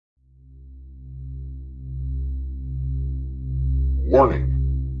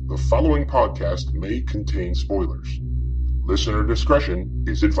Warning: the following podcast may contain spoilers. Listener discretion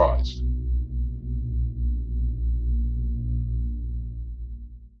is advised.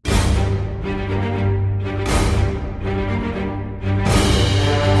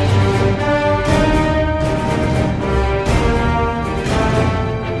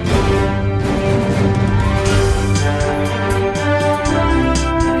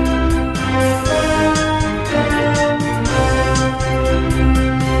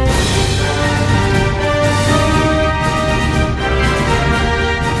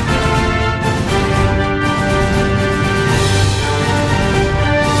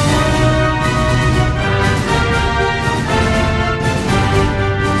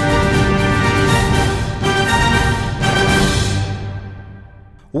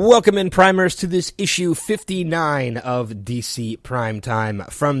 Welcome in, Primers, to this issue 59 of DC Primetime.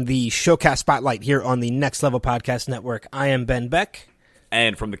 From the Showcast Spotlight here on the Next Level Podcast Network, I am Ben Beck.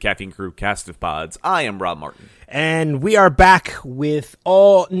 And from the Caffeine Crew cast of pods, I am Rob Martin. And we are back with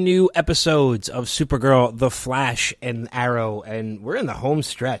all new episodes of Supergirl, The Flash, and Arrow. And we're in the home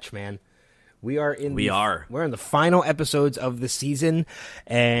stretch, man. We're in the final episodes of the season,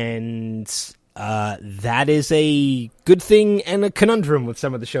 and that is a good thing and a conundrum with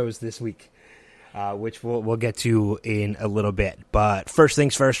some of the shows this week, which we'll get to in a little bit. But first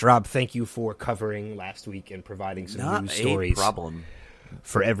things first, Rob, thank you for covering last week and providing some news stories. Not a problem.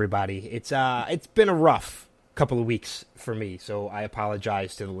 For everybody. It's been a rough couple of weeks for me, so I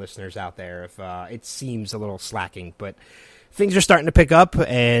apologize to the listeners out there if it seems a little slacking, but things are starting to pick up,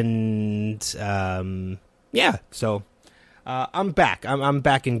 and so I'm back. I'm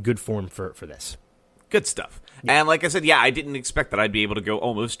back in good form for this. Good stuff. Yeah. And like I said, I didn't expect that I'd be able to go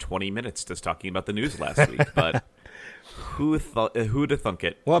almost 20 minutes just talking about the news last week, but who'd have thunk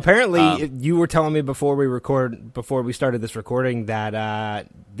it? Well, apparently you were telling me before we started this recording that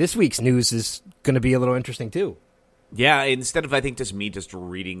this week's news is going to be a little interesting too. Yeah, instead of, I think, just me just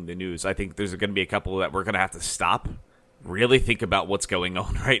reading the news, I think there's going to be a couple that we're going to have to stop, really think about what's going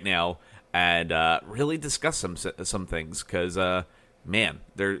on right now, and really discuss some things, because man,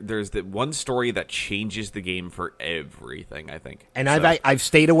 there's the one story that changes the game for everything, I think. And so, I've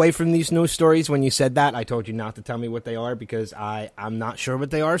stayed away from these news stories. When you said that, I told you not to tell me what they are because I'm not sure what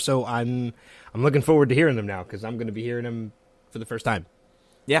they are. So I'm looking forward to hearing them now because I'm going to be hearing them for the first time.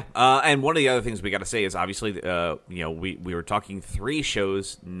 Yeah, and one of the other things we got to say is obviously, we were talking 3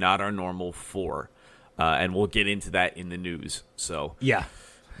 shows, not our normal 4, and we'll get into that in the news. So yeah.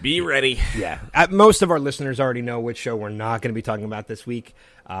 Be ready. Yeah. Most of our listeners already know which show we're not going to be talking about this week.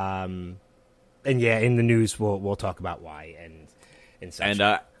 And in the news, we'll talk about why and such. And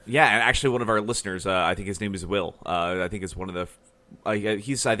actually one of our listeners, I think his name is Will. I think it's one of the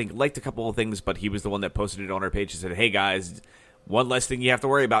he's, I think, liked a couple of things, but he was the one that posted it on our page and said, "Hey guys, one less thing you have to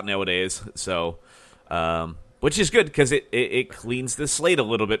worry about nowadays." So, which is good because it cleans the slate a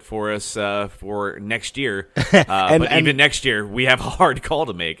little bit for us for next year. But even next year, we have a hard call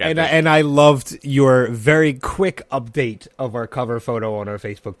to make. And I loved your very quick update of our cover photo on our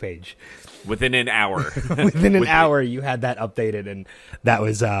Facebook page. Within an hour. Within an hour, you had that updated, and that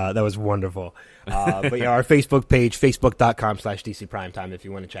was wonderful. But yeah, our Facebook page, facebook.com/DC Primetime, if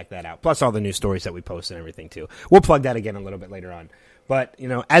you want to check that out. Plus all the news stories that we post and everything, too. We'll plug that again a little bit later on. But,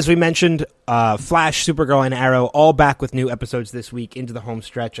 as we mentioned, Flash, Supergirl, and Arrow all back with new episodes this week into the home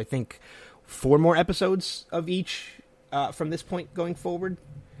stretch. I think 4 more episodes of each from this point going forward.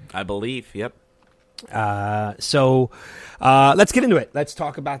 I believe, yep. So let's get into it. Let's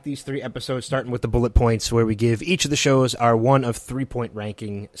talk about these 3 episodes, starting with the bullet points, where we give each of the shows our 1 of 3-point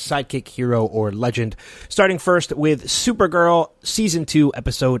ranking, sidekick, hero, or legend. Starting first with Supergirl, Season 2,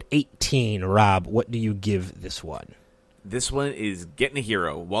 Episode 18. Rob, what do you give this one? This one is getting a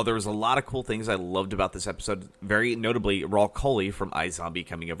hero. While there was a lot of cool things I loved about this episode, very notably Raul Coley from iZombie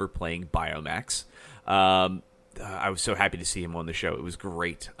coming over playing Biomax. I was so happy to see him on the show. It was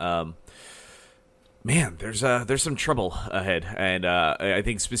great. Man, there's some trouble ahead, and I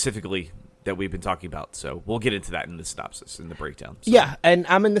think specifically that we've been talking about. So we'll get into that in the synopsis, in the breakdown. So. Yeah, and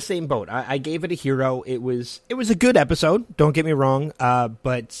I'm in the same boat. I gave it a hero. It was a good episode. Don't get me wrong,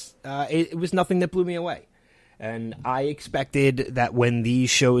 but it was nothing that blew me away. And I expected that when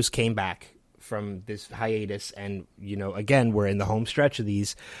these shows came back from this hiatus, and again we're in the home stretch of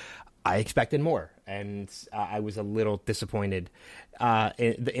these, I expected more, and I was a little disappointed. Not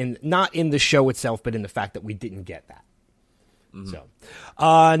in the show itself, but in the fact that we didn't get that. Mm-hmm.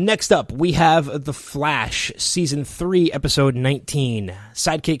 So, next up, we have The Flash, Season 3, Episode 19,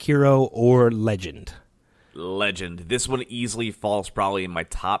 Sidekick, Hero, or Legend? Legend. This one easily falls probably in my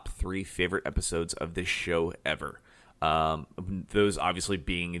top 3 favorite episodes of this show ever. Those obviously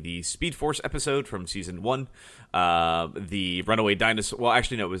being the Speed Force episode from season 1, the Runaway Dinosaur. Well,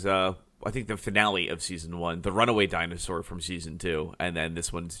 actually, no, it was I think the finale of season 1, the Runaway Dinosaur from season 2, and then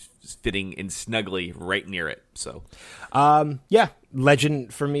this one's fitting in snugly right near it. So, yeah,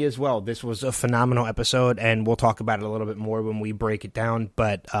 legend for me as well. This was a phenomenal episode, and we'll talk about it a little bit more when we break it down.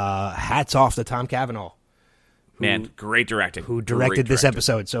 But hats off to Tom Cavanaugh. Man, great directing. Who directed this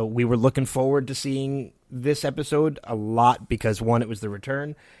episode. So we were looking forward to seeing this episode a lot because, one, it was the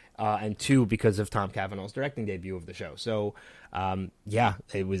return, and two, because of Tom Cavanaugh's directing debut of the show. So, yeah,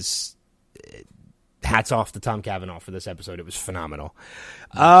 it was hats off to Tom Cavanaugh for this episode. It was phenomenal.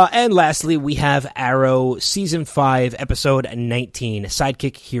 And lastly, we have Arrow Season 5, Episode 19,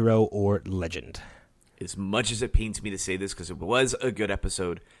 Sidekick, Hero, or Legend. As much as it pains me to say this because it was a good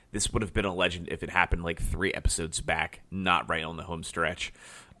episode, this would have been a legend if it happened like 3 episodes back, not right on the home stretch.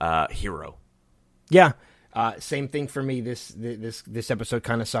 Hero. Yeah, same thing for me. This episode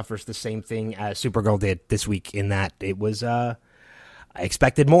kind of suffers the same thing as Supergirl did this week in that it was I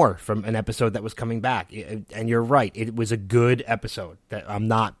expected more from an episode that was coming back. And you're right, it was a good episode. That I'm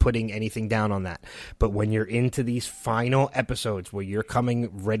not putting anything down on that. But when you're into these final episodes where you're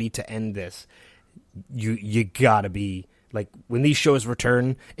coming ready to end this, you gotta be like, when these shows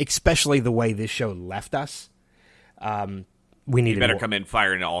return, especially the way this show left us, we needed You better more. come in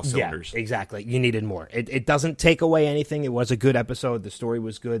firing all cylinders. Yeah, exactly. You needed more. It doesn't take away anything. It was a good episode. The story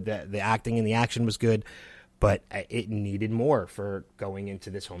was good. The acting and the action was good. But it needed more for going into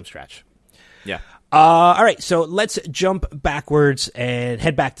this home stretch. Yeah. All right, so let's jump backwards and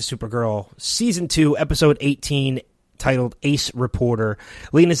head back to Supergirl. Season 2, Episode 18, titled Ace Reporter.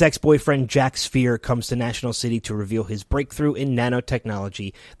 Lena's ex-boyfriend, Jack Sphere, comes to National City to reveal his breakthrough in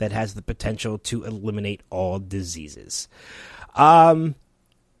nanotechnology that has the potential to eliminate all diseases. So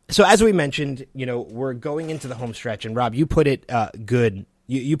as we mentioned, we're going into the home stretch, and Rob, you put it good.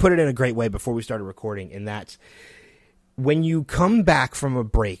 You put it in a great way before we started recording, and that's when you come back from a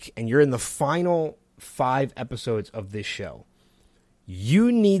break and you're in the final 5 episodes of this show,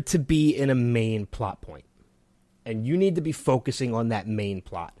 you need to be in a main plot point, and you need to be focusing on that main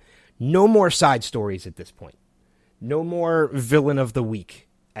plot. No more side stories at this point. No more villain of the week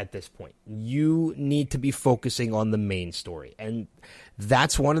at this point. You need to be focusing on the main story, and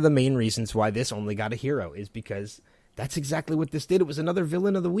that's one of the main reasons why this only got a hero, is because that's exactly what this did. It was another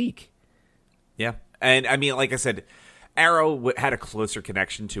villain of the week. Yeah. And I mean, like I said, Arrow had a closer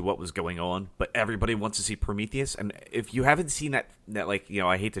connection to what was going on, but everybody wants to see Prometheus. And if you haven't seen that like,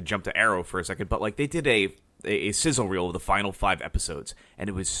 I hate to jump to Arrow for a second, but like they did a sizzle reel of the final 5 episodes, and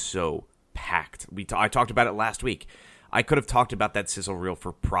it was so packed. I talked about it last week. I could have talked about that sizzle reel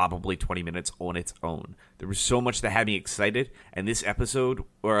for probably 20 minutes on its own. There was so much that had me excited, and this episode,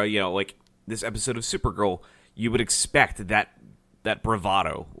 or like this episode of Supergirl, you would expect that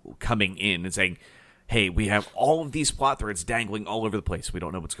bravado coming in and saying, hey, we have all of these plot threads dangling all over the place. We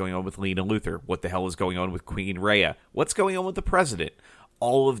don't know what's going on with Lena Luthor. What the hell is going on with Queen Rhea? What's going on with the president?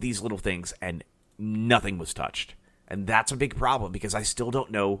 All of these little things, and nothing was touched. And that's a big problem, because I still don't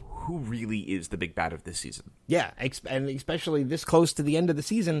know who really is the big bad of this season. Yeah, and especially this close to the end of the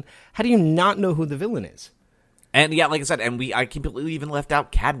season, how do you not know who the villain is? And yeah, like I said, I completely even left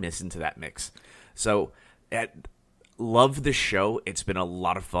out Cadmus into that mix. So, love the show. It's been a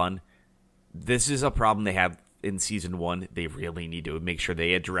lot of fun. This is a problem they have in season 1. They really need to make sure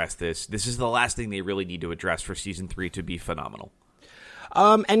they address this. This is the last thing they really need to address for season 3 to be phenomenal.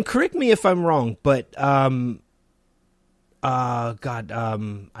 And correct me if I'm wrong, but I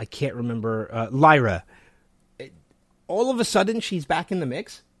can't remember. Lyra. All of a sudden, she's back in the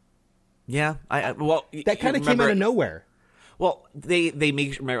mix. Yeah, that kind of came out of nowhere. Well, they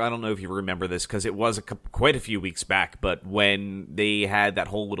make. I don't know if you remember this, because it was quite a few weeks back. But when they had that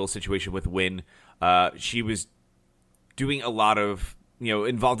whole little situation with Wynn, she was doing a lot of,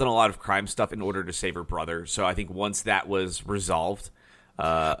 involved in a lot of crime stuff in order to save her brother. So I think once that was resolved,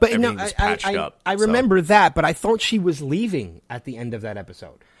 but everything was patched up. I remember that, but I thought she was leaving at the end of that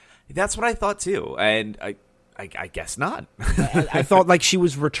episode. That's what I thought too, and I guess not. I thought like she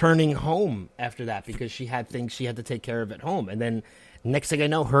was returning home after that because she had things she had to take care of at home. And then next thing I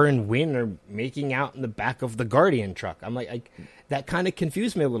know, her and Wynn are making out in the back of the Guardian truck. I'm like, that kind of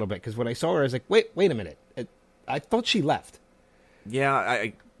confused me a little bit, because when I saw her, I was like, wait a minute. I thought she left. Yeah,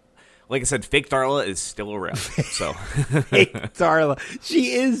 like I said, fake Darla is still around. So Fake Darla.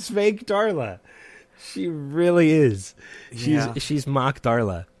 She is fake Darla. She really is. She's mock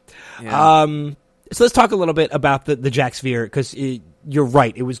Darla. Yeah. So let's talk a little bit about the Jack Sphere, because you're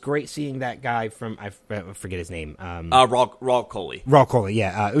right. It was great seeing that guy from I forget his name. Raul Coley. Raul Coley,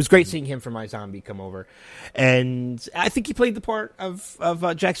 yeah. It was great seeing him from iZombie come over, and I think he played the part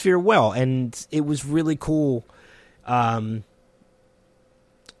of Jack Sphere well, and it was really cool.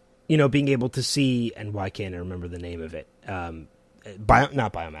 Being able to see, and why can't I remember the name of it? Not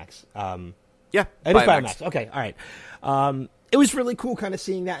Biomax. Yeah, it is Biomax. Okay, all right. It was really cool, kind of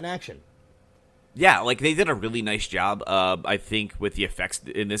seeing that in action. Yeah, like they did a really nice job. I think with the effects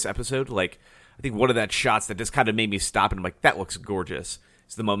in this episode, like I think one of that shots that just kind of made me stop and I'm like, that looks gorgeous.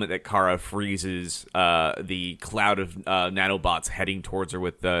 It's the moment that Kara freezes the cloud of nanobots heading towards her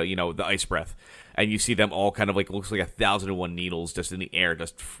with the ice breath. And you see them all kind of like, looks like 1,001 needles just in the air,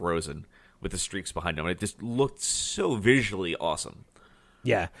 just frozen with the streaks behind them. And it just looked so visually awesome.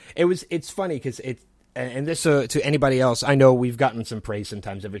 Yeah, it's funny because and this to anybody else, I know we've gotten some praise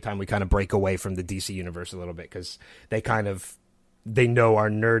sometimes every time we kind of break away from the DC universe a little bit because they know our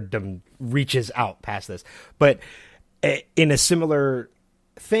nerddom reaches out past this. But in a similar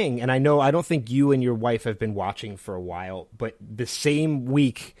thing, and I don't think you and your wife have been watching for a while, but the same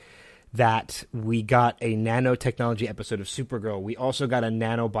week that we got a nanotechnology episode of Supergirl, we also got a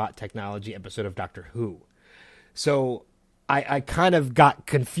nanobot technology episode of Doctor Who. So I kind of got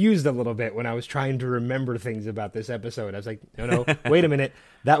confused a little bit when I was trying to remember things about this episode. I was like, no, wait a minute.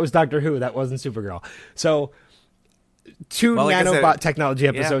 That was Doctor Who. That wasn't Supergirl. So two nanobot technology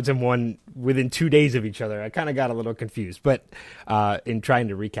episodes in one within 2 days of each other. I kind of got a little confused, but in trying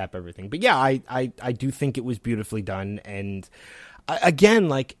to recap everything. But yeah, I do think it was beautifully done. And again,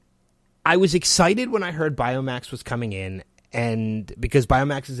 like, I was excited when I heard Biomax was coming in, and because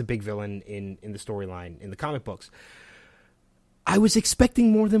Biomax is a big villain in the storyline in the comic books. I was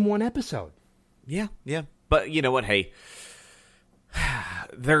expecting more than one episode. Yeah. But you know what? Hey,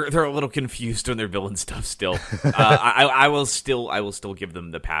 they're a little confused on their villain stuff still. I will still give them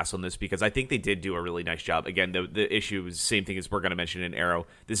the pass on this because I think they did do a really nice job. Again, the issue is the same thing as we're going to mention in Arrow.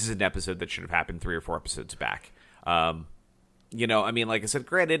 This is an episode that should have happened 3 or 4 episodes back. I mean, like I said,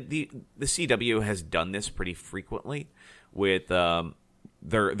 granted, the CW has done this pretty frequently with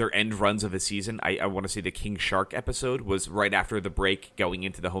their end runs of a season. I want to say the King Shark episode was right after the break going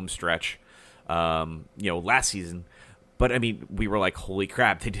into the home stretch, last season. But, I mean, we were like, holy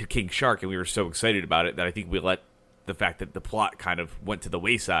crap, they did King Shark, and we were so excited about it that I think we let the fact that the plot kind of went to the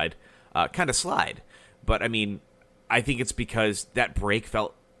wayside kind of slide. But, I mean, I think it's because that break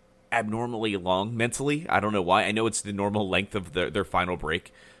felt abnormally long mentally. I don't know why. I know it's the normal length of their final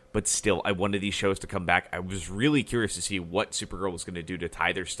break, but still, I wanted these shows to come back. I was really curious to see what Supergirl was going to do to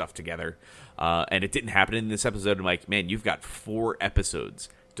tie their stuff together, and it didn't happen in this episode. I'm like, man, you've got 4 episodes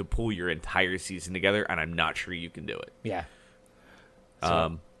to pull your entire season together, and I'm not sure you can do it. Yeah.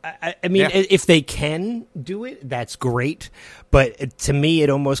 So, I mean, if they can do it, that's great. But to me, it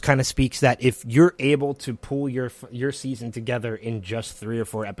almost kind of speaks that if you're able to pull your season together in just 3 or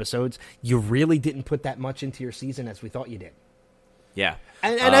 4 episodes, you really didn't put that much into your season as we thought you did. Yeah.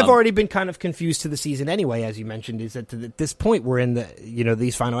 And I've already been kind of confused to the season anyway, as you mentioned, is that at this point we're in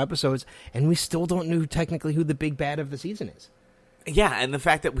these final episodes, and we still don't know technically who the big bad of the season is. Yeah, and the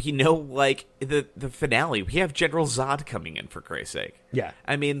fact that we know, like, the finale, we have General Zod coming in, for Christ's sake. Yeah.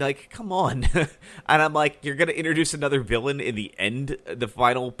 I mean, like, come on. And I'm like, you're going to introduce another villain in the end, the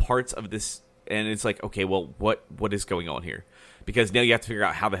final parts of this, and it's like, okay, well, what is going on here? Because now you have to figure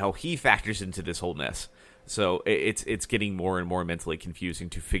out how the hell he factors into this whole mess. So it's getting more and more mentally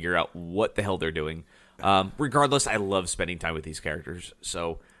confusing to figure out what the hell they're doing. Regardless, I love spending time with these characters,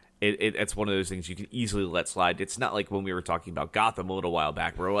 so it's one of those things you can easily let slide. It's not like when we were talking about Gotham a little while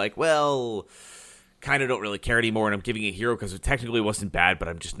back, where we're like, well, kind of don't really care anymore, and I'm giving a hero because it technically wasn't bad, but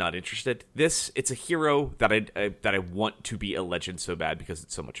I'm just not interested. It's a hero that I want to be a legend so bad because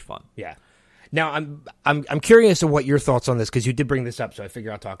it's so much fun. Yeah. Now, I'm curious to what your thoughts on this, because you did bring this up, so I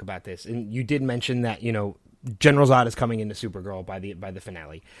figure I'll talk about this. And you did mention that, General Zod is coming into Supergirl by the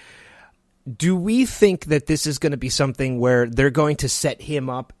finale. Do we think that this is going to be something where they're going to set him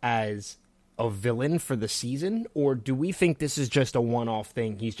up as a villain for the season, or do we think this is just a one-off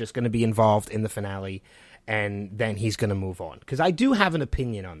thing? He's just going to be involved in the finale, and then he's going to move on? Because I do have an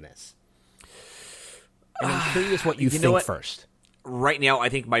opinion on this. And I'm curious what you think first. Right now, I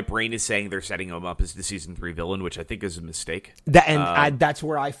think my brain is saying they're setting him up as the season 3 villain, which I think is a mistake. That's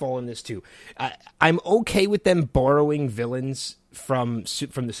where I fall in this too. I'm okay with them borrowing villains from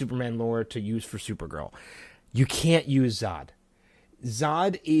the Superman lore to use for Supergirl. You can't use Zod.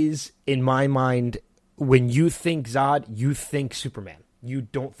 Zod is, in my mind, when you think Zod, you think Superman. You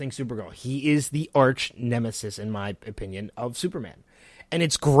don't think Supergirl. He is the arch nemesis, in my opinion, of Superman. And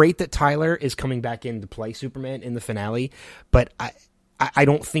it's great that Tyler is coming back in to play Superman in the finale, but I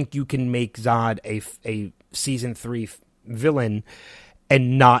don't think you can make Zod a season 3 villain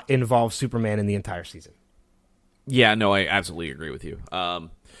and not involve Superman in the entire season. Yeah, no, I absolutely agree with you.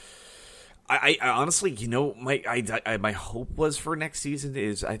 I honestly, my hope was for next season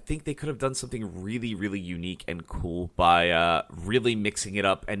is I think they could have done something really, really unique and cool by really mixing it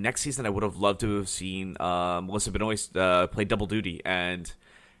up. And next season, I would have loved to have seen Melissa Benoist play double duty and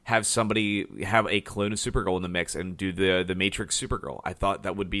have somebody have a clone of Supergirl in the mix and do the Matrix Supergirl. I thought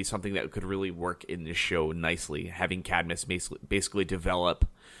that would be something that could really work in this show nicely, having Cadmus basically develop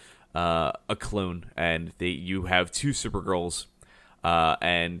a clone, and you have 2 Supergirls.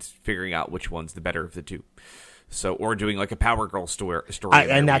 And figuring out which one's the better of the 2. So, or doing like a Power Girl story.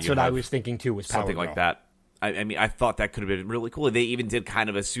 And that's what I was thinking too, was Power something Girl. like that. I mean, I thought that could have been really cool. They even did kind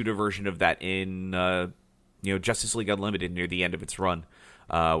of a pseudo version of that in, Justice League Unlimited near the end of its run,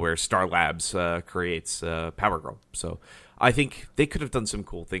 where Star Labs creates Power Girl. So, I think they could have done some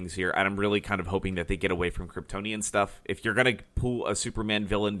cool things here, and I'm really kind of hoping that they get away from Kryptonian stuff. If you're gonna pull a Superman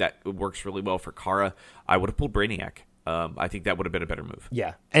villain that works really well for Kara, I would have pulled Brainiac. I think that would have been a better move.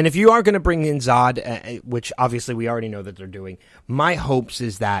 Yeah. And if you are going to bring in Zod, which obviously we already know that they're doing, my hopes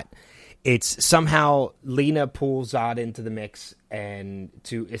is that it's somehow Lena pulls Zod into the mix and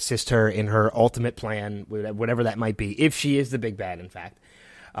to assist her in her ultimate plan, whatever that might be, if she is the big bad, in fact.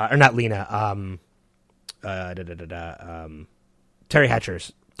 Or not Lena, Terry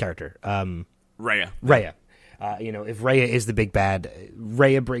Hatcher's character. Rhea. If Rhea is the big bad,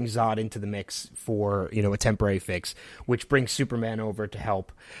 Rhea brings Zod into the mix for, a temporary fix, which brings Superman over to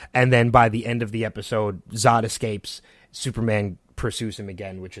help. And then by the end of the episode, Zod escapes, Superman pursues him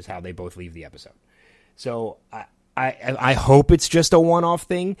again, which is how they both leave the episode. So I hope it's just a one-off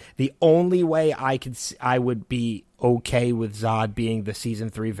thing. The only way I would be okay with Zod being the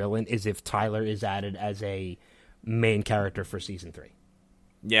season 3 villain is if Tyler is added as a main character for season 3.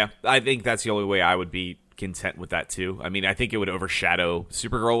 Yeah, I think that's the only way I would be content with that too. I mean, I think it would overshadow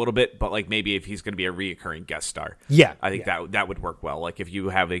Supergirl a little bit, but like maybe if he's going to be a reoccurring guest star, I think that would work well. Like if you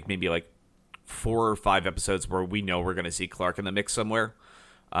have maybe 4 or 5 episodes where we know we're going to see Clark in the mix somewhere,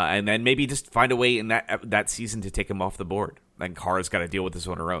 and then maybe just find a way in that season to take him off the board. Then Kara's got to deal with this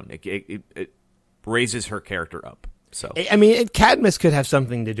on her own. It raises her character up. So I mean, Cadmus could have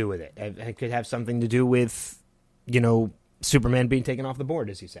something to do with it. It could have something to do with Superman being taken off the board,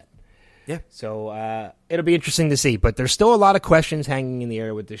 as you said. Yeah. So it'll be interesting to see. But there's still a lot of questions hanging in the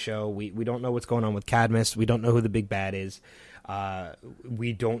air with the show. We don't know what's going on with Cadmus. We don't know who the big bad is.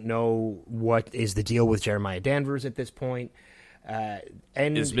 We don't know what is the deal with Jeremiah Danvers at this point.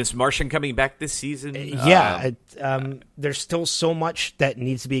 And is Miss Martian coming back this season? There's still so much that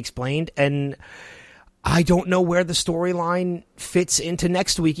needs to be explained. And I don't know where the storyline fits into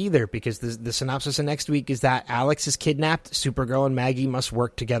next week either, because the synopsis of next week is that Alex is kidnapped, Supergirl and Maggie must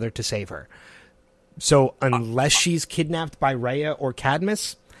work together to save her. So unless she's kidnapped by Rhea or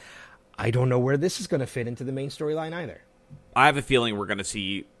Cadmus, I don't know where this is going to fit into the main storyline either. I have a feeling we're going to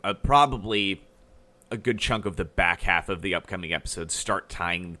see probably a good chunk of the back half of the upcoming episodes start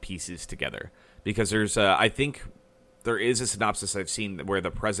tying pieces together, because there's I think there is a synopsis I've seen where the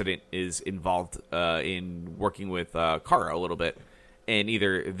president is involved in working with Kara a little bit in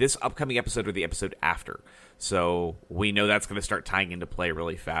either this upcoming episode or the episode after. So we know that's going to start tying into play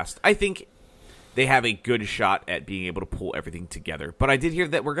really fast. I think they have a good shot at being able to pull everything together. But I did hear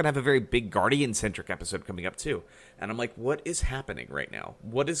that we're going to have a very big Guardian-centric episode coming up too. And I'm like, what is happening right now?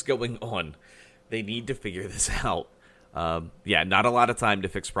 What is going on? They need to figure this out. Not a lot of time to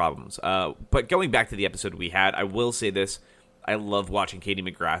fix problems. But going back to the episode we had, I will say this. I love watching Katie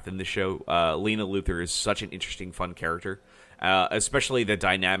McGrath in the show. Lena Luthor is such an interesting, fun character. Especially the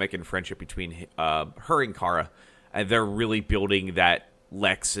dynamic and friendship between her and Kara. And they're really building that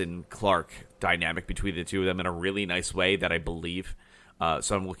Lex and Clark dynamic between the two of them in a really nice way that I believe.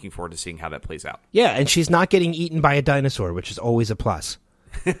 So I'm looking forward to seeing how that plays out. Yeah, and she's not getting eaten by a dinosaur, which is always a plus.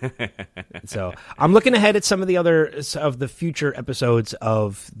 So I'm looking ahead at some of the other of the future episodes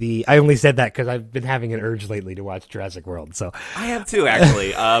of the. I only said that because I've been having an urge lately to watch Jurassic World. So I have too,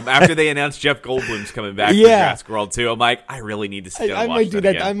 actually. After they announced Jeff Goldblum's coming back for Jurassic World 2, I'm like, I really need to sit down and watch that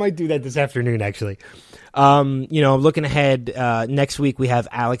again. I might do that this afternoon, actually. Looking ahead, next week we have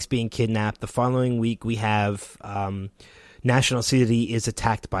Alex being kidnapped. The following week we have National City is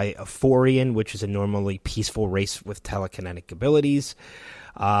attacked by a Phorian, which is a normally peaceful race with telekinetic abilities.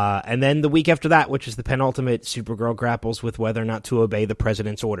 And then the week after that, which is the penultimate, Supergirl grapples with whether or not to obey the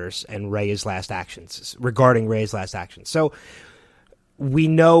president's orders and Rhea's last actions. So we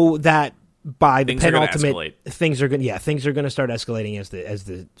know that by the penultimate, things are going to start escalating as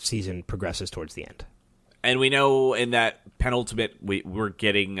the season progresses towards the end. And we know in that penultimate, we're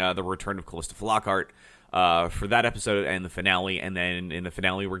getting the return of Calista Flockhart for that episode and the finale, and then in the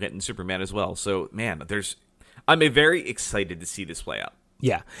finale we're getting Superman as well. So, man, I'm very excited to see this play out.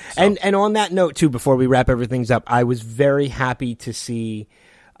 Yeah, So. and on that note, too, before we wrap everything up, I was very happy to see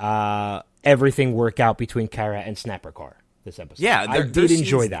everything work out between Kara and Snapper Carr this episode. Yeah, I did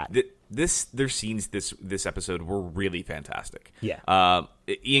enjoy that. Their scenes this episode were really fantastic. Yeah.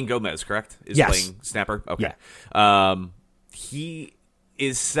 Ian Gomez, correct? Is Yes. playing Snapper? Okay. Yeah. He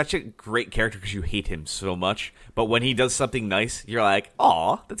is such a great character because you hate him so much, but when he does something nice, you're like,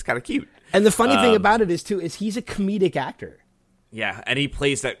 aw, that's kind of cute. And the funny thing about it is he's a comedic actor. Yeah, and he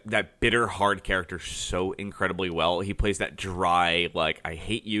plays that bitter, hard character so incredibly well. He plays that dry, like, I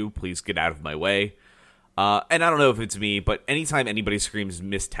hate you, please get out of my way. And I don't know if it's me, but anytime anybody screams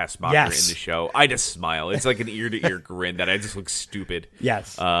Miss Tessmacher Yes. in the show, I just smile. It's like an ear-to-ear grin that I just look stupid.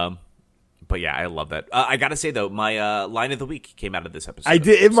 Yes. But yeah, I love that. I gotta say, though, my line of the week came out of this episode. I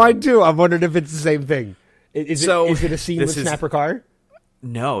did. It mine too. I'm wondering if it's the same thing. Is it a scene with Snapper Carr?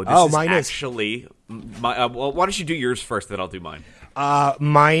 No, this is mine actually... well, why don't you do yours first, then I'll do mine.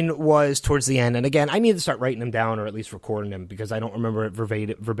 Mine was towards the end, and again, I need to start writing them down or at least recording them because I don't remember it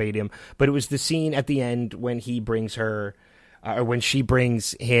verbatim. But it was the scene at the end when he brings her, or when she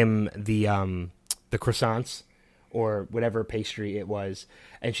brings him the croissants or whatever pastry it was,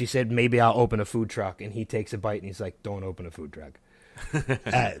 and she said, "Maybe I'll open a food truck," and he takes a bite and he's like, "Don't open a food truck."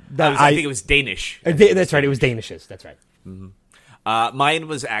 I think it was Danish. That's right. It was Danishes. That's right. Mine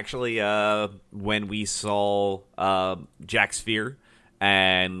was actually when we saw Jack Sphere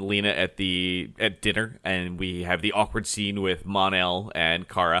and Lena at dinner, and we have the awkward scene with Mon-El and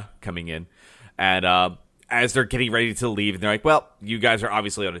Kara coming in, and as they're getting ready to leave, and they're like, "Well, you guys are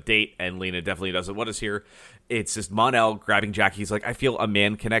obviously on a date," and Lena definitely doesn't want us here. It's just Mon-El grabbing Jack. He's like, "I feel a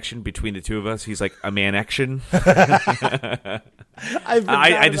man connection between the two of us." He's like, "A man action." I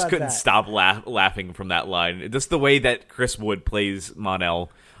just couldn't stop laughing from that line. Just the way that Chris Wood plays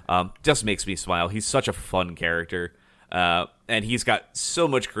Mon-El just makes me smile. He's such a fun character, and he's got so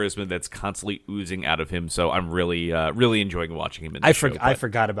much charisma that's constantly oozing out of him. So I'm really, really enjoying watching him in the show. I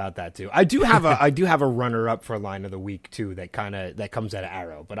forgot about that too. I do have a runner up for line of the week too that comes out of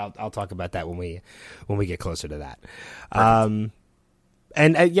Arrow, but I'll talk about that when we get closer to that.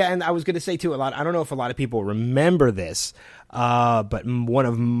 And I was going to say too, I don't know if a lot of people remember this, but one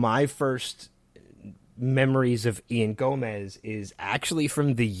of my first memories of Ian Gomez is actually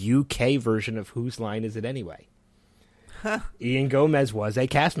from the UK version of Whose Line Is It Anyway? Huh. Ian Gomez was a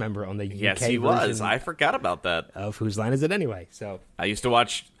cast member on the UK version. Yes, he was. I forgot about that. Of Whose Line Is It Anyway? So I used to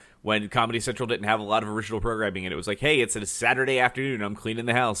watch when Comedy Central didn't have a lot of original programming, and it was like, hey, it's a Saturday afternoon, I'm cleaning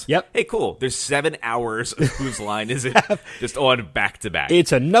the house. Yep. Hey, cool. There's 7 hours of Whose Line Is It? Just on back to back.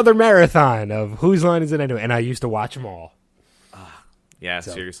 It's another marathon of Whose Line Is It Anyway? And I used to watch them all. Yeah,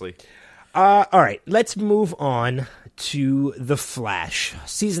 seriously. All right, let's move on to The Flash.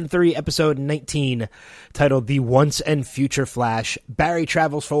 Season 3, episode 19, titled The Once and Future Flash. Barry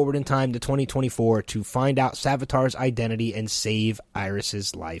travels forward in time to 2024 to find out Savitar's identity and save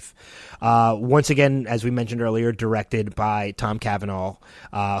Iris's life. Once again, as we mentioned earlier, directed by Tom Cavanaugh,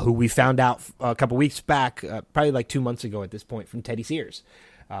 who we found out a couple weeks back, probably like 2 months ago at this point, from Teddy Sears.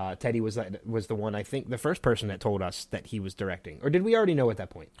 Teddy was the one, I think, the first person that told us that he was directing. Or did we already know at that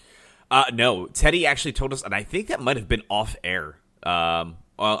point? No, Teddy actually told us, and I think that might have been off air. Well,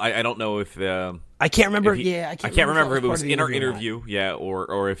 I don't know if I can't remember. I can't remember if it was in our interview,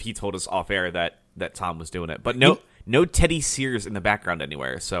 or if he told us off air that Tom was doing it. But no Teddy Sears in the background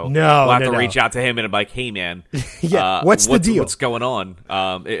anywhere. So we'll have to reach out to him and be like, hey man, what's the deal? What's going on?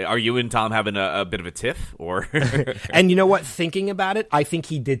 Are you and Tom having a bit of a tiff? Or and you know what? Thinking about it, I think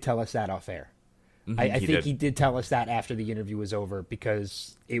he did tell us that off air. I think he did tell us that after the interview was over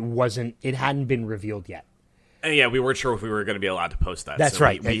because it hadn't been revealed yet. Yeah, we weren't sure if we were going to be allowed to post that. That's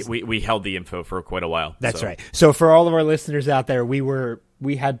right. We held the info for quite a while. That's right. So for all of our listeners out there,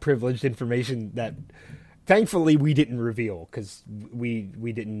 we had privileged information that thankfully we didn't reveal because we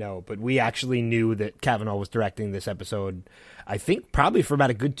didn't know, but we actually knew that Cavanaugh was directing this episode. I think probably for about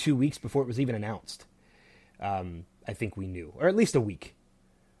a good 2 weeks before it was even announced. I think we knew, or at least a week.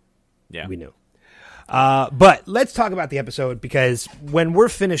 Yeah, we knew. But let's talk about the episode because when we're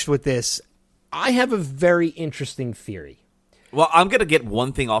finished with this, I have a very interesting theory. Well, I'm going to get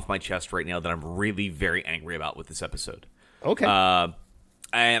one thing off my chest right now that I'm really very angry about with this episode. Okay.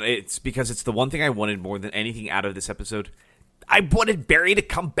 And it's because it's the one thing I wanted more than anything out of this episode. I wanted Barry to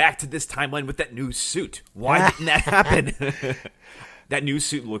come back to this timeline with that new suit. Why didn't that happen? That new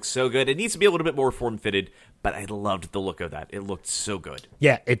suit looks so good. It needs to be a little bit more form-fitted, but I loved the look of that. It looked so good.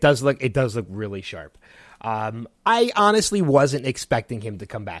 Yeah, it does look really sharp. I honestly wasn't expecting him to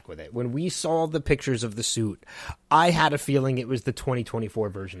come back with it. When we saw the pictures of the suit, I had a feeling it was the 2024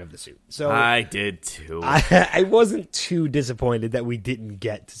 version of the suit. So I did too. I wasn't too disappointed that we didn't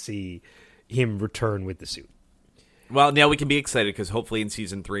get to see him return with the suit. Well, now we can be excited because hopefully in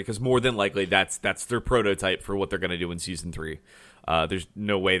season 3, because more than likely that's their prototype for what they're going to do in season 3. There's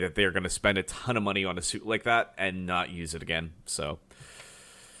no way that they're going to spend a ton of money on a suit like that and not use it again. So,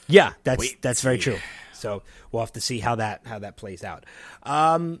 yeah, that's very true. So we'll have to see how that plays out.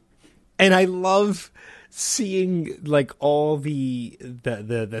 And I love seeing like all the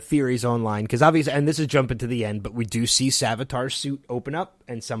theories online because obviously, and this is jumping to the end, but we do see Savitar's suit open up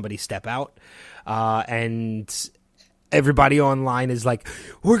and somebody step out, and everybody online is like,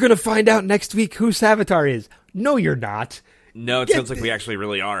 "We're gonna find out next week who Savitar is." No, you're not. No, it sounds like we actually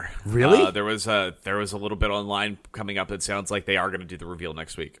really are. Really? There was a little bit online coming up that sounds like they are going to do the reveal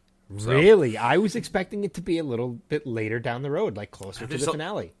next week. So. Really? I was expecting it to be a little bit later down the road, like closer to the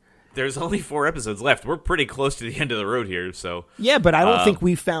finale. There's only 4 episodes left. We're pretty close to the end of the road here, so... Yeah, but I don't think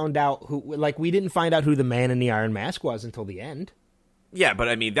we found out who... Like, we didn't find out who the man in the Iron Mask was until the end. Yeah, but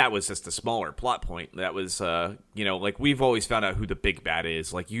I mean, that was just a smaller plot point. That was, like, we've always found out who the big bad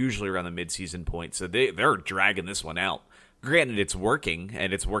is, like, usually around the mid-season point, so they're dragging this one out. Granted, it's working,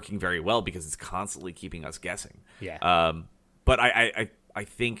 and it's working very well because it's constantly keeping us guessing. Yeah. But I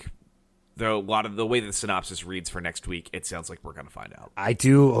think... Though a lot of the way the synopsis reads for next week, it sounds like we're going to find out. I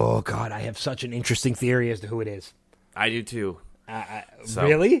do. Oh, God, I have such an interesting theory as to who it is. I do, too.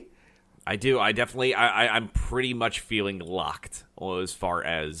 Really? I do. I definitely... I'm pretty much feeling locked as far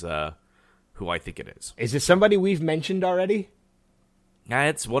as who I think it is. Is it somebody we've mentioned already?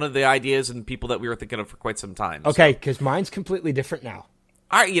 It's one of the ideas and people that we were thinking of for quite some time. Okay, because mine's completely different now.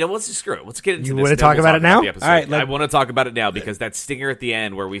 All right, let's just screw it. Let's get into this. You want to talk about it now? All right, I want to talk about it now because that stinger at the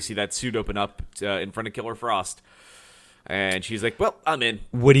end where we see that suit open up in front of Killer Frost, and she's like, well, I'm in.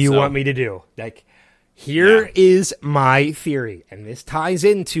 What do you want me to do? Like, here is my theory, and this ties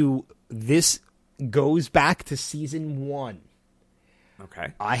into, this goes back to season 1. Okay.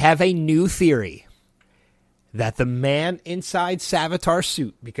 I have a new theory that the man inside Savitar's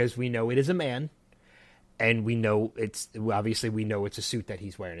suit, because we know it is a man, and we know it's a suit that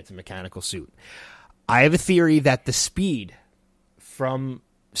he's wearing. It's a mechanical suit. I have a theory that the speed from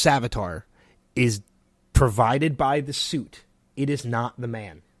Savitar is provided by the suit. It is not the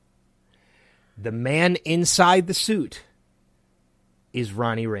man. The man inside the suit is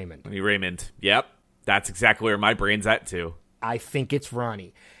Ronnie Raymond. Ronnie Raymond. Yep. That's exactly where my brain's at, too. I think it's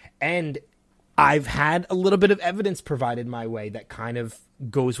Ronnie. And I've had a little bit of evidence provided my way that kind of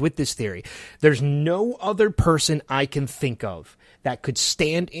goes with this theory. There's no other person I can think of that could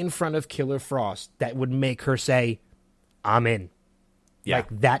stand in front of Killer Frost that would make her say, I'm in. Yeah.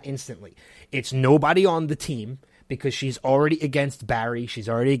 Like that instantly. It's nobody on the team because she's already against Barry. She's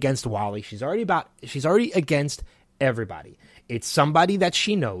already against Wally. She's already against everybody. It's somebody that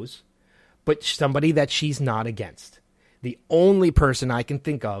she knows, but somebody that she's not against. The only person I can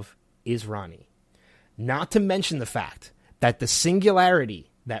think of is Ronnie. Not to mention the fact that the singularity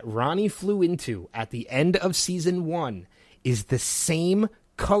that Ronnie flew into at the end of season 1 is the same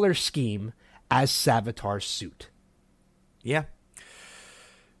color scheme as Savitar's suit. Yeah.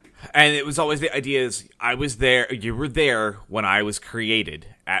 And it was always the idea is I was there, you were there when I was created.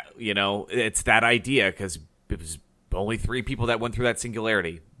 It's that idea because it was only 3 people that went through that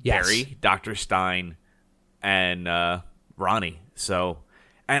singularity. Yes. Barry, Dr. Stein, and Ronnie. So...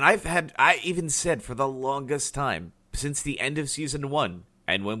 And I even said for the longest time, since the end of season 1,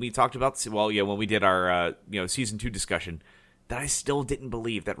 and when we talked about, when we did our, season 2 discussion, that I still didn't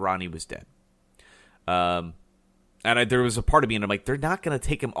believe that Ronnie was dead. And there was a part of me, and I'm like, they're not going to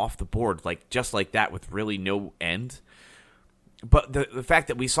take him off the board, like, just like that with really no end. But the fact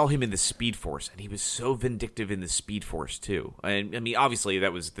that we saw him in the Speed Force, and he was so vindictive in the Speed Force, too. And, I mean, obviously,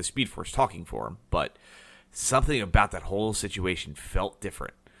 that was the Speed Force talking for him, but something about that whole situation felt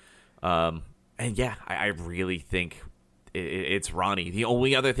different. And yeah, I really think it's Ronnie. The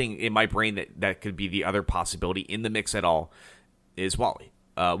only other thing in my brain that could be the other possibility in the mix at all is Wally.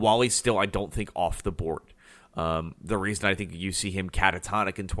 Wally's still, I don't think, off the board. The reason I think you see him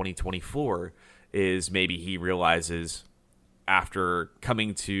catatonic in 2024 is maybe he realizes after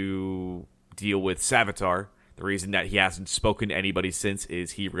coming to deal with Savitar, the reason that he hasn't spoken to anybody since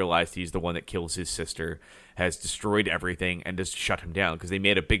is he realized he's the one that kills his sister, has destroyed everything, and just shut him down. Because they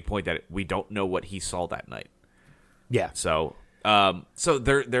made a big point that we don't know what he saw that night. Yeah. So So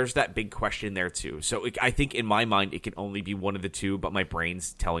there's that big question there too. So I think in my mind it can only be one of the two, but my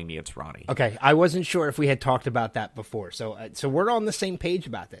brain's telling me it's Ronnie. Okay, I wasn't sure if we had talked about that before, so we're on the same page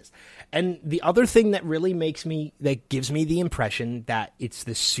about this. And the other thing that really gives me the impression that it's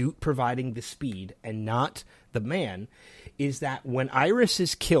the suit providing the speed and not the man, is that when Iris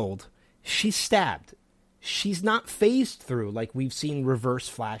is killed, she's stabbed. She's not phased through like we've seen Reverse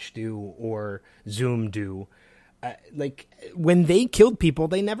Flash do or Zoom do. Like, when they killed people,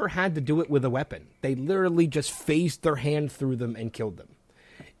 they never had to do it with a weapon. They literally just phased their hand through them and killed them.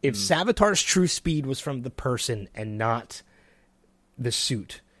 If Savitar's true speed was from the person and not the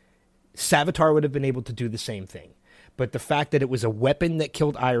suit, Savitar would have been able to do the same thing. But the fact that it was a weapon that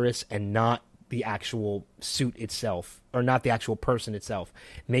killed Iris and not the actual suit itself, or not the actual person itself,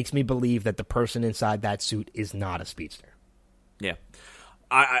 makes me believe that the person inside that suit is not a speedster. Yeah.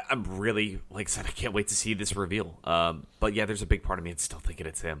 I'm really, like I said, I can't wait to see this reveal. But yeah, there's a big part of me that's still thinking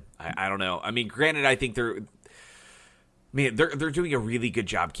it's him. I don't know. I mean, granted, I think they're doing a really good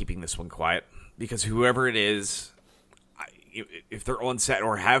job keeping this one quiet, because whoever it is, if they're on set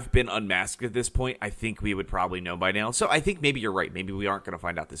or have been unmasked at this point, I think we would probably know by now. So I think maybe you're right. Maybe we aren't going to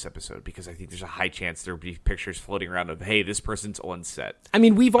find out this episode, because I think there's a high chance there'll be pictures floating around of, hey, this person's on set. I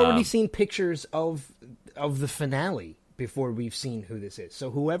mean, we've already seen pictures of the finale before we've seen who this is.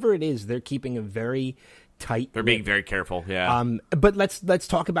 So whoever it is, they're keeping a very tight. They're being very careful. Yeah. But let's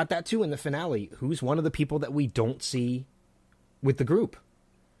talk about that too in the finale. Who's one of the people that we don't see with the group?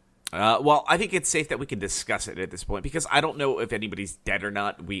 Well, I think it's safe that we can discuss it at this point, because I don't know if anybody's dead or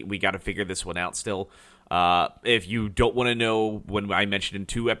not. We got to figure this one out still. If you don't want to know, when I mentioned in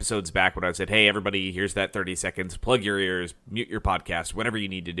 2 episodes back when I said, hey, everybody, here's that 30 seconds, plug your ears, mute your podcast, whatever you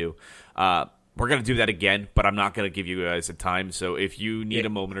need to do. We're going to do that again, but I'm not going to give you guys a time. So if you need a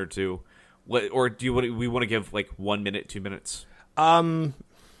moment or two, or do you we want to give like 1 minute, 2 minutes? I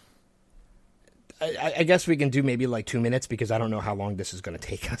guess we can do maybe like 2 minutes, because I don't know how long this is going to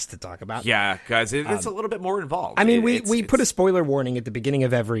take us to talk about. Yeah, guys, it's a little bit more involved. I mean, we put a spoiler warning at the beginning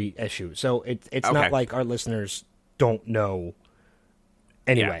of every issue, so it's okay. Not like our listeners don't know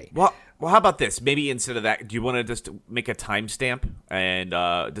anyway. Yeah. Well, how about this? Maybe instead of that, do you want to just make a timestamp and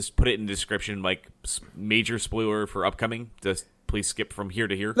just put it in the description, like major spoiler for upcoming? Just please skip from here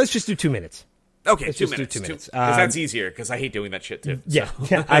to here. Let's just do 2 minutes. Okay, Let's 2 just minutes. Do 2 minutes. Because that's easier, because I hate doing that shit too. Yeah,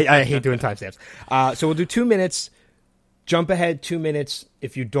 I hate doing timestamps. So we'll do 2 minutes. Jump ahead 2 minutes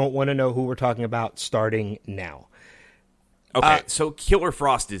if you don't want to know who we're talking about, starting now. Okay, so Killer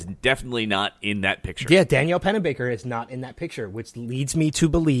Frost is definitely not in that picture. Yeah, Danielle Pennebaker is not in that picture, which leads me to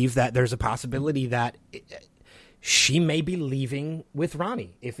believe that there's a possibility that she may be leaving with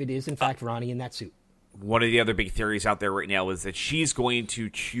Ronnie, if it is, in fact, Ronnie in that suit. One of the other big theories out there right now is that she's going to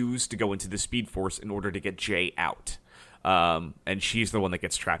choose to go into the Speed Force in order to get Jay out. And she's the one that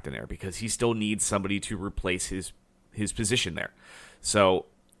gets trapped in there, because he still needs somebody to replace his position there. So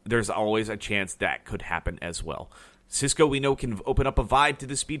there's always a chance that could happen as well. Cisco, we know, can open up a vibe to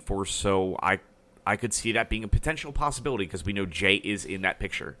the Speed Force, so I could see that being a potential possibility, because we know Jay is in that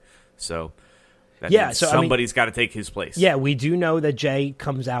picture. So that means somebody's got to take his place. Yeah, we do know that Jay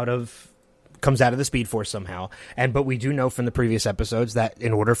comes out of the Speed Force somehow, but we do know from the previous episodes that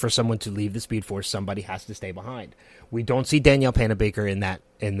in order for someone to leave the Speed Force, somebody has to stay behind. We don't see Danielle Pennebaker in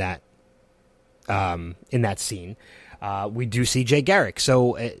that scene. We do see Jay Garrick,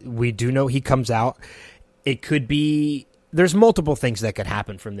 so we do know he comes out. It could be, there's multiple things that could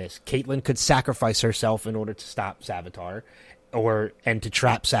happen from this. Caitlin could sacrifice herself in order to stop Savitar, and to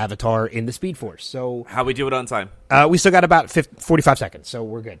trap Savitar in the Speed Force. So how we do it on time? We still got about 45 seconds, so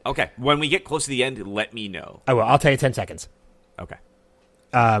we're good. Okay, when we get close to the end, let me know. I will. I'll tell you 10 seconds. Okay.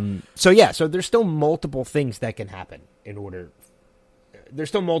 So there's still multiple things that can happen there's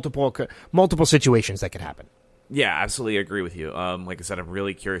still multiple situations that could happen. Yeah, absolutely agree with you. Like I said, I'm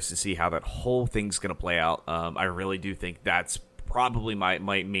really curious to see how that whole thing's going to play out. I really do think that's probably my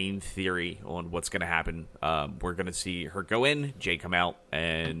main theory on what's going to happen. We're going to see her go in, Jay come out,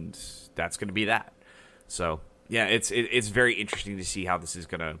 and that's going to be that. So yeah, it's very interesting to see how this is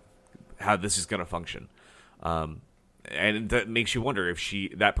going to function. And that makes you wonder if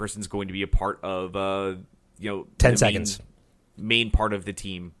that person's going to be a part of 10 seconds main part of the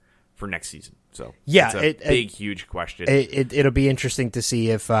team for next season. So yeah, it's a huge question. It'll be interesting to see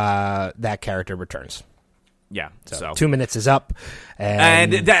if that character returns. Yeah, so 2 minutes is up,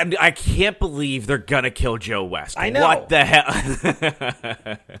 and I can't believe they're gonna kill Joe West. I know. What the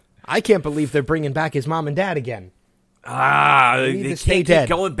hell? I can't believe they're bringing back his mom and dad again. need they to stay can't dead.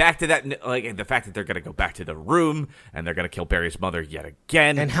 keep going back to that. Like the fact that they're going to go back to the room and they're going to kill Barry's mother yet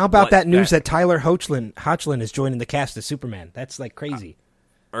again. And how about that news that Tyler Hoechlin is joining the cast as Superman? That's like crazy.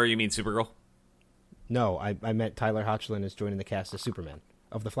 Or you mean Supergirl? No, I meant Tyler Hoechlin is joining the cast as Superman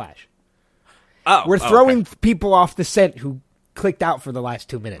of The Flash. Oh, We're throwing okay. people off the scent who clicked out for the last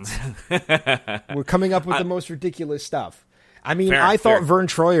 2 minutes. We're coming up with the most ridiculous stuff. I mean, Fair, I thought fair. Vern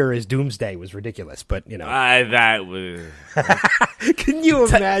Troyer as Doomsday was ridiculous, but, you know. That was. Can you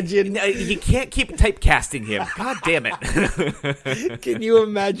imagine? No, you can't keep typecasting him. God damn it. Can you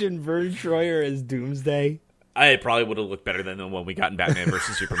imagine Vern Troyer as Doomsday? I probably would have looked better than the one we got in Batman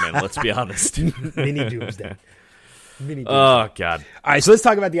versus Superman, let's be honest. Mini Doomsday. Mini Doomsday. Oh, God. All right, so let's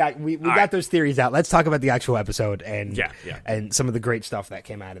talk about we got right. those theories out. Let's talk about the actual episode and Yeah. and some of the great stuff that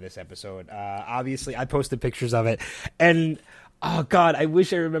came out of this episode. Obviously, I posted pictures of it, and oh God, I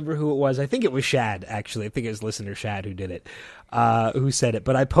wish I remember who it was. I think it was Shad. Actually, I think it was listener Shad who did it, who said it.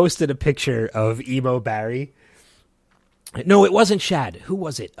 But I posted a picture of emo Barry. No, it wasn't Shad. Who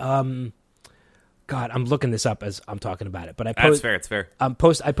was it? God, I'm looking this up as I'm talking about it. But I That's fair. It's fair. I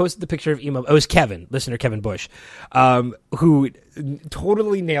posted the picture of emo. It was Kevin, listener Kevin Bush, who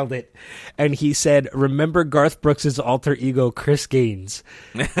totally nailed it. And he said, "Remember Garth Brooks' alter ego, Chris Gaines?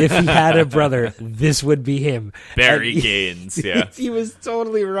 If he had a brother, this would be him." Barry And Gaines, yeah. he was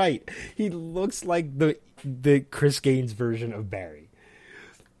totally right. He looks like the Chris Gaines version of Barry.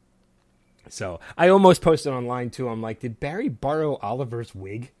 So I almost posted online too. I'm like, did Barry borrow Oliver's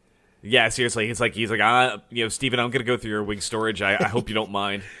wig? Yeah, seriously. He's like, Steven, I'm going to go through your wig storage. I hope you don't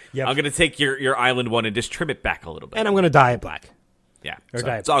mind. Yep. I'm going to take your island one and just trim it back a little bit. And I'm going to dye it black. Yeah, Or so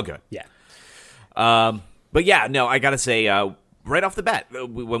dye it it's all black. good. Yeah. But yeah, no, I got to say, right off the bat,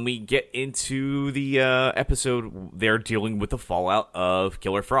 when we get into the episode, they're dealing with the fallout of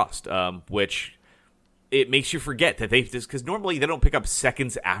Killer Frost, which it makes you forget that because normally they don't pick up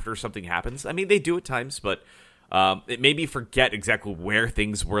seconds after something happens. I mean, they do at times, but it made me forget exactly where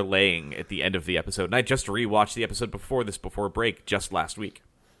things were laying at the end of the episode. And I just rewatched the episode before break, just last week.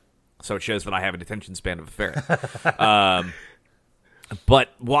 So it shows that I have an attention span of a ferret. But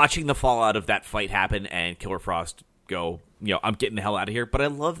watching the fallout of that fight happen and Killer Frost go, I'm getting the hell out of here. But I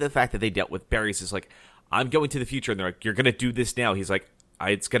love the fact that they dealt with Barry's is like, I'm going to the future. And they're like, you're going to do this now. He's like,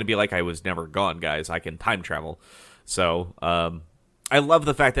 it's going to be like I was never gone, guys. I can time travel. So I love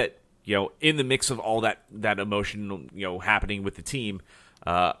the fact that, in the mix of all that emotion, happening with the team,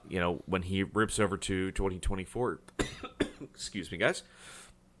 when he rips over to 2024, excuse me, guys,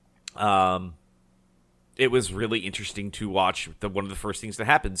 it was really interesting to watch. One of the first things that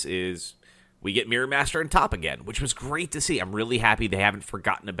happens is we get Mirror Master and Top again, which was great to see. I'm really happy they haven't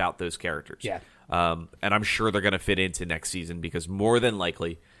forgotten about those characters. Yeah. And I'm sure they're going to fit into next season because more than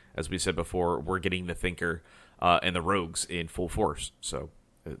likely, as we said before, we're getting the Thinker and the Rogues in full force. So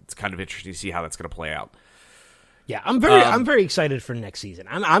it's kind of interesting to see how that's going to play out. Yeah, I'm very excited for next season.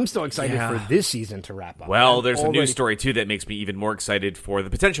 I'm still excited for this season to wrap up. Well, there's a news story too that makes me even more excited for the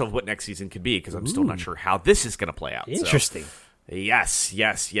potential of what next season could be because I'm still not sure how this is going to play out. Interesting. So,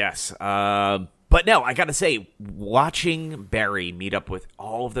 yes. But no, I got to say, watching Barry meet up with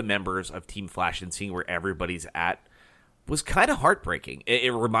all of the members of Team Flash and seeing where everybody's at was kind of heartbreaking.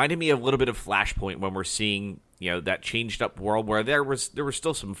 It reminded me a little bit of Flashpoint when we're seeing that changed up world where there was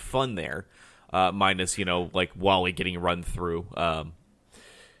still some fun there. Minus, like Wally getting run through.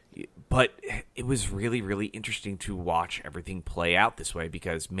 But it was really, really interesting to watch everything play out this way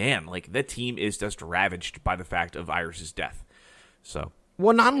because, man, like the team is just ravaged by the fact of Iris's death. So,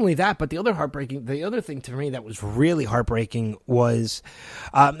 well, not only that, but the other thing to me that was really heartbreaking was,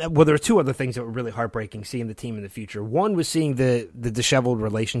 there were two other things that were really heartbreaking seeing the team in the future. One was seeing the disheveled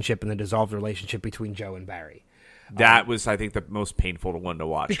relationship and the dissolved relationship between Joe and Barry. That was, I think, the most painful one to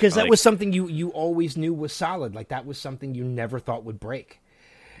watch. Because that was something you always knew was solid. Like, that was something you never thought would break.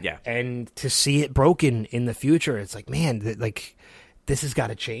 Yeah. And to see it broken in the future, it's like, man, this has got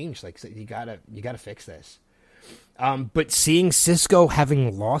to change. Like, you gotta fix this. But seeing Cisco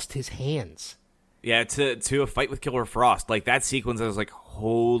having lost his hands. Yeah, to a fight with Killer Frost. Like, that sequence, I was like,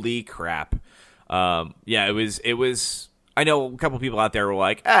 holy crap. Yeah, it was... I know a couple people out there were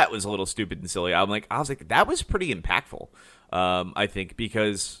like, it was a little stupid and silly. I was like, that was pretty impactful, I think,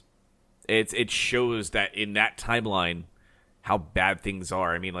 because it shows that in that timeline how bad things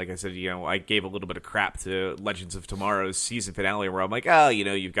are. I mean, like I said, I gave a little bit of crap to Legends of Tomorrow's season finale where I'm like,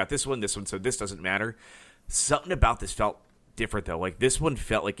 you've got this one, so this doesn't matter. Something about this felt different, though. Like, this one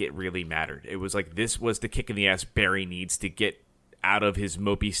felt like it really mattered. It was like this was the kick in the ass Barry needs to get out of his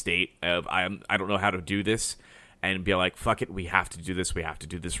mopey state of, I don't know how to do this. and be like, fuck it, we have to do this. We have to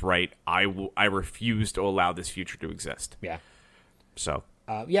do this right. I refuse to allow this future to exist. Yeah. So.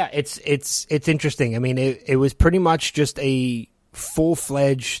 Yeah, it's interesting. I mean, it was pretty much just a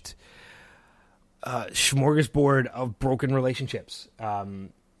full-fledged smorgasbord of broken relationships.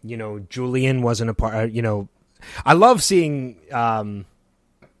 Julian wasn't a part. I love seeing HR.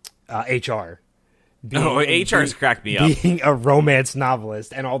 HR's cracked me up. Being a romance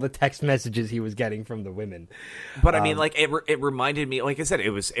novelist and all the text messages he was getting from the women. But I mean, like it reminded me, like I said, it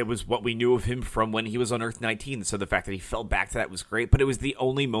was what we knew of him from when he was on Earth 19. So the fact that he fell back to that was great. But it was the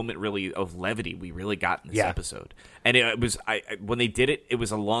only moment really of levity we really got in this episode. And it was when they did it, it was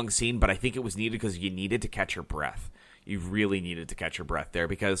a long scene, but I think it was needed because you needed to catch your breath. You really needed to catch your breath there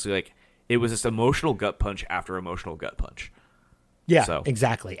because like it was just emotional gut punch after emotional gut punch. Yeah, so.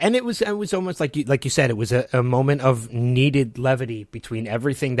 Exactly. And it was almost like you said, it was a moment of needed levity between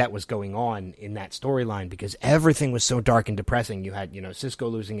everything that was going on in that storyline because everything was so dark and depressing. You had, Cisco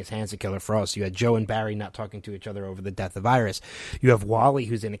losing his hands to Killer Frost. You had Joe and Barry not talking to each other over the death of Iris. You have Wally,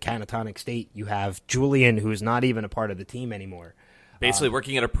 who's in a catatonic state. You have Julian, who's not even a part of the team anymore. Basically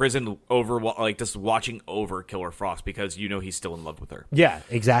working at a prison just watching over Killer Frost because he's still in love with her. Yeah,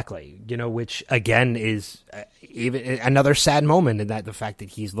 exactly. Which again is even another sad moment in that the fact that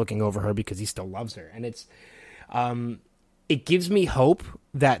he's looking over her because he still loves her. And it gives me hope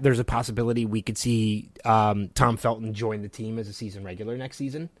that there's a possibility we could see Tom Felton join the team as a season regular next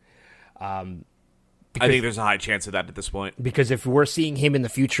season. I think there's a high chance of that at this point. Because if we're seeing him in the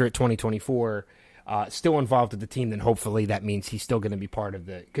future at 2024... still involved with the team, then hopefully that means he's still going to be part of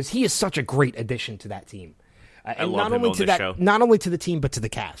because he is such a great addition to that team. I love him on this show. Not only to the team, but to the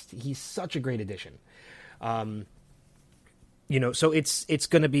cast. He's such a great addition. So it's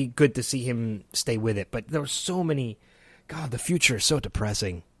going to be good to see him stay with it. But there were so many. God, the future is so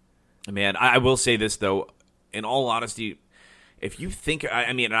depressing. Man, I will say this though. In all honesty, if you think,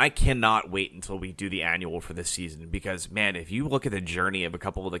 I cannot wait until we do the annual for this season because, man, if you look at the journey of a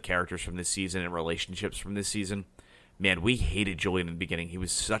couple of the characters from this season and relationships from this season, man, we hated Julian in the beginning. He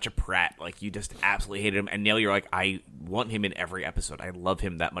was such a prat. Like, you just absolutely hated him. And now you're like, I want him in every episode. I love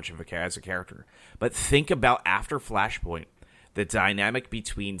him that much as a character. But think about after Flashpoint, the dynamic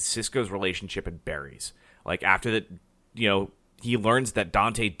between Cisco's relationship and Barry's. Like, after that, he learns that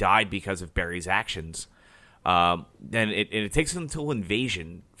Dante died because of Barry's actions. Then it takes until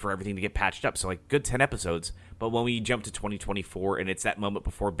Invasion for everything to get patched up. So like good 10 episodes. But when we jump to 2024 and it's that moment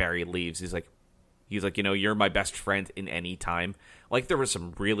before Barry leaves, he's like, you're my best friend in any time. Like there were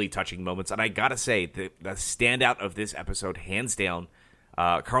some really touching moments. And I gotta say the standout of this episode, hands down,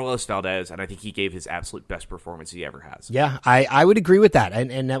 Carlos Valdez, and I think he gave his absolute best performance he ever has. Yeah, I would agree with that.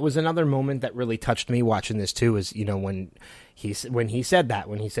 And that was another moment that really touched me watching this too, is, when he said,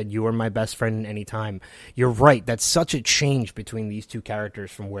 you are my best friend in any time. You're right. That's such a change between these two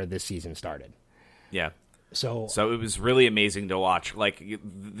characters from where this season started. Yeah. So it was really amazing to watch. Like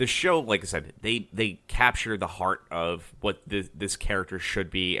the show, like I said, they capture the heart of what this character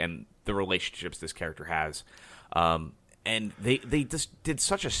should be and the relationships this character has. And they just did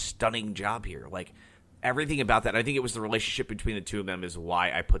such a stunning job here. Like, everything about that, I think it was the relationship between the two of them is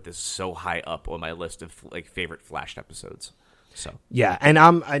why I put this so high up on my list of, like, favorite Flash episodes. So yeah, and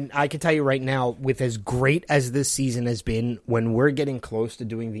I can tell you right now, with as great as this season has been, when we're getting close to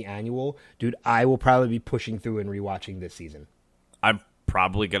doing the annual, dude, I will probably be pushing through and rewatching this season. I'm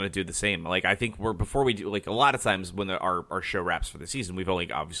probably going to do the same. Like, I think before we do, like, a lot of times when our show wraps for the season, we've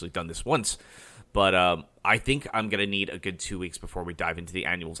only obviously done this once. But I think I'm going to need a good 2 weeks before we dive into the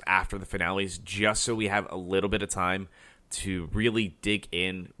annuals after the finales, just so we have a little bit of time to really dig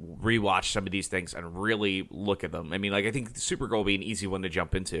in, rewatch some of these things, and really look at them. I mean, like, I think Supergirl will be an easy one to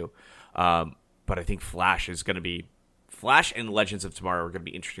jump into. But I think Flash and Legends of Tomorrow are going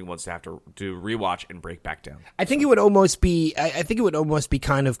to be interesting ones to have to rewatch and break back down. I think it would almost be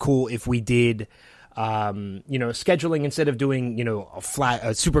kind of cool if we did scheduling, instead of doing, a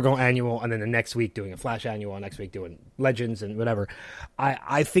Supergirl annual and then the next week doing a Flash annual, and next week doing Legends and whatever.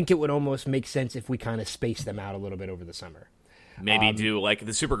 I think it would almost make sense if we kind of space them out a little bit over the summer. Maybe do like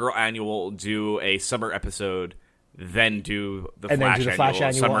the Supergirl annual, do a summer episode, then do the Flash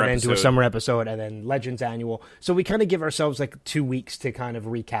annual, and then do a summer episode, and then Legends annual. So we kind of give ourselves like 2 weeks to kind of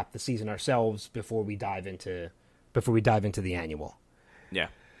recap the season ourselves before we dive into the annual. Yeah.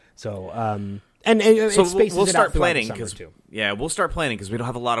 So, And it So spaces we'll it start out throughout the planning summer, because too. we'll start planning because we don't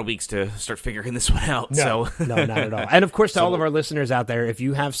have a lot of weeks to start figuring this one out. No, So no, not at all. And of course, to all of our listeners out there, if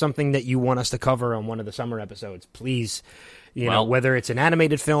you have something that you want us to cover on one of the summer episodes, please, you know, whether it's an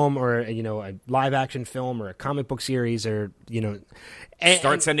animated film or, you know, a live action film or a comic book series or, you know,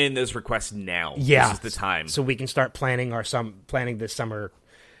 start sending in those requests now. Yeah, This is the time. so we can start planning this summer.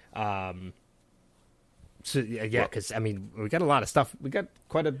 So yeah, because I mean, we got a lot of stuff. We got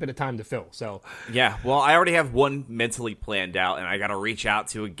quite a bit of time to fill. So Yeah, well, I already have one mentally planned out, and I got to reach out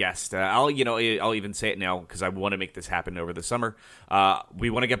to a guest. I'll even say it now because I want to make this happen over the summer.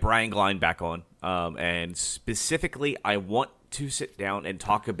 We want to get Brian Glein back on, and specifically, I want to sit down and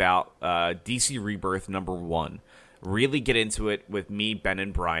talk about DC Rebirth #1. Really get into it with me, Ben,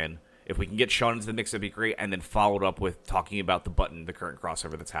 and Brian. If we can get Sean into the mix, that'd be great. And then followed up with talking about the current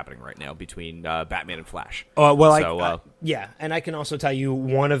crossover that's happening right now between Batman and Flash. Yeah, and I can also tell you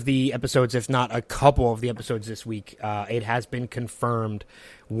one of the episodes, if not a couple of the episodes this week, it has been confirmed,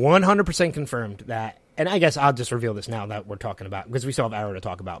 100% confirmed that, and I guess I'll just reveal this now that we're talking about, because we still have Arrow to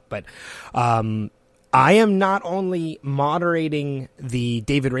talk about, but I am not only moderating the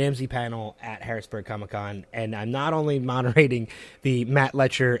David Ramsey panel at Harrisburg Comic-Con, and I'm not only moderating the Matt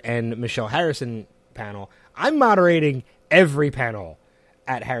Letcher and Michelle Harrison panel, I'm moderating every panel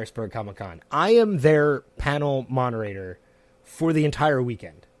at Harrisburg Comic-Con. I am their panel moderator for the entire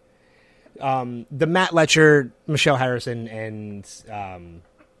weekend. The Matt Letcher, Michelle Harrison, and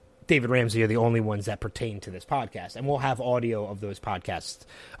David Ramsey are the only ones that pertain to this podcast, and we'll have audio of those podcasts,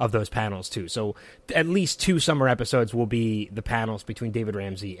 of those panels too. So at least 2 summer episodes will be the panels between David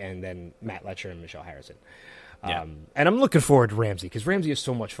Ramsey and then Matt Letcher and Michelle Harrison. Yeah. And I'm looking forward to Ramsey because Ramsey is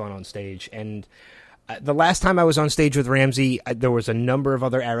so much fun on stage. And the last time I was on stage with Ramsey, there was a number of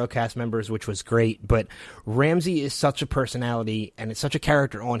other Arrowcast members, which was great. But Ramsey is such a personality and it's such a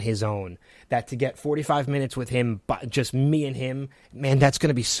character on his own that to get 45 minutes with him, just me and him, man, that's going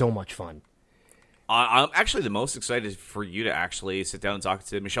to be so much fun. I'm actually the most excited for you to actually sit down and talk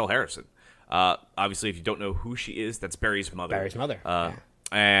to Michelle Harrison. Obviously, if you don't know who she is, that's Barry's mother. Barry's mother. Yeah.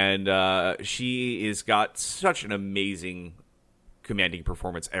 And she has got such an amazing, commanding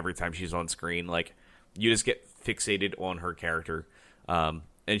performance every time she's on screen. Like, you just get fixated on her character. And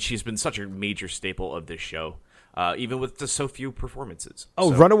she's been such a major staple of this show, even with just so few performances.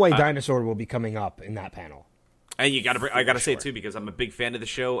 Oh, Runaway Dinosaur will be coming up in that panel. And I got to say it, too, because I'm a big fan of the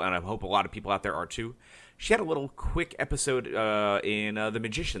show, and I hope a lot of people out there are, too. She had a little quick episode in The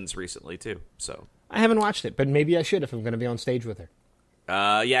Magicians recently, too. So I haven't watched it, but maybe I should if I'm going to be on stage with her.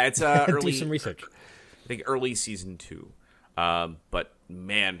 Yeah, it's early. Do some research. I think early season 2. But,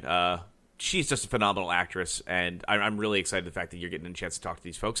 man, she's just a phenomenal actress, and I'm really excited the fact that you're getting a chance to talk to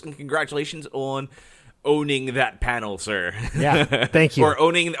these folks. And congratulations on owning that panel, sir. Yeah, thank you. Or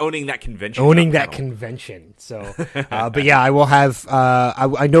owning that convention. Owning that convention. So, but yeah, I will have.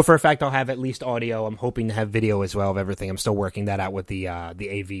 I know for a fact I'll have at least audio. I'm hoping to have video as well of everything. I'm still working that out with the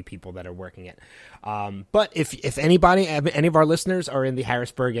AV people that are working it. But if anybody, any of our listeners are in the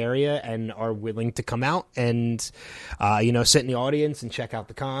Harrisburg area and are willing to come out and sit in the audience and check out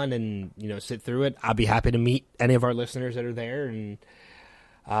the con and sit through it, I'll be happy to meet any of our listeners that are there and.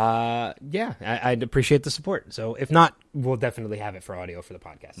 I'd appreciate the support. So if not, we'll definitely have it for audio for the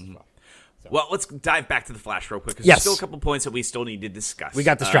podcast as well. So. Well, let's dive back to the Flash real quick because yes. there's still a couple points that we still need to discuss. We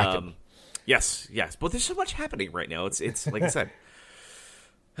got distracted. Yes. But there's so much happening right now. It's like I said.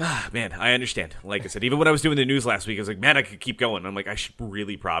 Man, I understand. Like I said, even when I was doing the news last week, I was like, man, I could keep going. I'm like, I should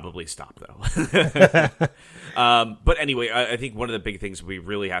really probably stop, though. But anyway, I think one of the big things we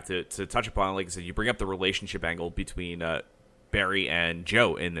really have to touch upon, like I said, you bring up the relationship angle between Barry and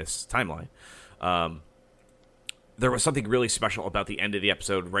Joe in this timeline. There was something really special about the end of the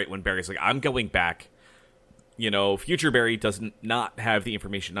episode, right when Barry's like, I'm going back. Future Barry does not have the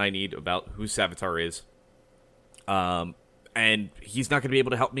information I need about who Savitar is. And he's not going to be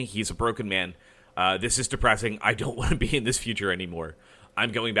able to help me. He's a broken man. This is depressing. I don't want to be in this future anymore.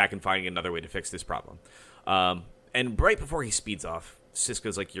 I'm going back and finding another way to fix this problem. And right before he speeds off,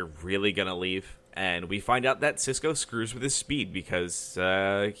 Cisco's like, you're really going to leave? And we find out that Cisco screws with his speed because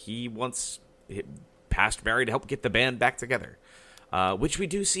he wants past Barry to help get the band back together, which we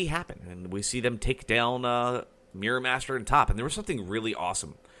do see happen. And we see them take down Mirror Master and Top. And there was something really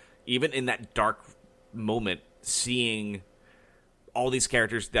awesome, even in that dark moment, seeing all these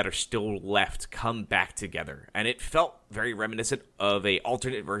characters that are still left come back together. And it felt very reminiscent of a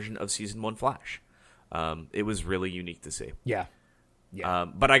alternate version of Season 1 Flash. It was really unique to see. Yeah.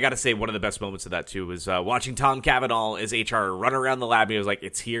 But I got to say, one of the best moments of that, too, was watching Tom Cavanaugh as HR run around the lab. And he was like,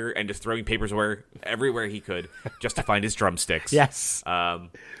 it's here, and just throwing papers everywhere he could just to find his drumsticks. Yes.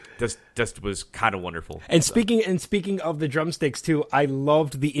 That just was kind of wonderful. And speaking of the drumsticks too, I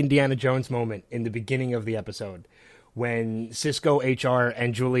loved the Indiana Jones moment in the beginning of the episode when Cisco, HR,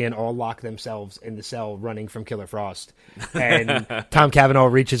 and Julian all lock themselves in the cell running from Killer Frost, and Tom Cavanaugh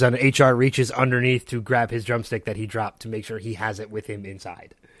reaches underneath to grab his drumstick that he dropped to make sure he has it with him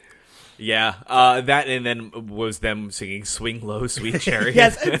inside. Yeah, that and then was them singing "Swing Low, Sweet Chariot."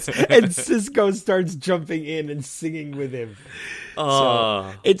 Yes, and Cisco starts jumping in and singing with him.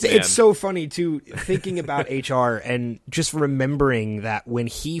 Oh, it's so funny too, thinking about HR and just remembering that when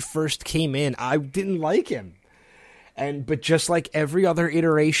he first came in, I didn't like him. But just like every other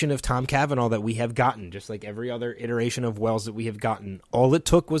iteration of Tom Cavanaugh that we have gotten, just like every other iteration of Wells that we have gotten, all it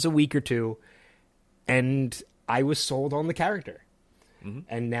took was a week or two, and I was sold on the character. Mm-hmm.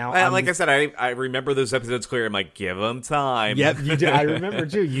 And now, like I said, I remember those episodes clear. I'm like, give them time. Yep, you did. I remember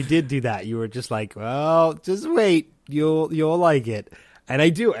too. You did do that. You were just like, well, just wait. You'll like it. And I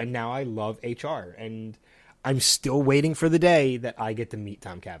do. And now I love HR. And I'm still waiting for the day that I get to meet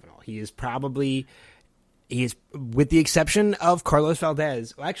Tom Cavanaugh. He is, with the exception of Carlos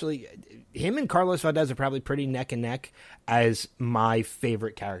Valdez. Well, actually, him and Carlos Valdez are probably pretty neck and neck as my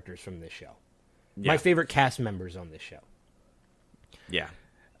favorite characters from this show. Yeah. My favorite cast members on this show. Yeah.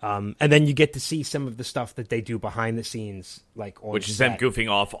 And then you get to see some of the stuff that they do behind the scenes, like on which is them goofing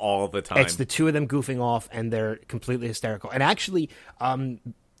off all the time. It's the two of them goofing off, and they're completely hysterical. And actually, Tom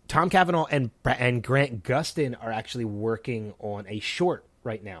Cavanaugh and Grant Gustin are actually working on a short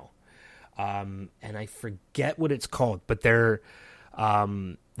right now, and I forget what it's called, but they're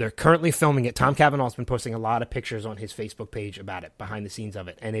currently filming it. Tom Cavanaugh's been posting a lot of pictures on his Facebook page about it, behind the scenes of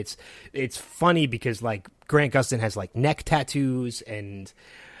it, and it's funny because like Grant Gustin has like neck tattoos, and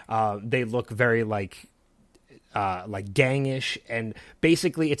they look very like gangish, and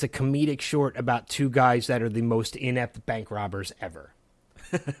basically it's a comedic short about two guys that are the most inept bank robbers ever.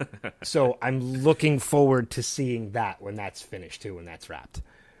 So I'm looking forward to seeing that when that's finished too, when that's wrapped.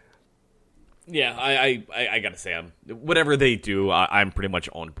 Yeah, I gotta say, whatever they do, I'm pretty much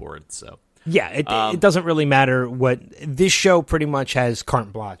on board. So yeah, it doesn't really matter what this show pretty much has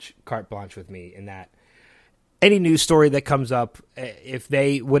carte blanche with me in that any news story that comes up, if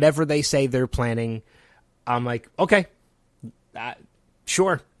whatever they say they're planning, I'm like, okay,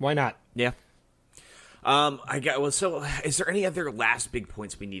 sure, why not? Yeah. So is there any other last big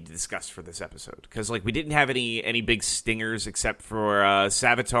points we need to discuss for this episode? Because like we didn't have any big stingers except for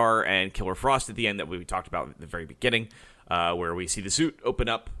Savitar and Killer Frost at the end that we talked about at the very beginning, where we see the suit open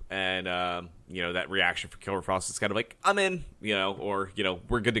up and that reaction for Killer Frost is kind of like, I'm in, or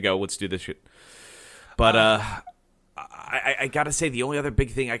we're good to go, let's do this shit. But I gotta say, the only other big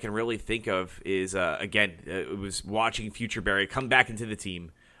thing I can really think of is it was watching Future Barry come back into the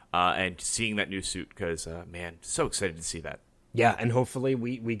team. And seeing that new suit, because, man, so excited to see that. Yeah, and hopefully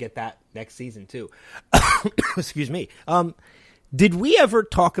we get that next season, too. Excuse me. Did we ever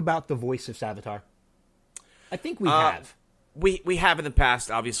talk about the voice of Savitar? I think we have. We have in the past.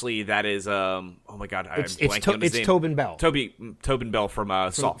 Obviously, that is, oh my God, it's Tobin Bell. Tobin Bell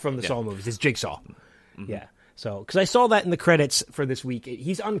from Saw. From the Saw movies. It's Jigsaw. Mm-hmm. Yeah. So, because I saw that in the credits for this week.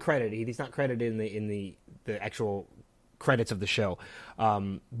 He's uncredited. He's not credited in the actual credits of the show,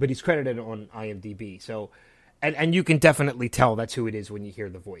 but he's credited on IMDb. So, and you can definitely tell that's who it is when you hear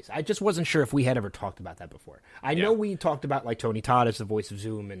the voice. I just wasn't sure if we had ever talked about that before. I know we talked about like Tony Todd as the voice of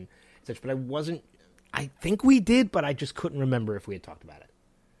Zoom and such, but I think we did, but I just couldn't remember if we had talked about it.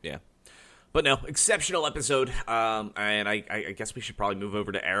 Yeah. But no, exceptional episode. And I guess we should probably move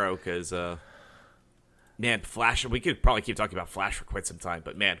over to Arrow because, man, Flash, we could probably keep talking about Flash for quite some time,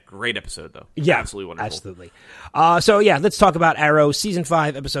 but man, great episode, though. Yeah, absolutely wonderful. Absolutely. Let's talk about Arrow, Season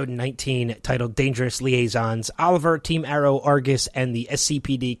 5, Episode 19, titled Dangerous Liaisons. Oliver, Team Arrow, Argus, and the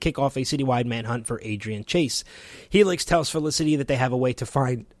SCPD kick off a citywide manhunt for Adrian Chase. Helix tells Felicity that they have a way to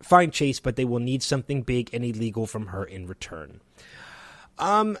find Chase, but they will need something big and illegal from her in return.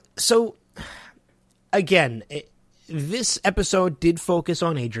 This episode did focus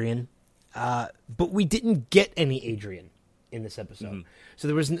on Adrian. But we didn't get any Adrian in this episode. Mm-hmm. So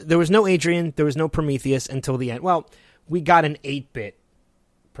there was no Adrian, there was no Prometheus until the end. Well, we got an 8-bit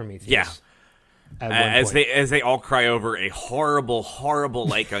Prometheus. Yeah. As they all cry over a horrible, horrible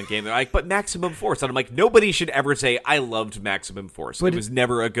Lycon game. They're like, but Maximum Force. And I'm like, nobody should ever say, I loved Maximum Force. But it was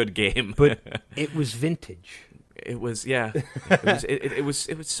never a good game. But it was vintage. It was, yeah. It was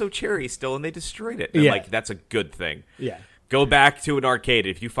so cherry still, and they destroyed it. And like, that's a good thing. Yeah. Go back to an arcade.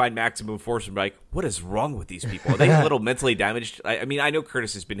 If you find Maximum Force and be like, what is wrong with these people? Are they a little mentally damaged? I mean, I know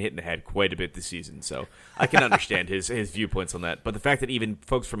Curtis has been hit in the head quite a bit this season, so I can understand his viewpoints on that. But the fact that even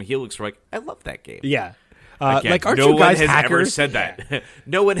folks from Helix were like, I love that game. Yeah. Again, like, aren't no you guys one has hackers? ever said that.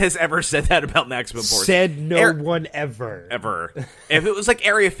 No one has ever said that about Maximum Force. Said no one ever. Ever. If it was like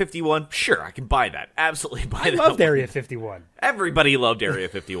Area 51, sure, I can buy that. Absolutely buy that. I loved one. Area 51. Everybody loved Area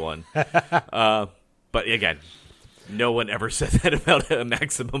 51. But again, no one ever said that about a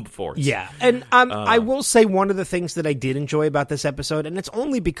Maximum Force. Yeah, and I will say one of the things that I did enjoy about this episode, and it's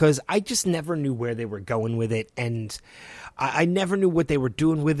only because I just never knew where they were going with it, and I never knew what they were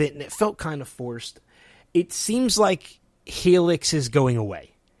doing with it, and it felt kind of forced. It seems like Helix is going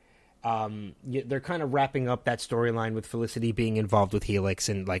away. They're kind of wrapping up that storyline with Felicity being involved with Helix,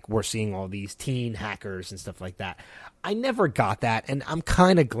 and like we're seeing all these teen hackers and stuff like that. I never got that, and I'm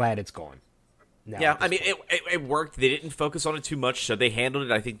kind of glad it's gone. Yeah, I mean, it worked. They didn't focus on it too much, so they handled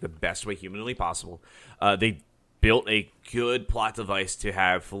it, I think, the best way humanly possible. They built a good plot device to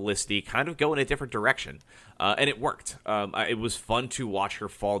have Felicity kind of go in a different direction, and it worked. It was fun to watch her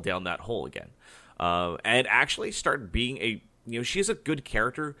fall down that hole again, and actually start being she's a good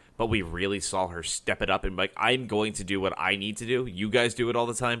character, but we really saw her step it up and like, I'm going to do what I need to do. You guys do it all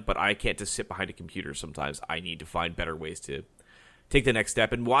the time, but I can't just sit behind a computer sometimes. I need to find better ways to take the next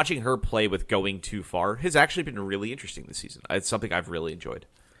step, and watching her play with going too far has actually been really interesting this season. It's something I've really enjoyed.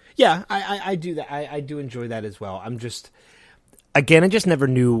 Yeah, I do that. I do enjoy that as well. I just never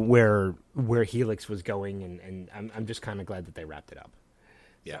knew where Helix was going, and I'm just kind of glad that they wrapped it up.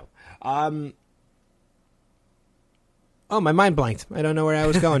 Yeah. So, my mind blanked. I don't know where I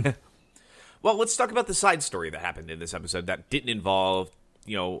was going. Well, let's talk about the side story that happened in this episode that didn't involve,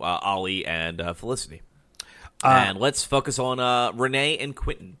 Ollie and Felicity. And let's focus on Renee and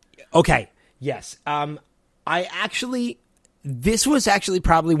Quentin. Okay. Yes. This was actually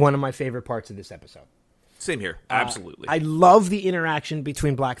probably one of my favorite parts of this episode. Same here. Absolutely. I love the interaction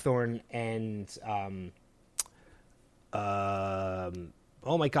between Blackthorn and,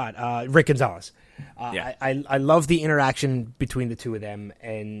 Rick Gonzalez. Yeah. I love the interaction between the two of them,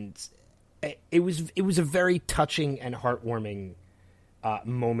 and it was a very touching and heartwarming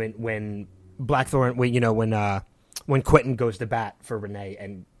moment when Blackthorn, when Quentin goes to bat for Renee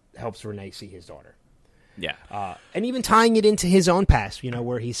and helps Renee see his daughter. Yeah. And even tying it into his own past,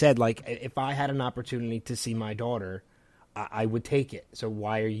 where he said, like, if I had an opportunity to see my daughter, I would take it. So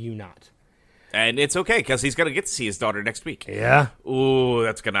why are you not? And it's okay, because he's going to get to see his daughter next week. Yeah. Ooh,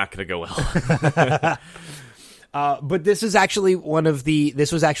 that's not going to go well. But this is actually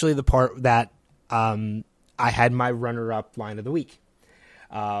the part that I had my runner-up line of the week,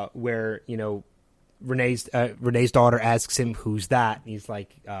 where, Renee's daughter asks him, who's that? And he's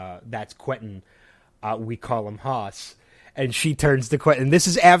like, that's Quentin. We call him Haas. And she turns to Quentin. This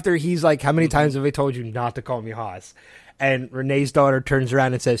is after he's like, how many times have I told you not to call me Haas? And Renee's daughter turns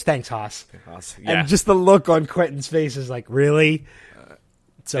around and says, thanks, Haas. Yeah. And just the look on Quentin's face is like, really?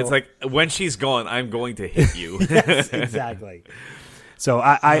 So it's like, when she's gone, I'm going to hit you. Yes, exactly. So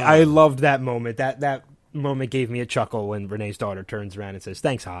I loved that moment. That moment gave me a chuckle when Renee's daughter turns around and says,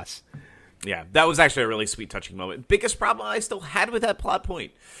 thanks, Haas. Yeah, that was actually a really sweet, touching moment. Biggest problem I still had with that plot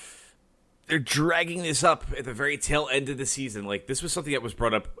point. They're dragging this up at the very tail end of the season. Like, this was something that was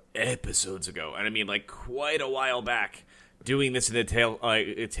brought up episodes ago. And I mean, like, quite a while back. Doing this in the tail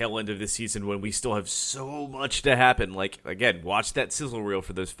end of the season when we still have so much to happen. Like, again, watch that sizzle reel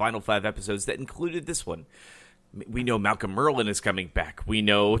for those final 5 episodes that included this one. We know Malcolm Merlyn is coming back. We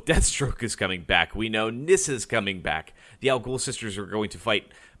know Deathstroke is coming back. We know Nissa's coming back. The Al Ghul sisters are going to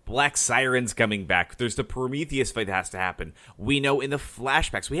fight. Black Siren's coming back. There's the Prometheus fight that has to happen. We know in the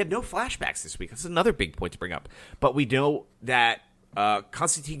flashbacks. We had no flashbacks this week. That's another big point to bring up. But we know that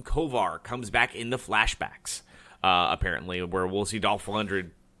Konstantin Kovar comes back in the flashbacks. Apparently, where we'll see Dolph Lundgren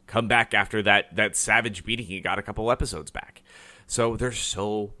come back after that savage beating he got a couple episodes back. So there's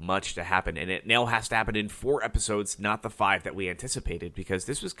so much to happen, and it now has to happen in 4 episodes, not the 5 that we anticipated, because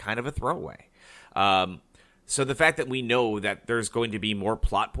this was kind of a throwaway. So the fact that we know that there's going to be more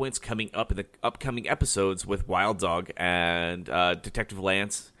plot points coming up in the upcoming episodes with Wild Dog and Detective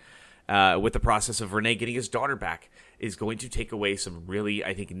Lance, with the process of Renee getting his daughter back, is going to take away some really,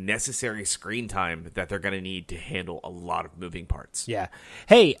 I think, necessary screen time that they're going to need to handle a lot of moving parts. Yeah.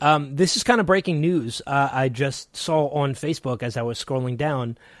 Hey, this is kind of breaking news. I just saw on Facebook as I was scrolling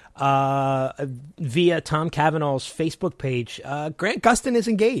down via Tom Cavanaugh's Facebook page, Grant Gustin is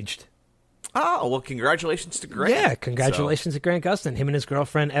engaged. Oh, well, congratulations to Grant. Yeah, congratulations to Grant Gustin. Him and his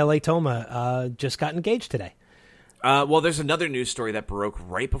girlfriend, L.A. Toma, just got engaged today. Well, there's another news story that broke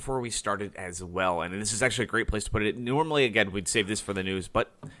right before we started as well, and this is actually a great place to put it. Normally, again, we'd save this for the news, but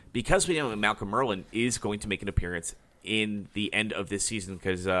because we know that Malcolm Merlyn is going to make an appearance in the end of this season,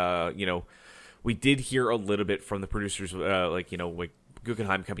 because, we did hear a little bit from the producers,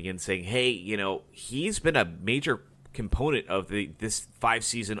 Guggenheim coming in saying, hey, he's been a major component of this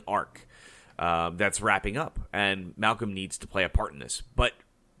 5-season arc that's wrapping up, and Malcolm needs to play a part in this. But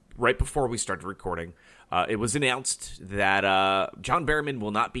right before we started recording, it was announced that John Barrowman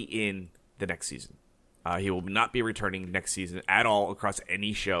will not be in the next season. He will not be returning next season at all across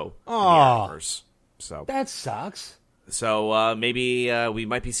any show in the Arrowverse. So that sucks. So maybe we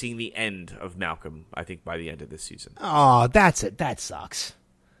might be seeing the end of Malcolm, I think, by the end of this season. Oh, that's it. That sucks.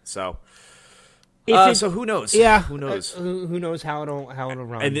 So, so who knows? Yeah, who knows? Who knows how it'll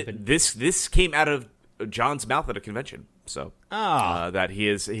run? And this came out of John's mouth at a convention. So that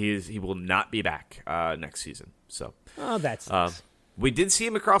he will not be back next season. So that sucks. We did see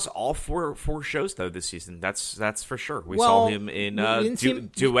him across all four shows though this season. That's for sure. We saw him in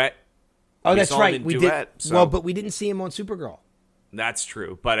Duet. Oh, that's right. We Duet, did. Well, but we didn't see him on Supergirl. That's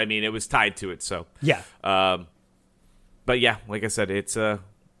true. But I mean, it was tied to it. So yeah. But yeah, like I said,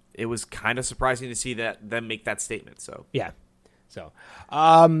 it was kind of surprising to see them make that statement. So yeah. So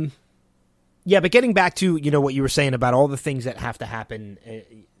yeah, but getting back to what you were saying about all the things that have to happen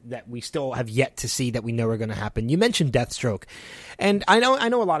that we still have yet to see that we know are going to happen. You mentioned Deathstroke, and I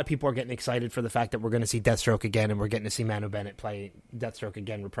know a lot of people are getting excited for the fact that we're going to see Deathstroke again, and we're getting to see Manu Bennett play Deathstroke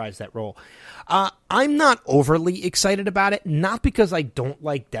again, reprise that role. I'm not overly excited about it, not because I don't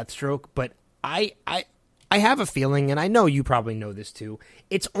like Deathstroke, but I have a feeling, and I know you probably know this too.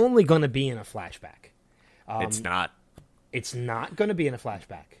 It's only going to be in a flashback. It's not. It's not going to be in a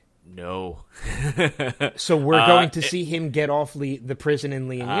flashback. No. So we're going to see him get off the prison in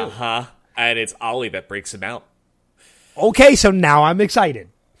Lee and Yu. Uh-huh. And it's Ollie that breaks him out. Okay, so now I'm excited.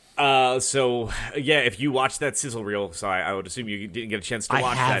 So, yeah, if you watched that sizzle reel, so I would assume you didn't get a chance to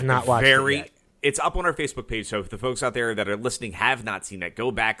watch that. I have not watched it yet. It's up on our Facebook page, so if the folks out there that are listening have not seen that,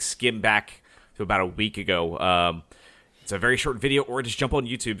 go back, skim back to about a week ago. It's a very short video, or just jump on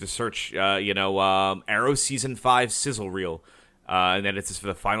YouTube to search, Arrow Season 5 sizzle reel. And then it's for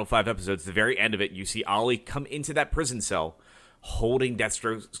the final 5 episodes. At the very end of it, you see Ollie come into that prison cell holding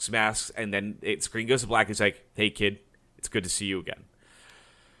Deathstroke's mask, and then screen goes to black. He's like, hey, kid, it's good to see you again.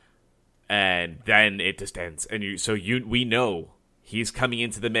 And then it just ends. And we know he's coming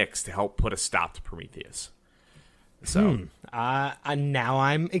into the mix to help put a stop to Prometheus. So now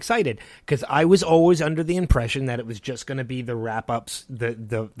I'm excited, because I was always under the impression that it was just going to be the wrap-ups,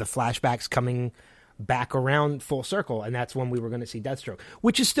 the flashbacks coming back around full circle, and that's when we were going to see Deathstroke,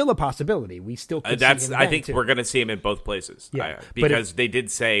 which is still a possibility. We still could see him I think too. We're going to see him in both places. Yeah, because they did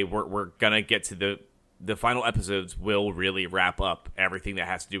say we're going to get to the final episodes will really wrap up everything that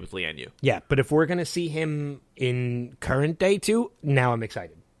has to do with Lian Yu. Yeah, but if we're going to see him in current day too, now I'm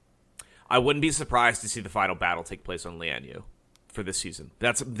excited. I wouldn't be surprised to see the final battle take place on Lian Yu for this season.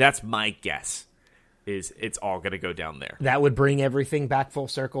 That's my guess. Is it's all going to go down there. That would bring everything back full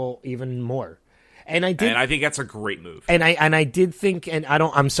circle even more. And I think that's a great move. And I did think, and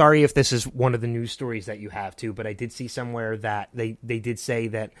I'm sorry if this is one of the news stories that you have too, but I did see somewhere that they did say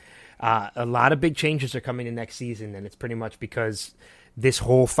that a lot of big changes are coming in next season, and it's pretty much because this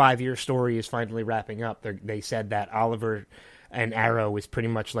whole 5-year story is finally wrapping up. They said that Oliver and Arrow is pretty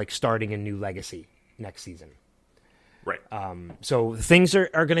much like starting a new legacy next season. Right. So things are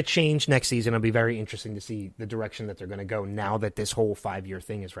going to change next season. It'll be very interesting to see the direction that they're going to go now that this whole 5-year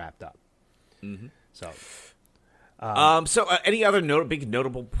thing is wrapped up. Mm-hmm. So, any other big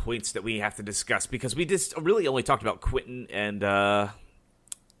notable points that we have to discuss, because we just really only talked about Quentin and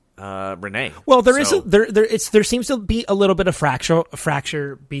Renee. Well, there seems to be a little bit of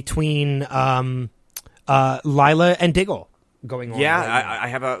fracture between Lila and Diggle going on.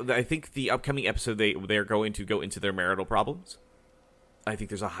 Yeah, right I think the upcoming episode they're going to go into their marital problems. I think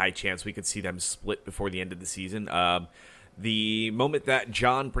there's a high chance we could see them split before the end of the season. The moment that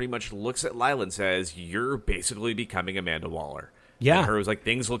John pretty much looks at Lila and says, "You're basically becoming Amanda Waller." Yeah. And her was like,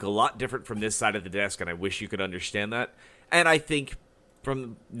 "Things look a lot different from this side of the desk, and I wish you could understand that." And I think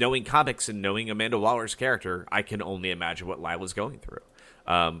from knowing comics and knowing Amanda Waller's character, I can only imagine what Lila's going through.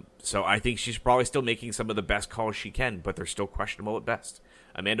 So I think she's probably still making some of the best calls she can, but they're still questionable at best.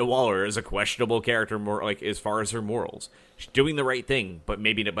 Amanda Waller is a questionable character, more like as far as her morals. She's doing the right thing, but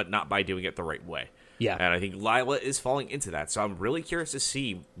not by doing it the right way. Yeah. And I think Lila is falling into that. So I'm really curious to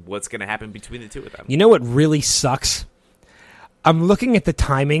see what's going to happen between the two of them. You know what really sucks? I'm looking at the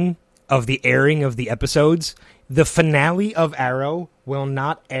timing of the airing of the episodes. The finale of Arrow will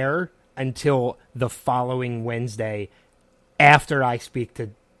not air until the following Wednesday after I speak to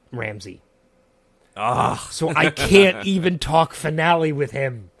Ramsey. So I can't even talk finale with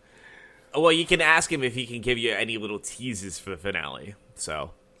him. Well, you can ask him if he can give you any little teases for the finale.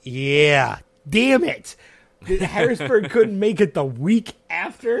 So yeah. Damn it. Harrisburg couldn't make it the week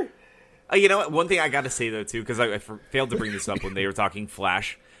after. You know what? One thing I got to say, though, too, because I failed to bring this up when they were talking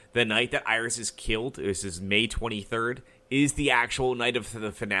Flash. The night that Iris is killed, this is May 23rd, is the actual night of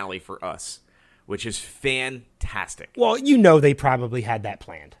the finale for us, which is fantastic. Well, you know they probably had that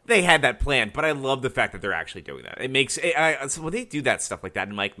planned. They had that planned, but I love the fact that they're actually doing that. It makes so when they do that stuff like that,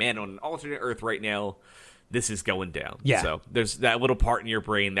 I'm like, man, on an alternate Earth right now, this is going down. Yeah. So there's that little part in your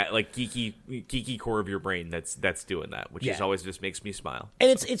brain, that like geeky core of your brain that's doing that, which is always just makes me smile. And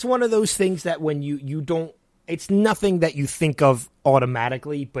it's one of those things that when you don't, it's nothing that you think of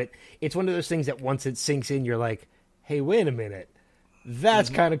automatically, but it's one of those things that once it sinks in, you're like, hey, wait a minute, that's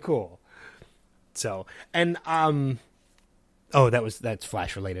kind of cool. So, and that's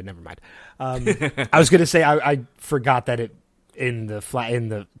Flash related. Never mind. I was gonna say I forgot that it in the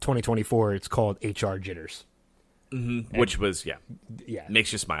 2024 it's called HR Jitters, which was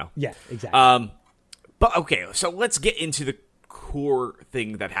makes you smile. Yeah, exactly. But okay, so let's get into the core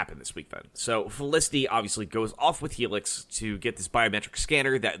thing that happened this week then. So Felicity obviously goes off with Helix to get this biometric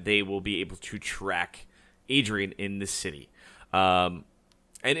scanner that they will be able to track Adrian in the city. And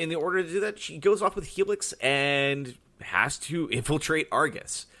in order to do that, she goes off with Helix and has to infiltrate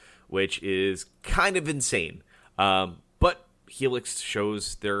Argus, which is kind of insane. But Helix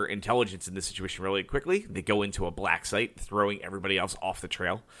shows their intelligence in this situation really quickly. They go into a black site, throwing everybody else off the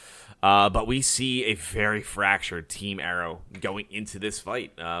trail. But we see a very fractured Team Arrow going into this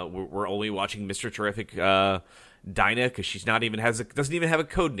fight. We're only watching Mr. Terrific Dinah, because she's doesn't even have a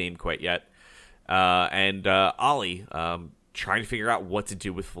code name quite yet. And Ollie trying to figure out what to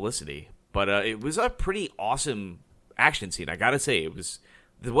do with Felicity. But it was a pretty awesome action scene. I gotta say, it was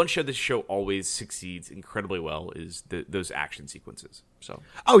the one show this show always succeeds incredibly well is those action sequences. So,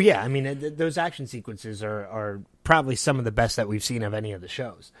 oh yeah, I mean those action sequences are probably some of the best that we've seen of any of the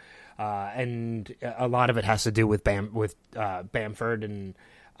shows, and a lot of it has to do with Bamford, and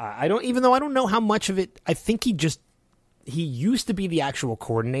I don't know how much of it. I think he used to be the actual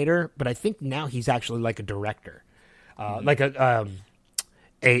coordinator, but I think now he's actually like a director, like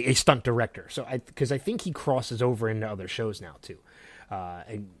a stunt director. So because I think he crosses over into other shows now too.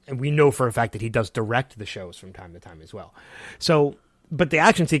 And we know for a fact that he does direct the shows from time to time as well. So, but the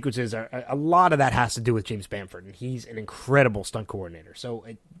action sequences a lot of that has to do with James Bamford, and he's an incredible stunt coordinator. So,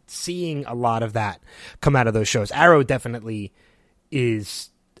 seeing a lot of that come out of those shows, Arrow definitely is.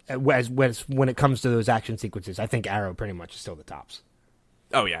 When it comes to those action sequences, I think Arrow pretty much is still the tops.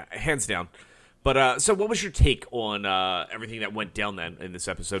 Oh yeah, hands down. But so what was your take on everything that went down then in this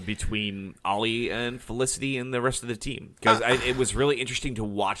episode between Ollie and Felicity and the rest of the team? Because it was really interesting to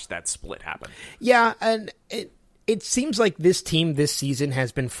watch that split happen. Yeah, and it seems like this team this season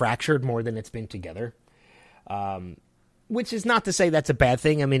has been fractured more than it's been together. Which is not to say that's a bad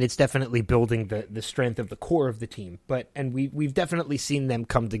thing. I mean, it's definitely building the strength of the core of the team. And we've definitely seen them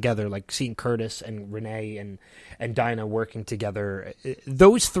come together, like seeing Curtis and Renee and Dinah working together.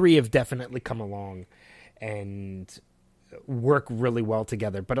 Those three have definitely come along and work really well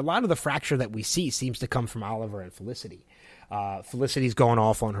together. But a lot of the fracture that we see seems to come from Oliver and Felicity. Felicity's going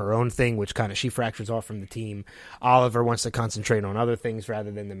off on her own thing, which kind of she fractures off from the team. Oliver wants to concentrate on other things rather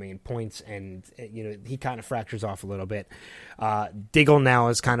than the main points, and he kind of fractures off a little bit. Diggle now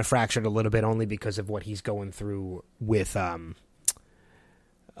is kind of fractured a little bit only because of what he's going through with oh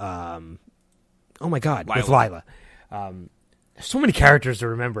my god, Lila. with Lila. So many characters to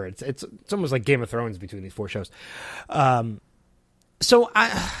remember. It's almost like Game of Thrones between these four shows. So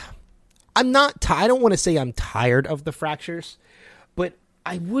I'm not. I don't want to say I'm tired of the fractures, but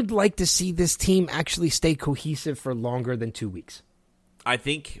I would like to see this team actually stay cohesive for longer than 2 weeks. I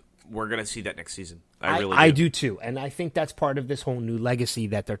think we're going to see that next season. I do too, and I think that's part of this whole new legacy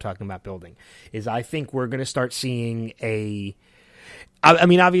that they're talking about building. Is I think we're going to start seeing a. I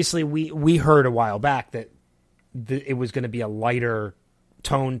mean, obviously, we heard a while back that it was going to be a lighter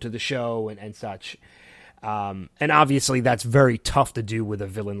tone to the show and such. And obviously that's very tough to do with a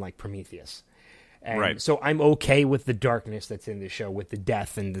villain like Prometheus. And right. So I'm okay with the darkness that's in the show, with the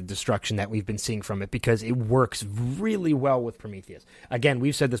death and the destruction that we've been seeing from it, because it works really well with Prometheus. Again,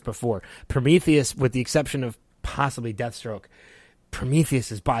 we've said this before. Prometheus, with the exception of possibly Deathstroke,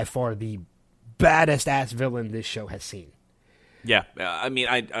 Prometheus is by far the baddest ass villain this show has seen. Yeah, I mean,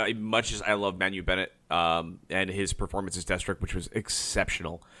 I much as I love Manu Bennett and his performance as Deathstroke, which was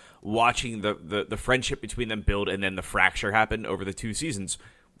exceptional, watching the friendship between them build and then the fracture happen over the 2 seasons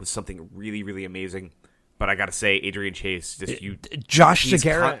was something really, really amazing. But I got to say, Adrian Chase, Josh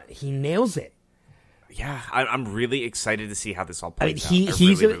Segarra, he nails it. Yeah, I'm really excited to see how this all plays out. I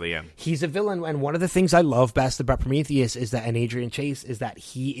really am. He's a villain, and one of the things I love best about Prometheus is that, and Adrian Chase, is that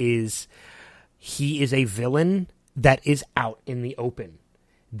he he is a villain that is out in the open.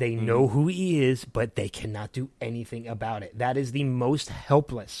 They know who he is, but they cannot do anything about it. That is the most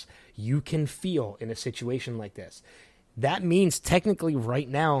helpless you can feel in a situation like this. That means technically right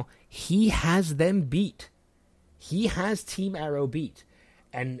now, he has them beat. He has Team Arrow beat.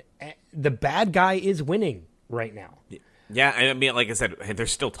 And the bad guy is winning right now. Yeah, I mean, like I said,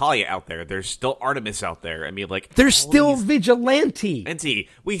 there's still Talia out there. There's still Artemis out there. I mean, like... There's still Vigilante.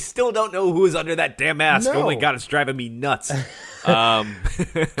 We still don't know who's under that damn mask. No. Oh my god, it's driving me nuts.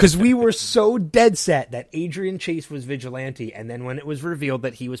 Because we were so dead set that Adrian Chase was Vigilante, and then when it was revealed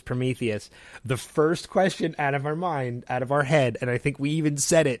that he was Prometheus, the first question out of our mind, out of our head, and I think we even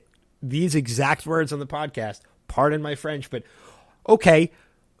said it, these exact words on the podcast, pardon my French, but okay...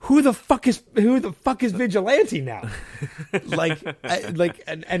 Who the fuck is Vigilante now?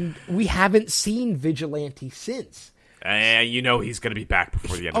 and we haven't seen Vigilante since. You know he's going to be back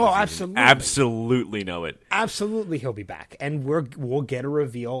before the end of the season. Absolutely. Absolutely know it. Absolutely he'll be back. And we'll get a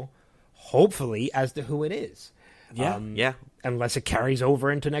reveal, hopefully, as to who it is. Yeah. Unless it carries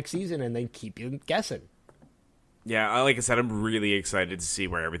over into next season and they keep you guessing. Yeah, like I said, I'm really excited to see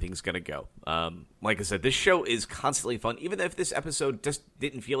where everything's going to go. Like I said, this show is constantly fun, even if this episode just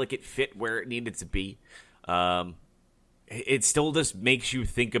didn't feel like it fit where it needed to be. It still just makes you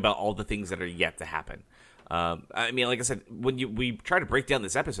think about all the things that are yet to happen. I mean, like I said, when we try to break down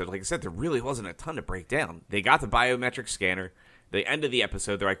this episode, like I said, there really wasn't a ton to break down. They got the biometric scanner. The end of the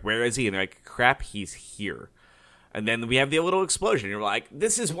episode, they're like, where is he? And they're like, crap, he's here. And then we have the little explosion. You're like,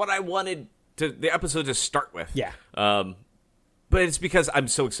 this is what I wanted the episode to start with. Yeah. But it's because I'm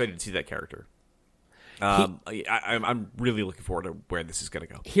so excited to see that character. I'm really looking forward to where this is going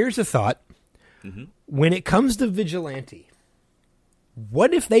to go. Here's a thought. Mm-hmm. When it comes to Vigilante,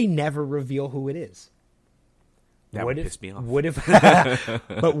 what if they never reveal who it is? That would piss me off.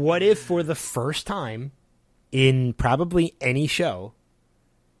 But what if for the first time in probably any show,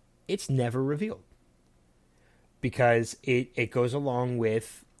 it's never revealed? Because it goes along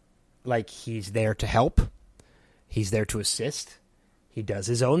with, like, he's there to help. He's there to assist. He does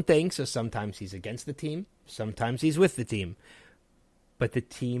his own thing, so sometimes he's against the team. Sometimes he's with the team. But the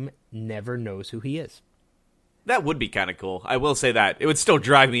team never knows who he is. That would be kind of cool. I will say that. It would still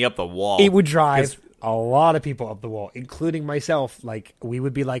drive me up the wall. It would drive a lot of people up the wall, including myself. Like, we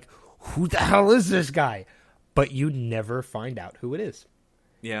would be like, who the hell is this guy? But you'd never find out who it is.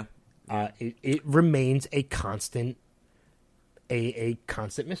 Yeah. It remains a constant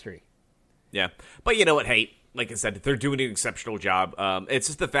mystery. Yeah. But you know what? Hey, like I said, they're doing an exceptional job. It's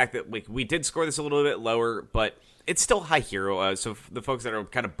just the fact that we did score this a little bit lower, but it's still high hero. So the folks that are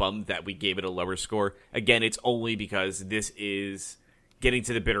kind of bummed that we gave it a lower score, again, it's only because this is getting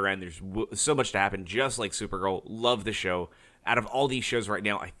to the bitter end. There's so much to happen, just like Supergirl. Love the show. Out of all these shows right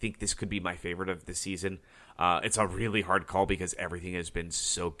now, I think this could be my favorite of the season. It's a really hard call because everything has been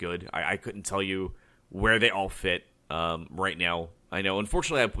so good. I couldn't tell you where they all fit right now. I know,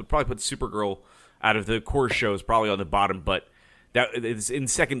 unfortunately, I would probably put Supergirl out of the core shows probably on the bottom, but that is in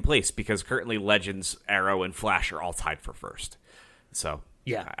second place because currently Legends, Arrow, and Flash are all tied for first. So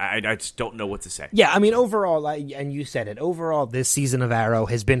yeah, I just don't know what to say. Yeah, I mean, overall, and you said it, overall, this season of Arrow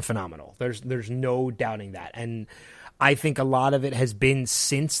has been phenomenal. There's no doubting that. And I think a lot of it has been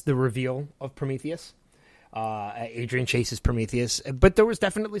since the reveal of Prometheus. Adrian Chase's Prometheus, but there was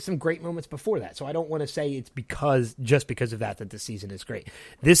definitely some great moments before that. So I don't want to say it's just because of that this season is great.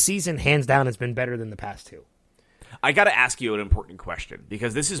 This season, hands down, has been better than the past two. I got to ask you an important question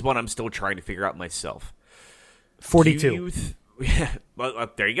because this is one I'm still trying to figure out myself. 42.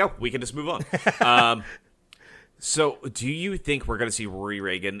 Well, there you go. We can just move on. So, do you think we're going to see Rory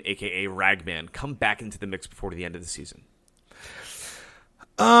Reagan, a.k.a. Ragman, come back into the mix before the end of the season?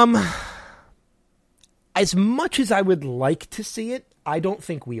 As much as I would like to see it, I don't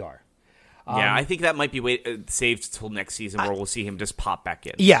think we are. Yeah, I think that might be saved till next season where we'll see him just pop back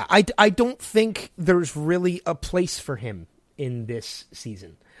in. Yeah, I don't think there's really a place for him in this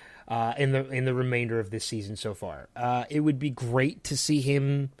season, in the remainder of this season so far. It would be great to see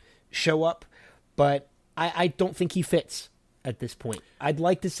him show up, but I don't think he fits at this point. I'd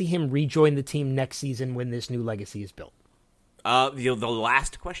like to see him rejoin the team next season when this new legacy is built. The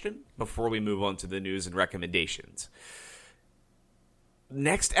last question before we move on to the news and recommendations.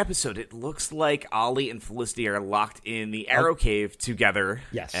 Next episode, it looks like Ollie and Felicity are locked in the Arrow Cave together.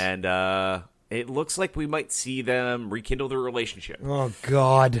 Yes. And it looks like we might see them rekindle their relationship. Oh,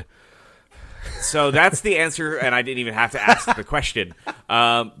 God. So that's the answer, and I didn't even have to ask the question.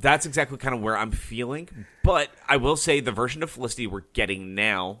 That's exactly kind of where I'm feeling. But I will say the version of Felicity we're getting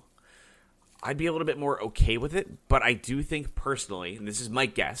now, I'd be a little bit more okay with it, but I do think personally, and this is my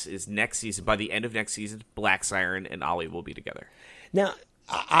guess, is next season, by the end of next season, Black Siren and Ollie will be together. Now,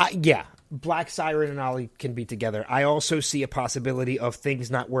 yeah, Black Siren and Ollie can be together. I also see a possibility of things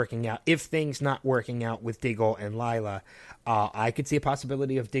not working out. If things not working out with Diggle and Lila, I could see a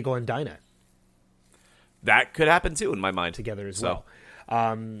possibility of Diggle and Dinah. That could happen too, in my mind. Together as well.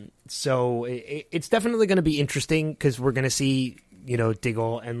 So it's definitely going to be interesting because we're going to see,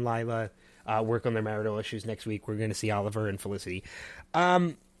 Diggle and Lila work on their marital issues next week. We're going to see Oliver and Felicity.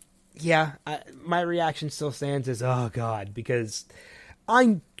 My reaction still stands as, oh, God, because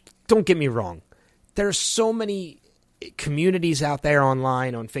don't get me wrong. There's so many communities out there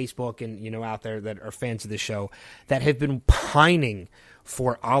online on Facebook and, out there that are fans of the show that have been pining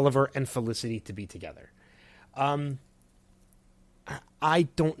for Oliver and Felicity to be together. I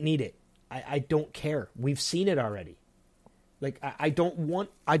don't need it. I don't care. We've seen it already. Like, I don't want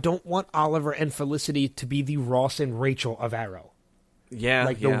Oliver and Felicity to be the Ross and Rachel of Arrow. Yeah.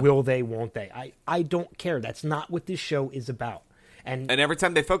 Like the will they, won't they. I don't care. That's not what this show is about. And every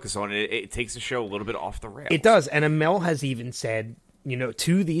time they focus on it, it takes the show a little bit off the rails. It does. And Amell has even said,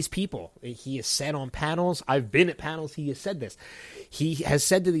 to these people, he has said on panels, I've been at panels, he has said this. He has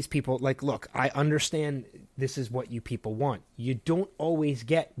said to these people, like, look, I understand this is what you people want. You don't always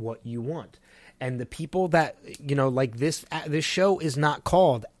get what you want. And the people that, like this show is not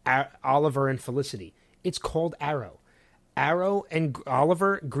called Oliver and Felicity. It's called Arrow. Arrow and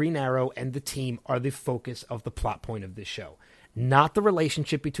Oliver, Green Arrow, and the team are the focus of the plot point of this show, not the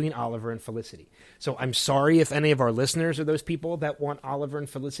relationship between Oliver and Felicity. So I'm sorry if any of our listeners are those people that want Oliver and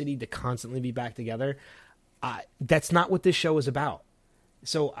Felicity to constantly be back together. That's not what this show is about.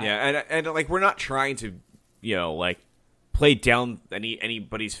 So and like, we're not trying to, play down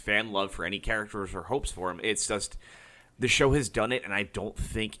anybody's fan love for any characters or hopes for them. It's just the show has done it, and I don't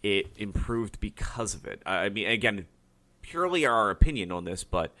think it improved because of it. I mean, again, purely our opinion on this,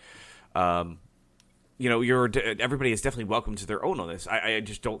 but everybody is definitely welcome to their own on this. I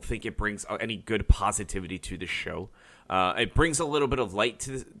just don't think it brings any good positivity to the show. It brings a little bit of light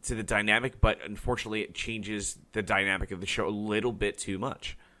to the dynamic, but unfortunately, it changes the dynamic of the show a little bit too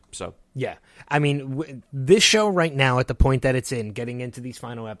much. So yeah, I mean, this show right now, at the point that it's in, getting into these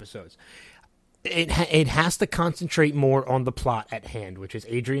final episodes, it has to concentrate more on the plot at hand, which is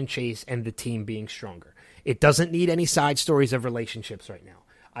Adrian Chase and the team being stronger. It doesn't need any side stories of relationships right now.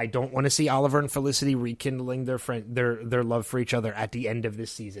 I don't want to see Oliver and Felicity rekindling their love for each other at the end of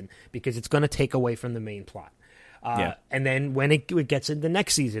this season, because it's going to take away from the main plot. And then when it gets into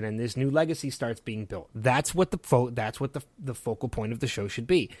next season and this new legacy starts being built, that's what the focal point of the show should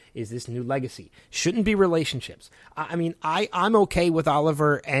be, is this new legacy. Shouldn't be relationships. I mean, I'm okay with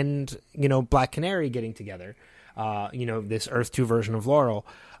Oliver and, Black Canary getting together, this Earth 2 version of Laurel.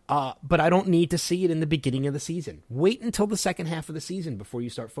 But I don't need to see it in the beginning of the season. Wait until the second half of the season before you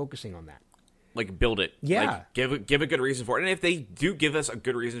start focusing on that. Like, build it. Yeah. Like, give a good reason for it. And if they do give us a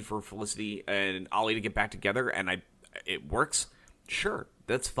good reason for Felicity and Ollie to get back together and it works, sure,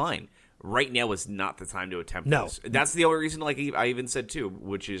 that's fine. Right now is not the time to attempt this. That's the only reason, like I even said too,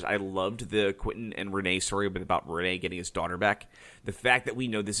 which is I loved the Quentin and Renee story about Renee getting his daughter back. The fact that we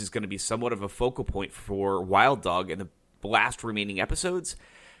know this is going to be somewhat of a focal point for Wild Dog in the last remaining episodes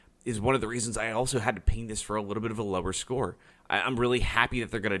is one of the reasons I also had to ping this for a little bit of a lower score. I'm really happy that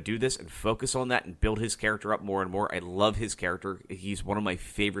they're going to do this and focus on that and build his character up more and more. I love his character. He's one of my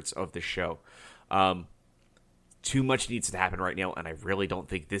favorites of the show. Too much needs to happen right now, and I really don't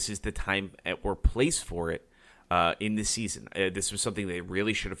think this is the time or place for it in this season. This was something they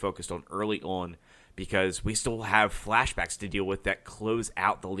really should have focused on early on, because we still have flashbacks to deal with that close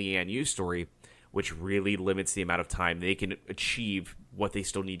out the Leanne Yu story, which really limits the amount of time they can achieve what they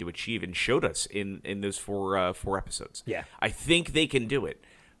still need to achieve, and showed us in those four episodes. Yeah. I think they can do it,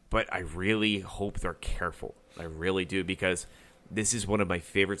 but I really hope they're careful. I really do, because this is one of my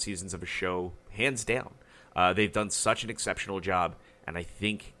favorite seasons of a show, hands down. They've done such an exceptional job, and I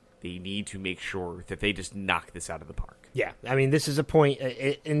think they need to make sure that they just knock this out of the park. Yeah, I mean, this is a point,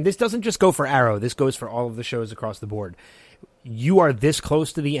 and this doesn't just go for Arrow. This goes for all of the shows across the board. You are this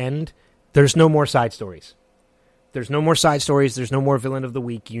close to the end, there's no more side stories. There's no more side stories. There's no more villain of the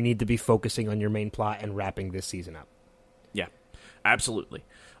week. You need to be focusing on your main plot and wrapping this season up. Yeah, absolutely.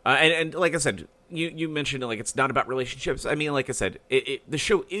 And like I said, you mentioned, like, it's not about relationships. I mean, like I said, the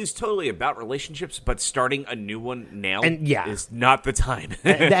show is totally about relationships, but starting a new one now is not the time.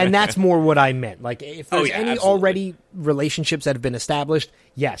 and that's more what I meant. Like, if there's any absolutely. already relationships that have been established,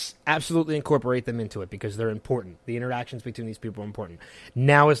 yes, absolutely incorporate them into it, because they're important. The interactions between these people are important.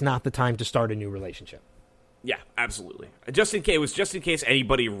 Now is not the time to start a new relationship. Yeah, absolutely. Just in case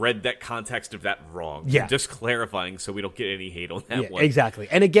anybody read that context of that wrong. Yeah. Just clarifying so we don't get any hate on that one. Exactly.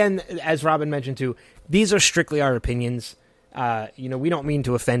 And again, as Robin mentioned too, these are strictly our opinions. We don't mean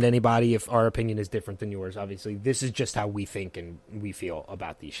to offend anybody if our opinion is different than yours. Obviously, this is just how we think and we feel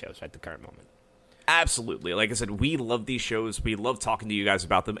about these shows at the current moment. Absolutely. Like I said, we love these shows. We love talking to you guys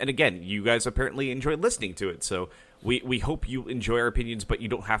about them. And again, you guys apparently enjoy listening to it. So we hope you enjoy our opinions, but you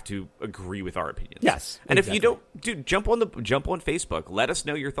don't have to agree with our opinions. Yes. And exactly. if you don't, dude, jump on Facebook. Let us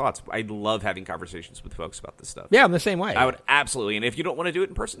know your thoughts. I love having conversations with folks about this stuff. Yeah, I'm the same way. I would absolutely. And if you don't want to do it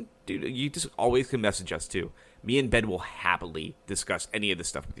in person, dude, you just always can message us too. Me and Ben will happily discuss any of this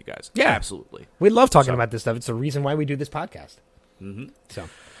stuff with you guys. Yeah. Absolutely. We love talking about this stuff. It's the reason why we do this podcast. Mm-hmm.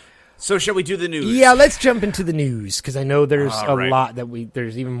 So shall we do the news? yeah, let's jump into the news because I know there's All right. lot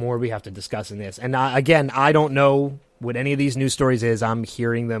there's even more we have to discuss in this. And again, I don't know what any of these news stories is. I'm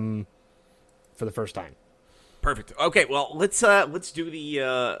hearing them for the first time. Perfect. Okay, well, let's do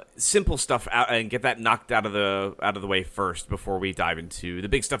the simple stuff out and get that knocked out of the way first before we dive into the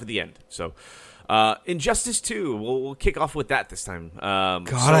big stuff at the end. So, Injustice 2, we'll kick off with that this time.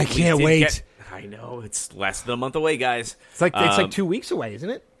 I can't wait. I know it's less than a month away, guys. It's like 2 weeks away, isn't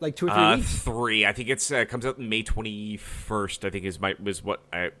it? Like 2 or 3 weeks. 3. I think it's comes out May 21st. I think was what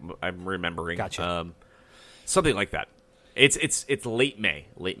I'm remembering. Gotcha. Something like that. It's late May.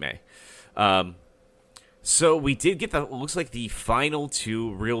 So we did get looks like the final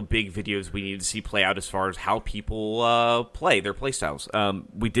 2 real big videos we needed to see play out as far as how people play their playstyles.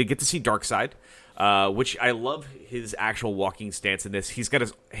 We did get to see Darkseid, which I love his actual walking stance in this. He's got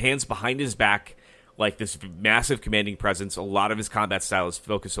his hands behind his back, like this massive commanding presence. A lot of his combat style is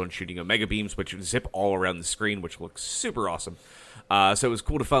focused on shooting Omega Beams, which zip all around the screen, which looks super awesome. So it was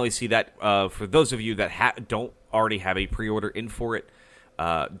cool to finally see that. For those of you that don't already have a pre-order in for it,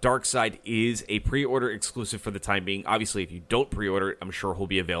 Darkseid is a pre-order exclusive for the time being. Obviously, if you don't pre-order it, I'm sure he'll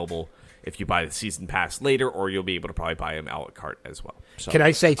be available if you buy the season pass later, or you'll be able to probably buy him a la carte as well. So, Can I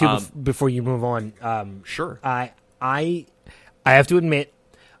say too before you move on? Sure. I have to admit,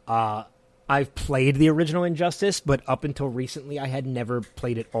 I've played the original Injustice, but up until recently, I had never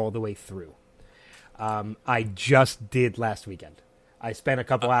played it all the way through. I just did last weekend. I spent a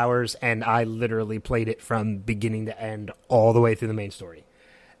couple hours, and I literally played it from beginning to end, all the way through the main story.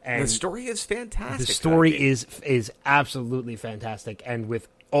 And the story is fantastic. the story is absolutely fantastic, and with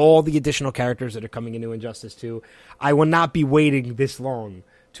all the additional characters that are coming into Injustice 2, I will not be waiting this long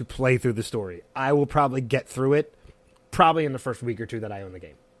to play through the story. I will probably get through it probably in the first week or two that I own the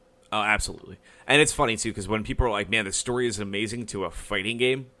game. Oh, absolutely. And it's funny, too, because when people are like, man, the story is amazing to a fighting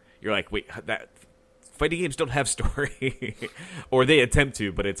game, you're like, wait, that fighting games don't have story. Or they attempt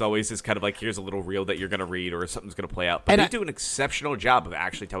to, but it's always just kind of like, here's a little reel that you're going to read or something's going to play out. But they do an exceptional job of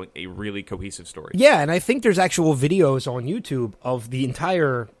actually telling a really cohesive story. Yeah, and I think there's actual videos on YouTube of the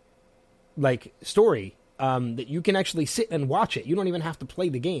entire story that you can actually sit and watch it. You don't even have to play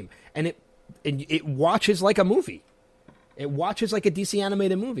the game. And it watches like a movie. It watches like a DC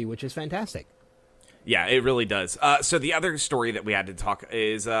animated movie, which is fantastic. Yeah, it really does. So the other story that we had to talk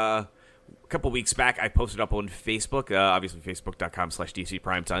is a couple weeks back, I posted up on Facebook, obviously facebook.com/DC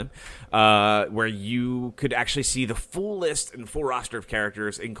Primetime, where you could actually see the full list and full roster of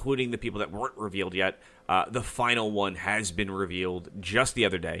characters, including the people that weren't revealed yet. The final one has been revealed just the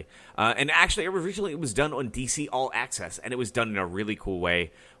other day. And actually, originally it was done on DC All Access, and it was done in a really cool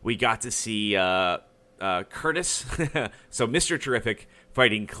way. We got to see Curtis, so Mr. Terrific,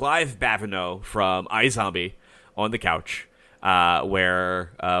 fighting Clive Babineau from iZombie on the couch,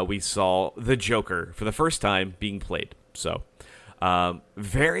 where we saw the Joker for the first time being played. So,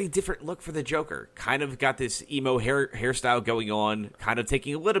 very different look for the Joker. Kind of got this emo hairstyle going on, kind of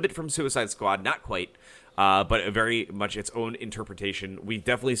taking a little bit from Suicide Squad, not quite, but very much its own interpretation. We've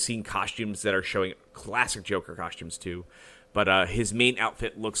definitely seen costumes that are showing classic Joker costumes too. But his main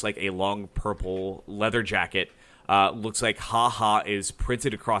outfit looks like a long purple leather jacket. Looks like Ha-Ha is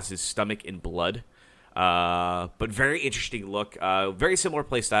printed across his stomach in blood. But very interesting look. Very similar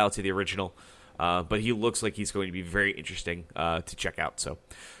play style to the original. But he looks like he's going to be very interesting to check out. So,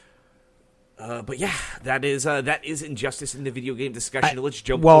 but yeah, that is Injustice in the video game discussion. Let's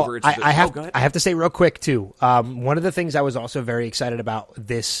jump over to I have to say real quick too. One of the things I was also very excited about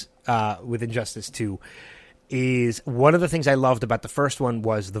this with Injustice 2 is one of the things I loved about the first one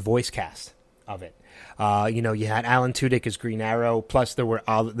was the voice cast. of it. You had Alan Tudyk as Green Arrow, plus there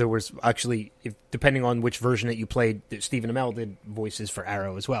was actually, depending on which version that you played, Stephen Amell did voices for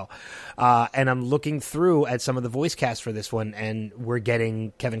Arrow as well. And I'm looking through at some of the voice casts for this one, and we're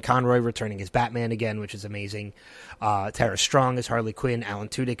getting Kevin Conroy returning as Batman again, which is amazing. Tara Strong as Harley Quinn. Alan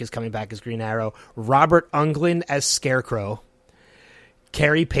Tudyk is coming back as Green Arrow. Robert Englund as Scarecrow.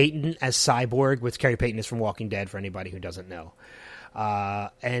 Carrie Payton as Cyborg, which Carrie Payton is from Walking Dead, for anybody who doesn't know.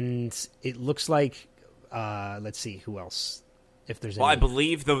 And it looks like, let's see, who else? If there's any... I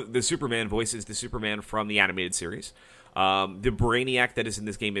believe the Superman voice is the Superman from the animated series. The Brainiac that is in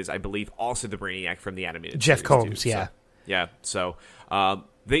this game is, I believe, also the Brainiac from the animated Jeff series. Combs, too. yeah. So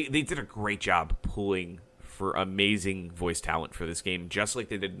they did a great job pulling for amazing voice talent for this game, just like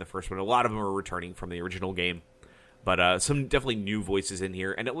they did in the first one. A lot of them are returning from the original game. But some definitely new voices in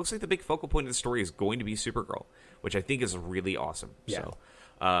here. And it looks like the big focal point of the story is going to be Supergirl, which I think is really awesome. Yeah.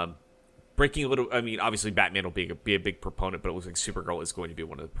 So, breaking a little... I mean, obviously Batman will be a big proponent, but it looks like Supergirl is going to be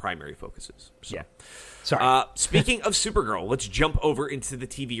one of the primary focuses. So. Yeah. Sorry. Speaking of Supergirl, let's jump over into the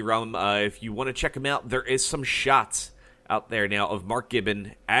TV realm. If you want to check them out, there is some shots out there now of Mark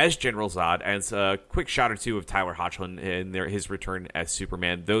Gibbon as General Zod, and a quick shot or two of Tyler Hoechlin in his return as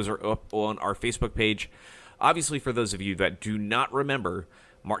Superman. Those are up on our Facebook page. Obviously, for those of you that do not remember,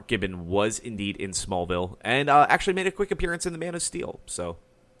 Mark Gibbon was indeed in Smallville and actually made a quick appearance in The Man of Steel. So,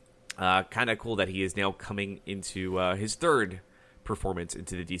 kind of cool that he is now coming into his third performance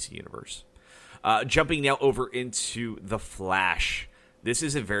into the DC Universe. Jumping now over into The Flash. This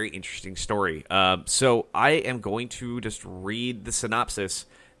is a very interesting story. So, I am going to just read the synopsis.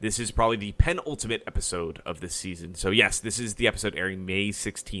 This is probably the penultimate episode of this season. So, yes, this is the episode airing May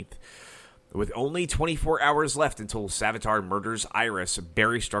 16th. With only 24 hours left until Savitar murders Iris,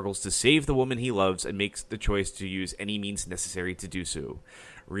 Barry struggles to save the woman he loves and makes the choice to use any means necessary to do so.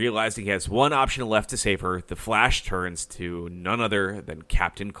 Realizing he has one option left to save her, the Flash turns to none other than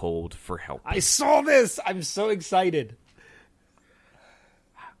Captain Cold for help. I saw this! I'm so excited.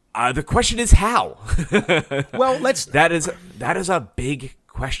 The question is how? Well, That is a big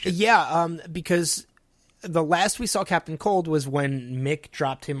question. Yeah, because... the last we saw Captain Cold was when Mick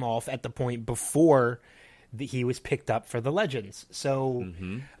dropped him off at the point before he was picked up for the Legends. So,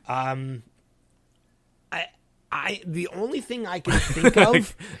 the only thing I can think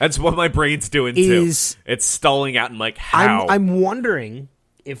of that's what my brain's doing is, too. It's stalling out and like how. I'm wondering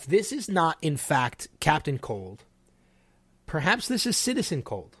if this is not in fact Captain Cold. Perhaps this is Citizen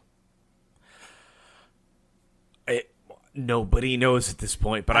Cold. Nobody knows at this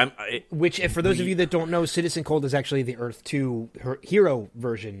point, but for those of you that don't know, Citizen Cold is actually the Earth 2 hero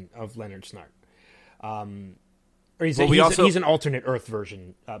version of Leonard Snart. Or he's an alternate Earth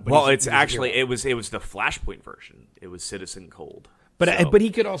version. It was the Flashpoint version. It was Citizen Cold. But he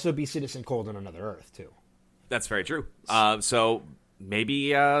could also be Citizen Cold on another Earth too. That's very true. So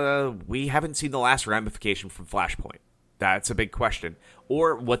maybe we haven't seen the last ramification from Flashpoint. That's a big question.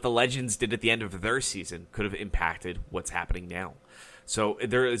 Or what the Legends did at the end of their season could have impacted what's happening now. So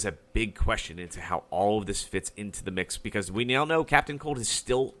there is a big question into how all of this fits into the mix, because we now know Captain Cold is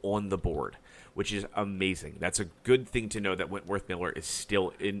still on the board, which is amazing. That's a good thing to know that Wentworth Miller is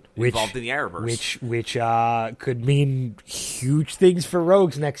still involved in the Arrowverse. Which could mean huge things for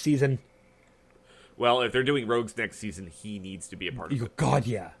Rogues next season. Well, if they're doing Rogues next season, he needs to be a part of it. God,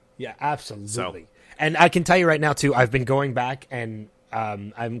 yeah. Yeah, absolutely. And I can tell you right now, too, I've been going back and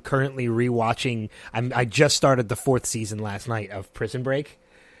I'm currently rewatching. I just started the 4th season last night of Prison Break.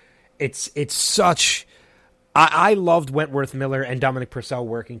 It's such... I loved Wentworth Miller and Dominic Purcell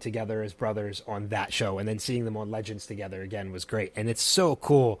working together as brothers on that show, and then seeing them on Legends together again was great. And it's so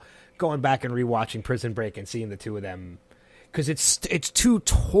cool going back and rewatching Prison Break and seeing the two of them, because it's two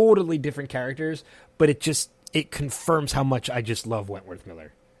totally different characters, but it confirms how much I just love Wentworth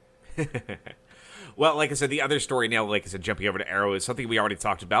Miller. Well, like I said, the other story now, like I said, jumping over to Arrow, is something we already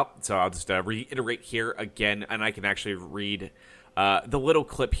talked about. So I'll just reiterate here again, and I can actually read the little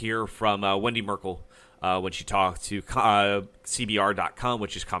clip here from Wendy Merkel when she talked to CBR.com,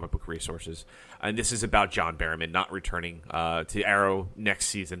 which is Comic Book Resources. And this is about John Barrowman not returning to Arrow next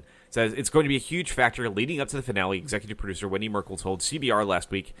season. It says, it's going to be a huge factor leading up to the finale. Executive producer Wendy Merkel told CBR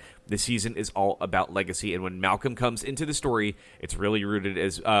last week, the season is all about legacy. And when Malcolm comes into the story, it's really rooted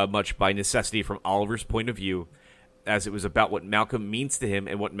as much by necessity from Oliver's point of view as it was about what Malcolm means to him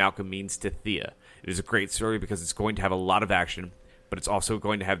and what Malcolm means to Thea. It is a great story because it's going to have a lot of action, but it's also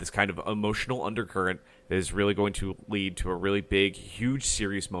going to have this kind of emotional undercurrent that is really going to lead to a really big, huge,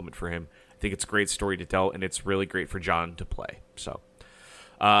 serious moment for him. I think it's a great story to tell, and it's really great for John to play. So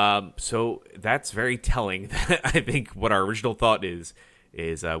that's very telling. I think what our original thought is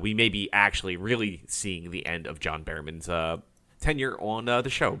is we may be actually really seeing the end of John Barrowman's tenure on the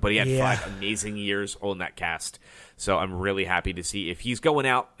show. But he had 5 amazing years on that cast. So I'm really happy to see if he's going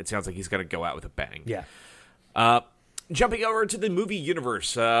out. It sounds like he's going to go out with a bang. Yeah. Jumping over to the movie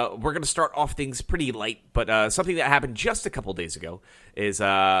universe, we're going to start off things pretty light, but something that happened just a couple days ago is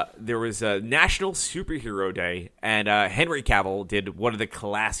there was a National Superhero Day, and Henry Cavill did one of the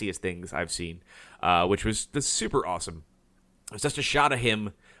classiest things I've seen, which was super awesome. It was just a shot of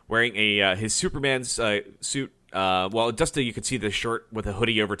him wearing his Superman's suit. Just you could see the shirt with a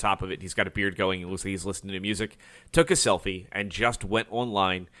hoodie over top of it. He's got a beard going. It looks like he's listening to music. Took a selfie and just went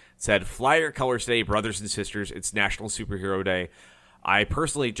online. Said, "Fly your colors today, brothers and sisters. It's National Superhero Day. I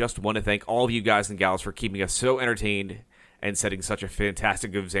personally just want to thank all of you guys and gals for keeping us so entertained and setting such a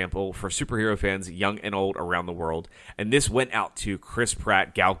fantastic example for superhero fans, young and old, around the world." And this went out to Chris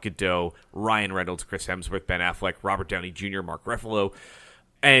Pratt, Gal Gadot, Ryan Reynolds, Chris Hemsworth, Ben Affleck, Robert Downey Jr., Mark Ruffalo,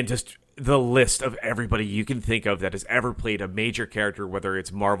 and just the list of everybody you can think of that has ever played a major character, whether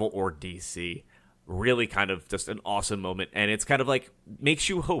it's Marvel or DC. Really kind of just an awesome moment. And it's kind of like makes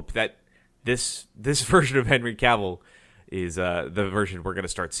you hope that this version of Henry Cavill is the version we're going to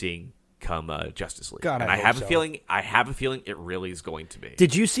start seeing come Justice League. God, and I have hope a so. feeling I have a feeling it really is going to be.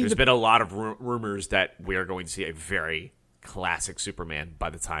 Did you see There's been a lot of rumors that we're going to see a very classic Superman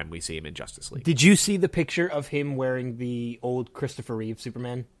by the time we see him in Justice League. Did you see the picture of him wearing the old Christopher Reeve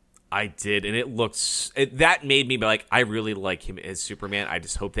Superman? I did, and it looks that made me be like, I really like him as Superman. I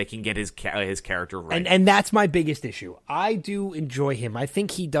just hope they can get his character right. And that's my biggest issue. I do enjoy him. I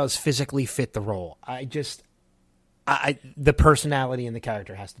think he does physically fit the role. The personality and the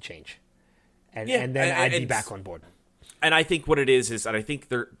character has to change, and then I'd be back on board. And I think what it is that I think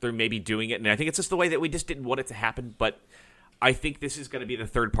they're maybe doing it, and I think it's just the way that we just didn't want it to happen. But I think this is going to be the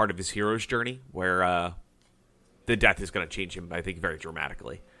third part of his hero's journey, where the death is going to change him. I think very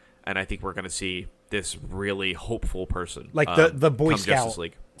dramatically. And I think we're going to see this really hopeful person. Like the Boy Scout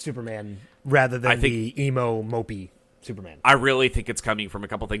Superman rather than the emo, mopey Superman. I really think it's coming from a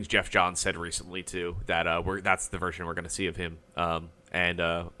couple things Jeff Johns said recently, too, that that's the version we're going to see of him. And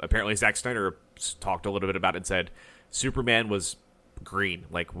apparently Zack Snyder talked a little bit about it and said Superman was green.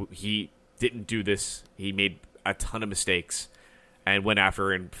 Like, he didn't do this. He made a ton of mistakes and went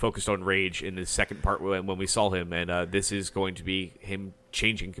after and focused on rage in the second part when we saw him. And this is going to be him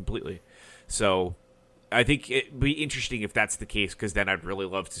changing completely. So I think it'd be interesting if that's the case, because then I'd really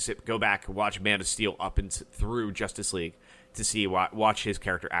love to go back and watch Man of Steel up and through Justice League to see watch his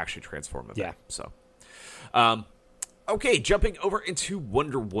character actually transform a bit. Yeah. So, okay, jumping over into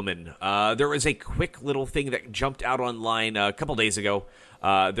Wonder Woman. There was a quick little thing that jumped out online a couple days ago.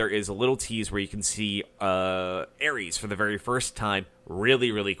 There is a little tease where you can see Ares for the very first time.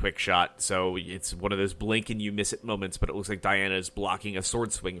 Really, really quick shot. So it's one of those blink and you miss it moments, but it looks like Diana is blocking a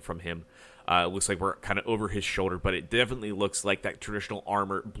sword swing from him. It looks like we're kind of over his shoulder, but it definitely looks like that traditional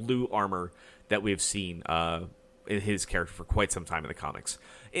armor, blue armor that we've seen in his character for quite some time in the comics.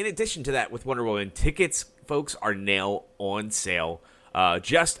 In addition to that, with Wonder Woman, tickets, folks, are now on sale.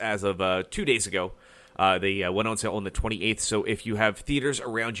 Just as of 2 days ago, they went on sale on the 28th. So if you have theaters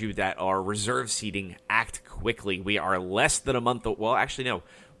around you that are reserve seating, act quickly. We are less than a month. Well, actually, no.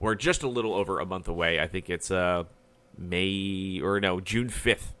 We're just a little over a month away. I think it's June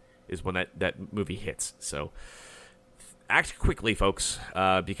 5th is when that movie hits. So act quickly, folks,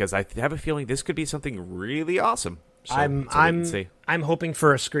 because I have a feeling this could be something really awesome. So, I'm hoping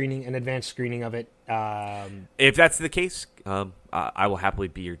for an advanced screening of it. If that's the case, I will happily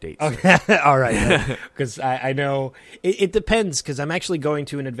be your date. Okay. All right, because I know it depends. Because I'm actually going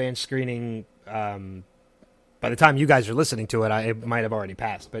to an advanced screening. By the time you guys are listening to it, it might have already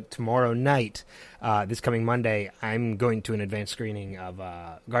passed. But tomorrow night, this coming Monday, I'm going to an advanced screening of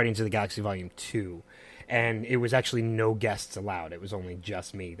Guardians of the Galaxy Volume 2. And it was actually no guests allowed. It was only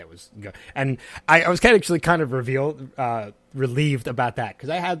just me that was and I was kind of relieved about that, because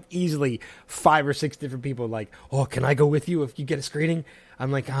I had easily 5 or 6 different people like, oh, can I go with you if you get a screening?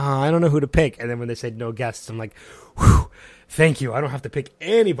 I'm like, I don't know who to pick. And then when they said no guests, I'm like, whew, thank you. I don't have to pick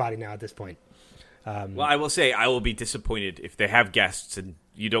anybody now at this point. Well, I will say I will be disappointed if they have guests and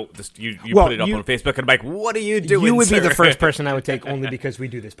you don't just you put it up on Facebook and I'm like, what are you doing? You would sir? be the first person I would take, only because we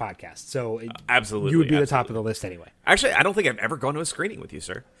do this podcast. So absolutely, you would be the top of the list anyway. Actually, I don't think I've ever gone to a screening with you,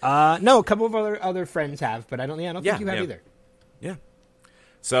 sir. No, a couple of other friends have, but I don't think you have either. Yeah.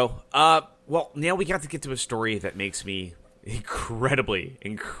 So, well, now we got to get to a story that makes me incredibly,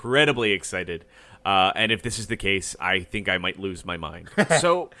 incredibly excited. And if this is the case, I think I might lose my mind.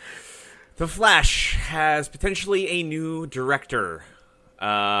 So, The Flash has potentially a new director.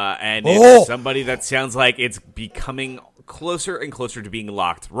 And it's somebody that sounds like it's becoming closer and closer to being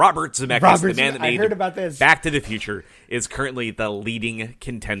locked. Robert Zemeckis, the man that made I heard about this. Back to the Future, is currently the leading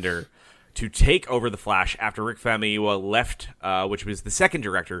contender to take over The Flash after Rick Famuyiwa left, which was the second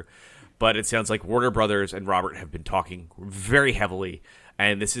director. But it sounds like Warner Brothers and Robert have been talking very heavily,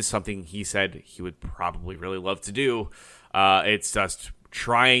 and this is something he said he would probably really love to do. It's just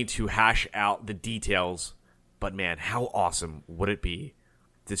trying to hash out the details, but man, how awesome would it be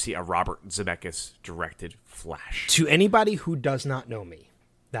to see a Robert Zemeckis directed Flash? To anybody who does not know me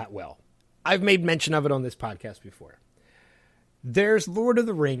that well, I've made mention of it on this podcast before. There's Lord of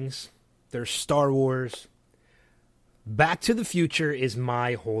the Rings, there's Star Wars. Back to the Future is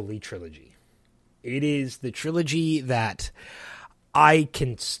my holy trilogy. It is the trilogy that I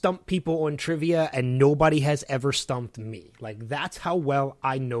can stump people on trivia and nobody has ever stumped me. Like, that's how well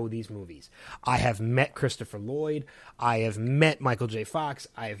I know these movies. I have met Christopher Lloyd. I have met Michael J. Fox.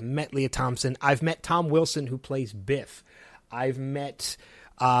 I have met Leah Thompson. I've met Tom Wilson, who plays Biff. I've met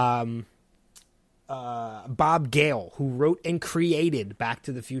Bob Gale, who wrote and created Back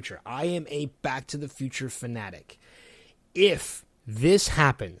to the Future. I am a Back to the Future fanatic. If this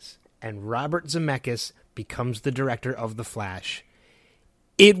happens and Robert Zemeckis becomes the director of The Flash,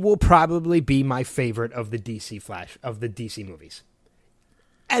 it will probably be my favorite of the DC Flash, of the DC movies.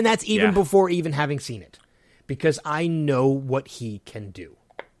 And that's even before even having seen it, because I know what he can do.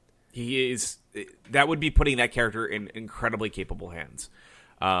 He is, that would be putting that character in incredibly capable hands.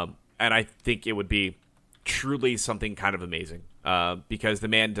 And I think it would be truly something kind of amazing, because the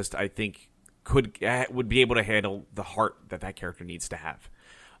man just, I think, would be able to handle the heart that character needs to have.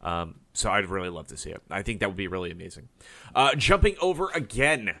 So I'd really love to see it. I think that would be really amazing. Jumping over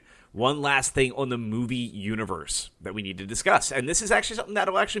again, one last thing on the movie universe that we need to discuss. And this is actually something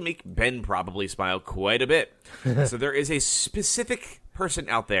that'll actually make Ben probably smile quite a bit. So there is a specific person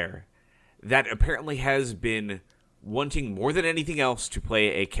out there that apparently has been wanting more than anything else to play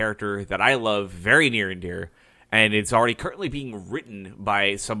a character that I love very near and dear. And it's already currently being written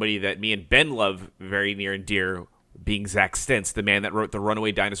by somebody that me and Ben love very near and dear, being Zack Stentz, the man that wrote The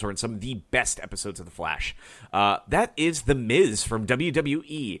Runaway Dinosaur and some of the best episodes of The Flash. That is The Miz from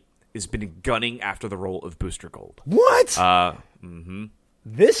WWE, has been gunning after the role of Booster Gold. What?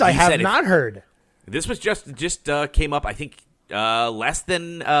 This I have not heard. This was just came up, I think, less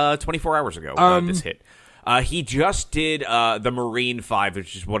than 24 hours ago. This hit. He just did the Marine 5,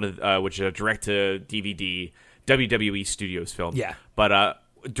 which is which is a direct to DVD WWE Studios film. Yeah. But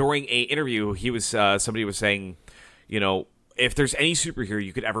during a interview, he was somebody was saying, you know, if there's any superhero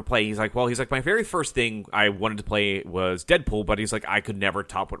you could ever play, he's like, my very first thing I wanted to play was Deadpool, but he's like, I could never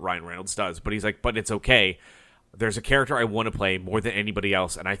top what Ryan Reynolds does. But he's like, but it's okay. There's a character I want to play more than anybody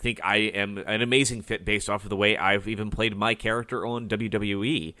else, and I think I am an amazing fit based off of the way I've even played my character on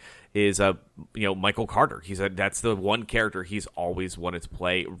WWE is Michael Carter. He said that's the one character he's always wanted to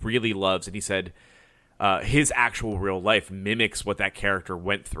play, really loves, and he said his actual real life mimics what that character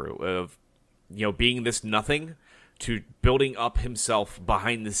went through of, being this nothing to building up himself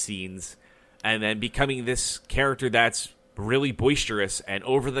behind the scenes and then becoming this character that's really boisterous and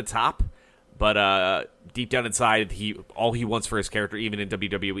over the top. But deep down inside, all he wants for his character, even in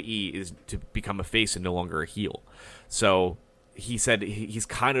WWE, is to become a face and no longer a heel. So he said he's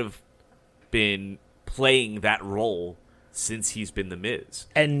kind of been playing that role since he's been The Miz.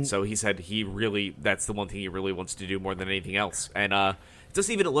 And so he said that's the one thing he really wants to do more than anything else. And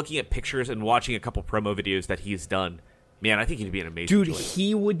just even looking at pictures and watching a couple promo videos that he's done, man, I think he'd be an amazing dude. choice.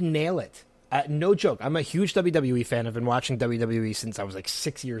 He would nail it. No joke. I'm a huge WWE fan. I've been watching WWE since I was like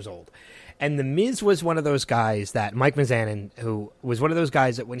 6 years old. And The Miz was one of those guys that Mike Mizanin, who was one of those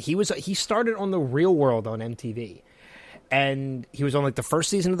guys that when he started on The Real World on MTV, and he was on like the first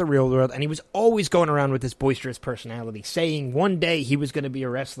season of The Real World, and he was always going around with this boisterous personality, saying one day he was going to be a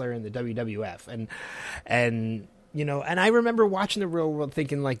wrestler in the WWF, and I remember watching The Real World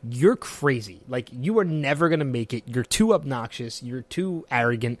thinking, like, you're crazy. Like, you are never going to make it. You're too obnoxious. You're too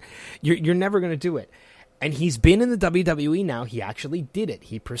arrogant. You're never going to do it. And he's been in the WWE now. He actually did it.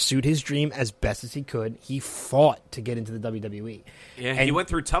 He pursued his dream as best as he could. He fought to get into the WWE. Yeah, he went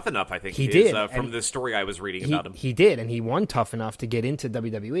through Tough Enough, I think. He did. From the story I was reading about him. He did, and he won Tough Enough to get into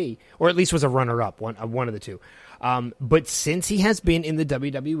WWE, or at least was a runner-up, one of the two. But since he has been in the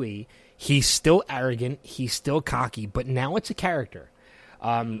WWE, he's still arrogant, he's still cocky, but now it's a character.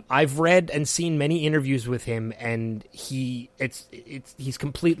 I've read and seen many interviews with him, and he's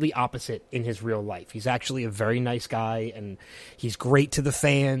completely opposite in his real life. He's actually a very nice guy, and he's great to the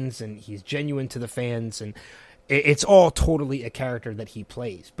fans, and he's genuine to the fans, and it's all totally a character that he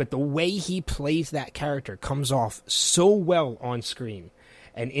plays. But the way he plays that character comes off so well on screen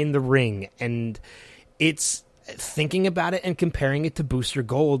and in the ring, and it's thinking about it and comparing it to Booster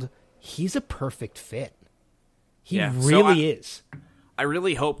Gold, he's a perfect fit. He really is. I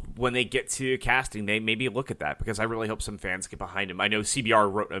really hope when they get to casting, they maybe look at that, because I really hope some fans get behind him. I know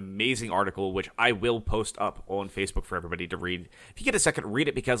CBR wrote an amazing article, which I will post up on Facebook for everybody to read. If you get a second, read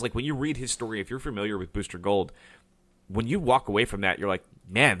it, because like when you read his story, if you're familiar with Booster Gold, when you walk away from that, you're like,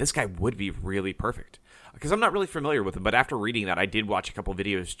 man, this guy would be really perfect. Because I'm not really familiar with him, but after reading that, I did watch a couple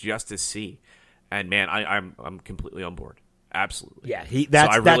videos just to see. And man, I'm completely on board. Absolutely. Yeah,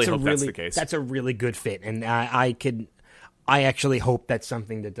 I really hope that's the case. That's a really good fit, and I actually hope that's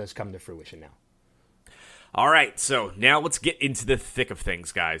something that does come to fruition now. All right, so now let's get into the thick of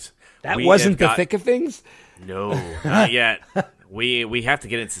things, guys. That wasn't the thick of things? No, not yet. We have to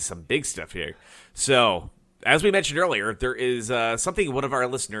get into some big stuff here. So, as we mentioned earlier, there is something one of our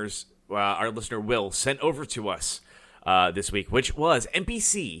listeners, our listener Will, sent over to us this week, which was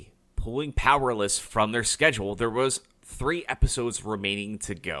NBC pulling Powerless from their schedule. There was 3 episodes remaining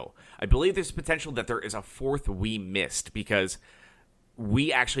to go. I believe there's potential that there is a 4th we missed, because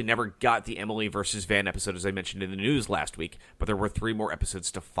we actually never got the Emily versus Van episode, as I mentioned in the news last week, but there were 3 more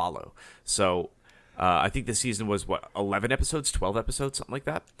episodes to follow. So I think the season was, 11 episodes, 12 episodes, something like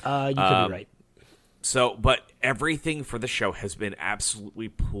that? You could be right. So, but everything for the show has been absolutely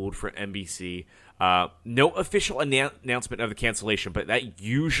pulled from NBC. No official announcement of the cancellation, but that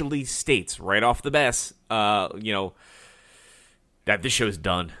usually states right off the bat, that this show's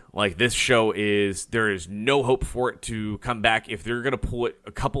done. Like, this show there is no hope for it to come back. If they're going to pull it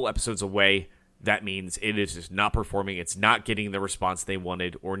a couple episodes away, that means it is just not performing. It's not getting the response they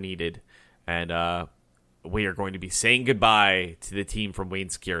wanted or needed. And we are going to be saying goodbye to the team from Wayne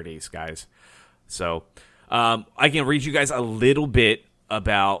Securities, guys. So I can read you guys a little bit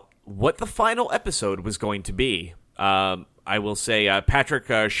about what the final episode was going to be. I will say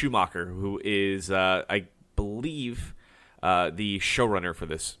Patrick Schumacher, who is, I believe, the showrunner for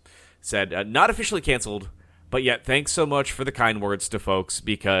this, said, not officially canceled, but yet thanks so much for the kind words to folks,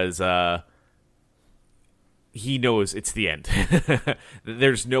 because he knows it's the end.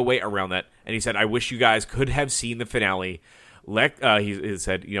 There's no way around that. And he said, I wish you guys could have seen the finale. He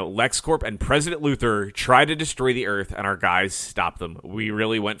said, LexCorp and President Luthor tried to destroy the Earth, and our guys stopped them. We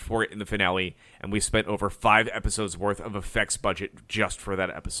really went for it in the finale, and we spent over 5 episodes worth of effects budget just for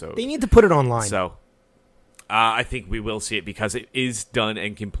that episode. They need to put it online. So I think we will see it, because it is done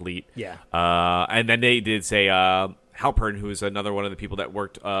and complete. Yeah. And then they did say, Halpern, who is another one of the people that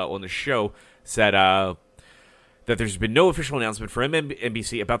worked on the show, said that there's been no official announcement from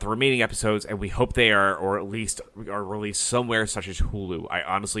NBC about the remaining episodes, and we hope they are, or at least are released somewhere such as Hulu. I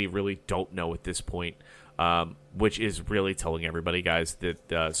honestly really don't know at this point, which is really telling everybody, guys,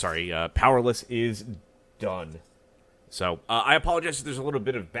 that, Powerless is done. So, I apologize if there's a little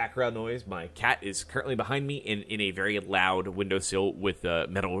bit of background noise. My cat is currently behind me in a very loud windowsill with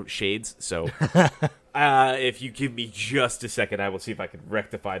metal shades. So, if you give me just a second, I will see if I can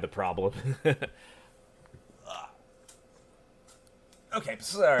rectify the problem. Okay,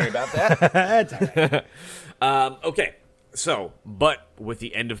 sorry about that. That's all right. Okay, so, but with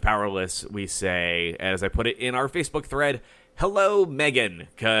the end of Powerless, we say, as I put it in our Facebook thread, hello, Megan,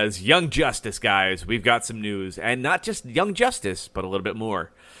 because Young Justice, guys, we've got some news. And not just Young Justice, but a little bit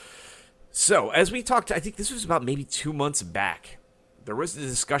more. So, as we talked, I think this was about maybe 2 months back, there was a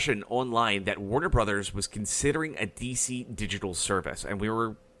discussion online that Warner Brothers was considering a DC digital service. And we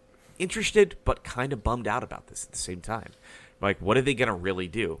were interested, but kind of bummed out about this at the same time. Like, what are they going to really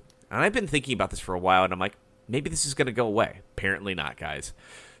do? And I've been thinking about this for a while, and I'm like, maybe this is going to go away. Apparently not, guys.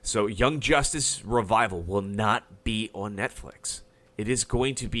 So Young Justice Revival will not be on Netflix. It is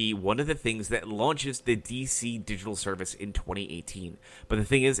going to be one of the things that launches the DC digital service in 2018. But the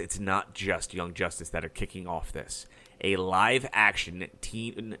thing is, it's not just Young Justice that are kicking off this. A live-action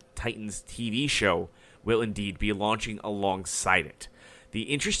Teen Titans TV show will indeed be launching alongside it. The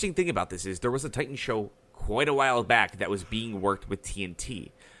interesting thing about this is there was a Titan show quite a while back that was being worked with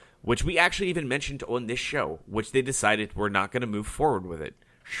TNT, which we actually even mentioned on this show, which they decided we're not going to move forward with it.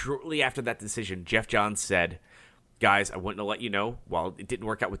 Shortly after that decision, Jeff Johns said, guys, I want to let you know, while it didn't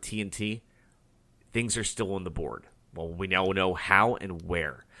work out with TNT, things are still on the board. Well, we now know how and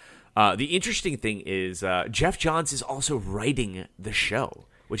where. The interesting thing is Jeff Johns is also writing the show,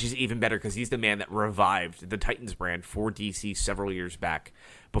 which is even better because he's the man that revived the Titans brand for DC several years back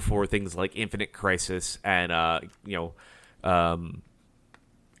before things like Infinite Crisis and, I'm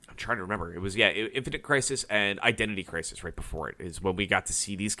trying to remember. It was Infinite Crisis and Identity Crisis right before it is when we got to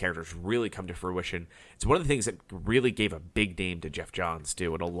see these characters really come to fruition. It's one of the things that really gave a big name to Geoff Johns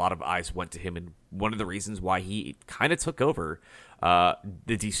too, and a lot of eyes went to him. And one of the reasons why he kind of took over the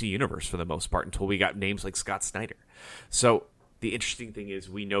DC universe for the most part until we got names like Scott Snyder. So the interesting thing is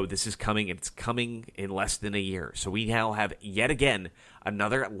we know this is coming, and it's coming in less than a year. So we now have, yet again,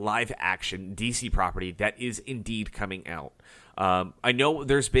 another live-action DC property that is indeed coming out. I know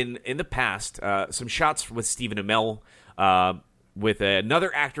there's been, in the past, some shots with Stephen Amell, with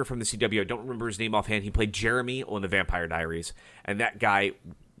another actor from the CW. I don't remember his name offhand. He played Jeremy on The Vampire Diaries, and that guy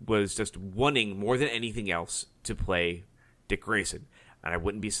was just wanting, more than anything else, to play Dick Grayson. And I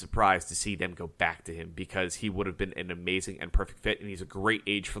wouldn't be surprised to see them go back to him because he would have been an amazing and perfect fit, and he's a great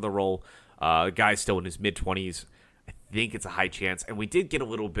age for the role. The guy's still in his mid-20s. I think it's a high chance. And we did get a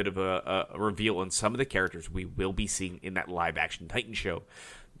little bit of a reveal on some of the characters we will be seeing in that live-action Titan show.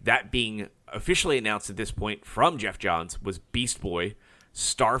 That being officially announced at this point from Geoff Johns was Beast Boy,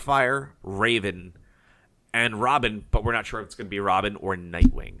 Starfire, Raven, and Robin, but we're not sure if it's going to be Robin or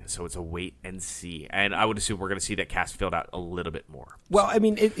Nightwing, so it's a wait and see. And I would assume we're going to see that cast filled out a little bit more. Well, I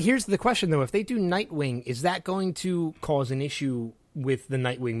mean, here's the question, though. If they do Nightwing, is that going to cause an issue with the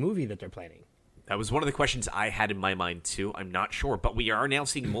Nightwing movie that they're planning? That was one of the questions I had in my mind, too. I'm not sure, but we are now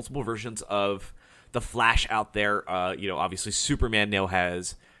seeing multiple versions of the Flash out there. Obviously, Superman now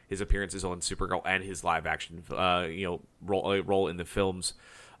has his appearances on Supergirl and his live-action role in the films.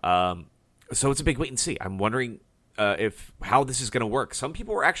 So it's a big wait and see. I'm wondering how this is going to work. Some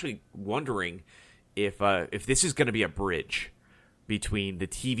people were actually wondering if this is going to be a bridge between the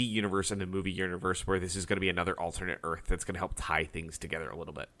TV universe and the movie universe, where this is going to be another alternate Earth that's going to help tie things together a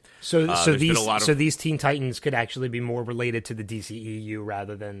little bit. So these Teen Titans could actually be more related to the DCEU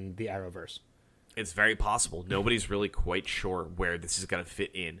rather than the Arrowverse. It's very possible. Nobody's really quite sure where this is going to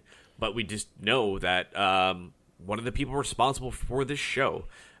fit in, but we just know that one of the people responsible for this show.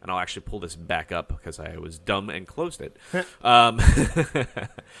 And I'll actually pull this back up because I was dumb and closed it.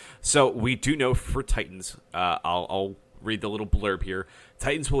 So we do know for Titans, I'll read the little blurb here.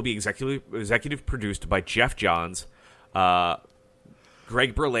 Titans will be executive produced by Geoff Johns,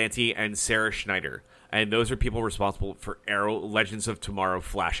 Greg Berlanti, and Sarah Schneider. And those are people responsible for Arrow, Legends of Tomorrow,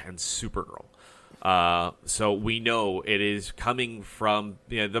 Flash, and Supergirl. So we know it is coming from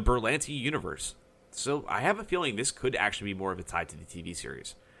the Berlanti universe. So I have a feeling this could actually be more of a tie to the TV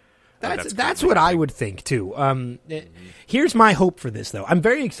series. That's what I would think, too. Here's my hope for this, though. I'm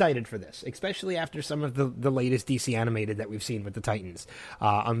very excited for this, especially after some of the latest DC animated that we've seen with the Titans.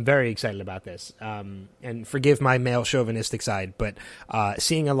 I'm very excited about this. And forgive my male chauvinistic side, but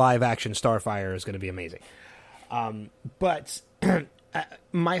seeing a live-action Starfire is going to be amazing. But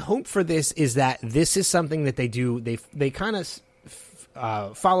my hope for this is that this is something that they do. They kind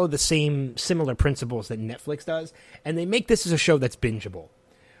of follow the similar principles that Netflix does, and they make this as a show that's bingeable.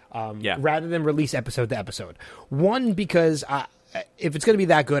 Rather than release episode to episode. One, because if it's going to be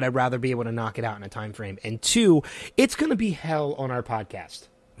that good, I'd rather be able to knock it out in a time frame. And two, it's going to be hell on our podcast.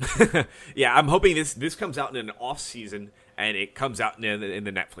 Yeah, I'm hoping this comes out in an off season and it comes out in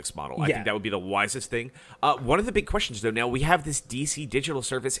the Netflix model. I think that would be the wisest thing. One of the big questions, though, now we have this DC digital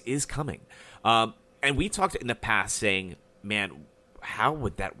service is coming. And we talked in the past saying, man, how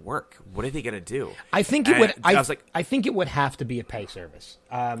would that work? What are they going to do? I think it would. I think it would have to be a pay service.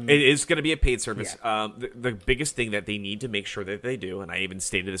 It is going to be a paid service. Yeah. The biggest thing that they need to make sure that they do, and I even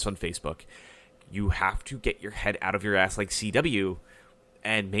stated this on Facebook, you have to get your head out of your ass like CW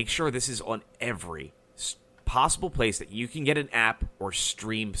and make sure this is on every possible place that you can get an app or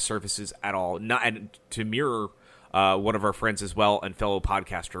stream services at all. And to mirror one of our friends as well and fellow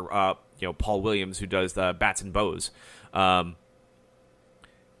podcaster, Paul Williams, who does the Bats and Bows.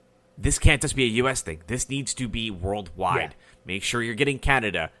 This can't just be a U.S. thing. This needs to be worldwide. Yeah. Make sure you're getting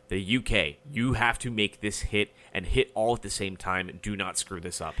Canada, the UK. You have to make this hit and hit all at the same time. Do not screw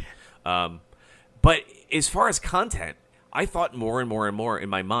this up. But as far as content, I thought more and more and more in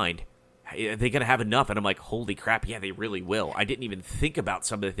my mind, are they going to have enough? And I'm like, holy crap, yeah, they really will. I didn't even think about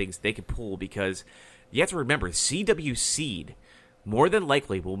some of the things they could pull because you have to remember, CW Seed more than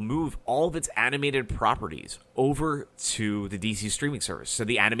likely will move all of its animated properties over to the DC streaming service. So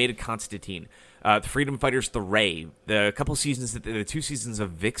the animated Constantine, the Freedom Fighters, The Ray, the couple seasons, the 2 seasons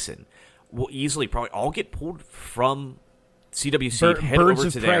of Vixen will easily probably all get pulled from CWC.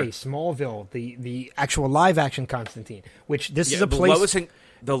 Birds of Prey, Smallville, the actual live action Constantine, which this is a place.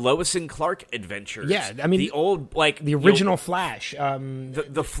 The Lois and Clark adventures. Yeah, I mean the old the original Flash,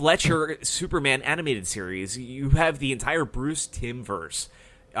 the Fletcher Superman animated series. You have the entire Bruce Timm verse.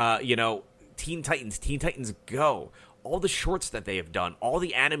 Teen Titans Go. all the shorts that they have done, all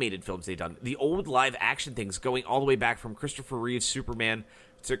the animated films they've done, the old live action things going all the way back from Christopher Reeve's Superman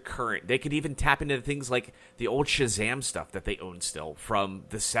to current. They could even tap into things like the old Shazam stuff that they own still from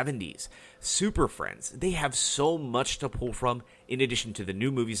the 70s. Super Friends. They have so much to pull from, in addition to the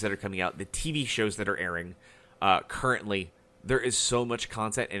new movies that are coming out, the TV shows that are airing currently. There is so much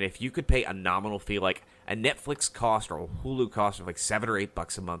content, and if you could pay a nominal fee, like a Netflix cost or a Hulu cost of like $7 or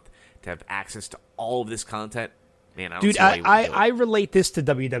 $8 a month to have access to all of this content, man, Dude, I relate this to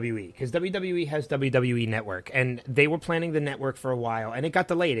WWE because WWE has WWE Network, and they were planning the network for a while, and it got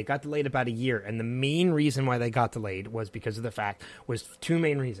delayed. It got delayed about a year, and the main reason why they got delayed was because of the fact was two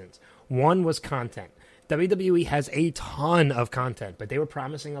main reasons. One was content. WWE has a ton of content, but they were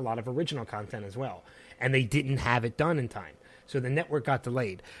promising a lot of original content as well, and they didn't have it done in time. So the network got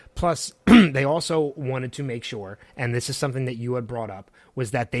delayed. Plus, they also wanted to make sure, and this is something that you had brought up,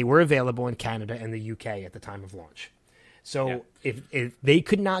 was that they were available in Canada and the UK at the time of launch. So if they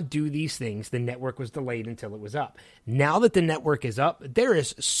could not do these things, the network was delayed until it was up. Now that the network is up, there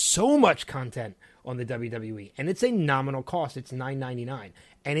is so much content on the WWE, and it's a nominal cost. It's $9.99,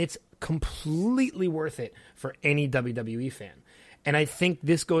 and it's completely worth it for any WWE fan. And I think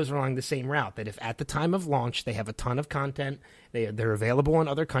this goes along the same route, that if at the time of launch they have a ton of content, they're available in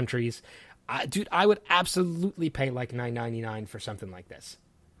other countries, dude, I would absolutely pay like $9.99 for something like this.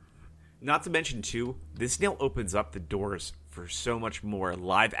 Not to mention, too, this now opens up the doors for so much more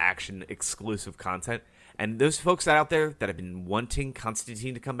live-action exclusive content. And those folks out there that have been wanting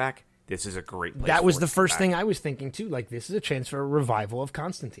Constantine to come back, this is a great place. That was the first thing I was thinking, too. Like, this is a chance for a revival of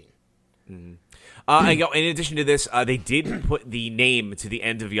Constantine. Mm-hmm. In addition to this, they did put the name to the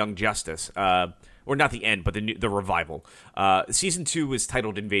end of Young Justice. Or not the end, but the revival. Season 2 was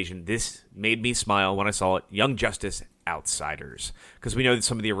titled Invasion. This made me smile when I saw it. Young Justice Outsiders. Because we know that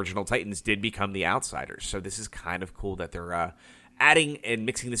some of the original Titans did become the Outsiders. So this is kind of cool that they're adding and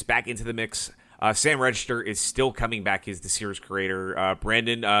mixing this back into the mix. Sam Register is still coming back as the series creator.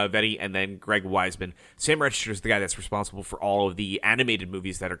 Brandon Vetti and then Greg Weisman. Sam Register is the guy that's responsible for all of the animated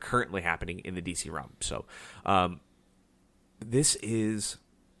movies that are currently happening in the DC realm. So this is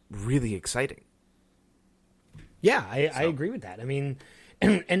really exciting. Yeah, I agree with that. I mean,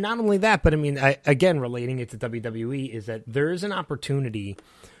 and not only that, but I mean, again, relating it to WWE is that there is an opportunity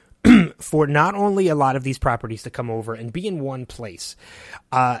for not only a lot of these properties to come over and be in one place,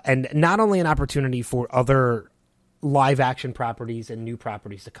 and not only an opportunity for other live action properties and new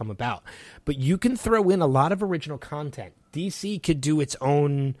properties to come about, but you can throw in a lot of original content. DC could do its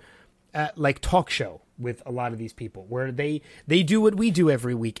own like talk show with a lot of these people where they do what we do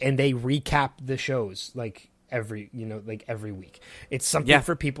every week and they recap the shows every week. It's something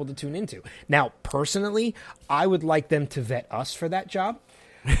for people to tune into. Now, personally, I would like them to vet us for that job.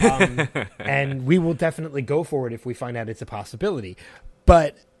 And we will definitely go for it if we find out it's a possibility.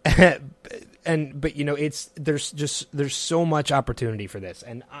 But you know, there's so much opportunity for this,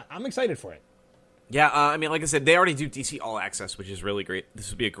 and I'm excited for it. Yeah, I mean, like I said, they already do DC All Access, which is really great. This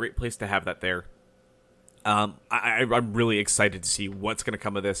would be a great place to have that there. I'm really excited to see what's going to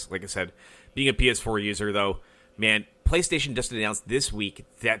come of this. Like I said, being a PS4 user, though, man, PlayStation just announced this week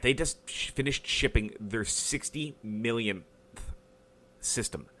that they just finished shipping their 60 millionth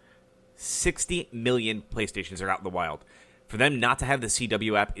system. 60 million PlayStations are out in the wild. For them not to have the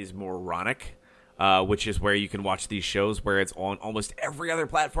CW app is moronic, which is where you can watch these shows, where it's on almost every other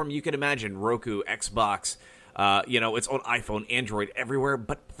platform you can imagine. Roku, Xbox, it's on iPhone, Android, everywhere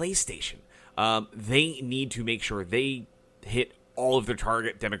but PlayStation. They need to make sure they hit all of their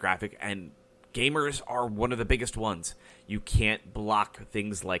target demographic, and gamers are one of the biggest ones. You can't block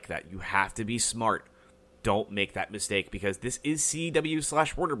things like that. You have to be smart. Don't make that mistake, because this is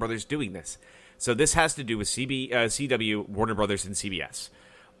CW/Warner Brothers doing this. So this has to do with CW, Warner Brothers, and CBS.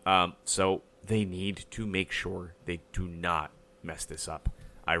 So they need to make sure they do not mess this up.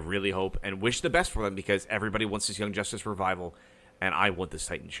 I really hope and wish the best for them, because everybody wants this Young Justice revival, and I want this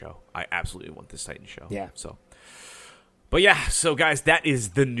Titan show. I absolutely want this Titan show. Yeah. But yeah, so guys, that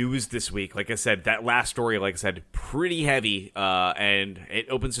is the news this week. Like I said, that last story, pretty heavy, and it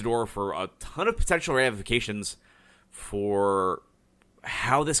opens the door for a ton of potential ramifications for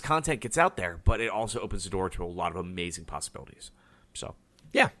how this content gets out there, but it also opens the door to a lot of amazing possibilities. So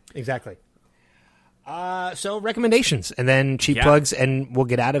yeah, exactly. So recommendations, and then cheap plugs, and we'll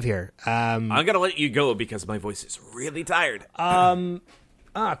get out of here. I'm gonna let you go because my voice is really tired.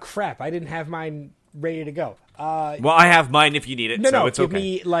 Crap! I didn't have mine ready to go. Well, I have mine if you need it. No, it's give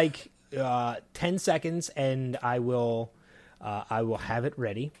okay. me 10 seconds, and I will have it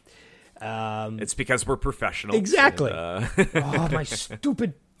ready. It's because we're professionals. Exactly. And, my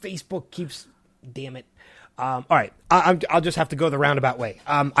stupid Facebook keeps. Damn it. All right, I'll just have to go the roundabout way.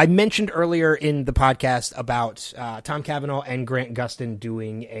 I mentioned earlier in the podcast about Tom Cavanaugh and Grant Gustin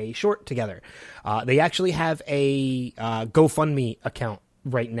doing a short together. They actually have a GoFundMe account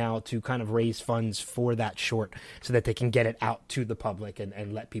right now to kind of raise funds for that short so that they can get it out to the public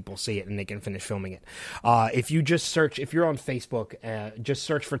and let people see it and they can finish filming it. If you just search, if you're on Facebook, just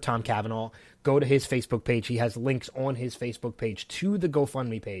search for Tom Cavanaugh, go to his Facebook page. He has links on his Facebook page to the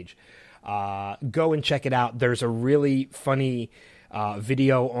GoFundMe page. Go and check it out. There's a really funny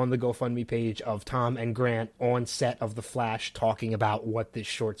video on the GoFundMe page of Tom and Grant on set of The Flash talking about what this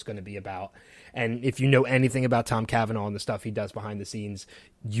short's going to be about. And if you know anything about Tom Cavanaugh and the stuff he does behind the scenes,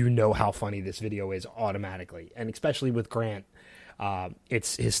 you know how funny this video is automatically. And especially with Grant,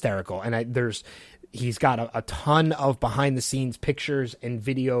 it's hysterical. And he's got a ton of behind the scenes pictures and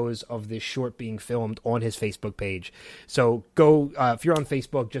videos of this short being filmed on his Facebook page. So go, if you're on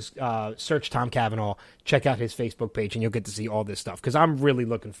Facebook, just search Tom Cavanaugh, check out his Facebook page, and you'll get to see all this stuff. Because I'm really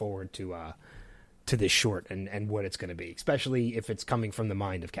looking forward to this short and what it's going to be, especially if it's coming from the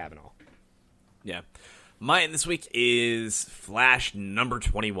mind of Cavanaugh. Yeah. Mine this week is Flash number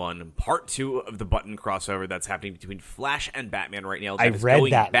 21, part 2 of the Button crossover that's happening between Flash and Batman right now. I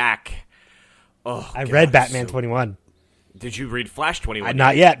read that. Back. I read Batman 21. Did you read Flash 21?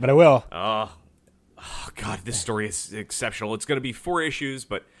 Not yet, but I will. Oh, God, this story is exceptional. It's going to be 4 issues,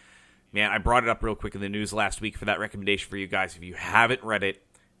 but, man, I brought it up real quick in the news last week for that recommendation for you guys. If you haven't read it,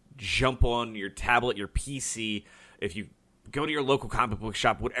 jump on your tablet, your PC. If you go to your local comic book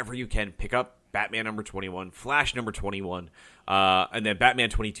shop, whatever you can, pick up Batman number 21, Flash number 21, and then Batman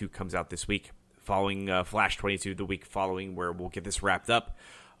 22 comes out this week, following Flash 22 the week following, where we'll get this wrapped up.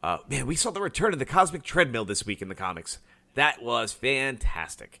 Man, we saw the return of the Cosmic Treadmill this week in the comics. That was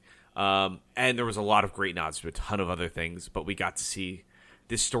fantastic. And there was a lot of great nods to a ton of other things, but we got to see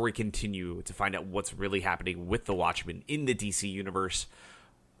this story continue to find out what's really happening with the Watchmen in the DC universe.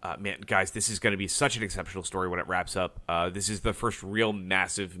 Man, guys, this is going to be such an exceptional story when it wraps up. This is the first real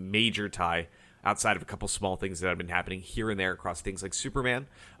massive, major tie outside of a couple small things that have been happening here and there across things like Superman,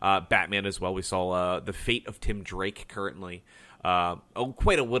 Batman as well. We saw the fate of Tim Drake currently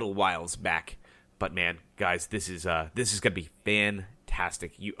quite a little whiles back. But, man, guys, this is going to be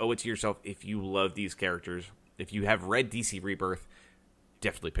fantastic. You owe it to yourself if you love these characters. If you have read DC Rebirth,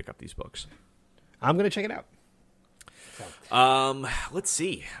 definitely pick up these books. I'm going to check it out. Let's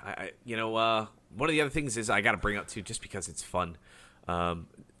see. One of the other things is I got to bring up too, just because it's fun.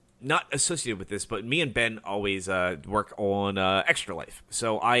 Not associated with this, but me and Ben always work on Extra Life.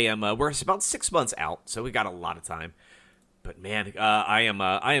 So we're about 6 months out, so we got a lot of time. But man, I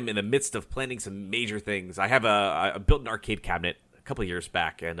am in the midst of planning some major things. I built an arcade cabinet a couple of years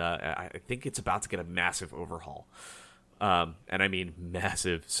back, and I think it's about to get a massive overhaul. And I mean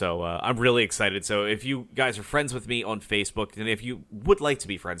massive. So I'm really excited. So if you guys are friends with me on Facebook, and if you would like to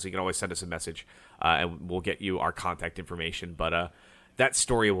be friends, you can always send us a message, and we'll get you our contact information. But that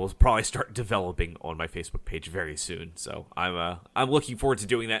story will probably start developing on my Facebook page very soon. So I'm looking forward to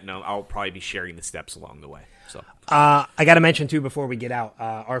doing that, and I'll probably be sharing the steps along the way. So I got to mention too before we get out,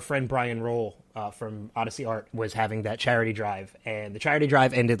 our friend Brian Roll from Odyssey Art was having that charity drive, and the charity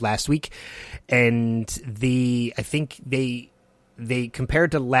drive ended last week. And I think they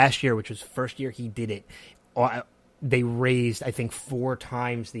compared to last year, which was the first year he did it, they raised I think 4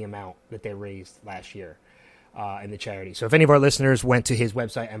 times the amount that they raised last year. In the charity. So if any of our listeners went to his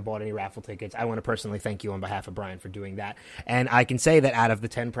website and bought any raffle tickets, I want to personally thank you on behalf of Brian for doing that. And I can say that out of the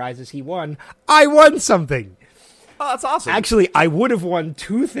 10 prizes he won, I won something. Oh, that's awesome. Actually, I would have won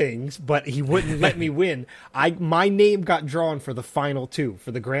 2 things, but he wouldn't let me win. My name got drawn for the final 2,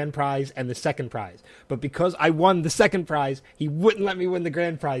 for the grand prize and the second prize. But because I won the second prize, he wouldn't let me win the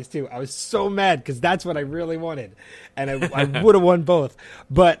grand prize too. I was so mad because that's what I really wanted. And I would have won both.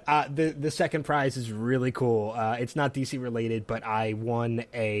 But the second prize is really cool. It's not DC related, but I won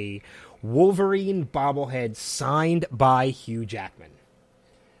a Wolverine bobblehead signed by Hugh Jackman.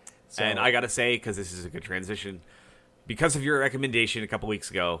 So, and I got to say, because this is a good transition, because of your recommendation a couple weeks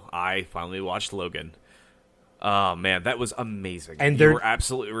ago, I finally watched Logan. Oh, man, that was amazing. And you were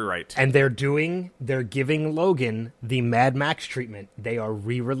absolutely right. And they're giving Logan the Mad Max treatment. They are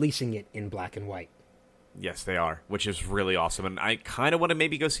re-releasing it in black and white. Yes, they are, which is really awesome. And I kind of want to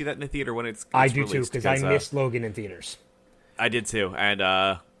maybe go see that in the theater when it's I do too, because I missed Logan in theaters. I did too.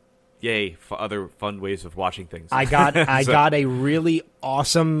 And yay, other fun ways of watching things. I got a really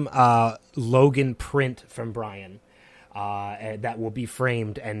awesome Logan print from Brian. and that will be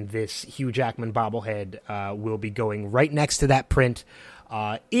framed, and this Hugh Jackman bobblehead will be going right next to that print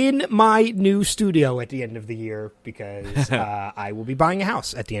in my new studio at the end of the year, because I will be buying a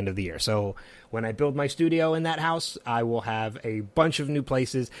house at the end of the year. So when I build my studio in that house, I will have a bunch of new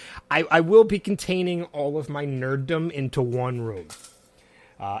places. I will be containing all of my nerddom into one room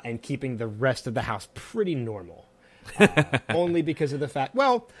and keeping the rest of the house pretty normal. Only because of the fact,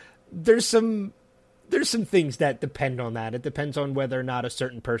 well, there's some things that depend on that. It depends on whether or not a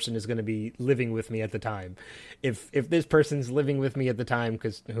certain person is going to be living with me at the time. If this person's living with me at the time,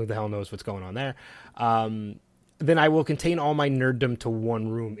 because who the hell knows what's going on there, then I will contain all my nerddom to one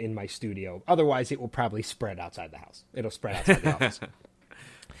room in my studio. Otherwise, it will probably spread outside the house. It'll spread outside the office.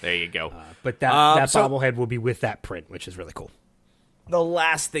 There you go. But that bobblehead will be with that print, which is really cool. The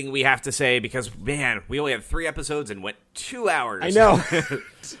last thing we have to say, because, man, we only had 3 episodes and went 2 hours. I know.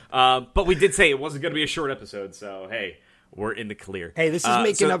 But we did say it wasn't going to be a short episode, so, hey, we're in the clear. Hey, this is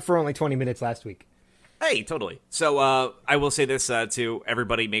making up for only 20 minutes last week. Hey, totally. So I will say this to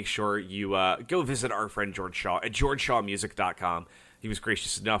everybody. Make sure you go visit our friend George Shaw at georgeshawmusic.com. He was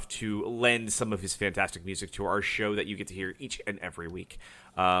gracious enough to lend some of his fantastic music to our show that you get to hear each and every week.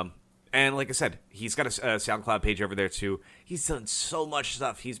 And like I said, he's got a SoundCloud page over there, too. He's done so much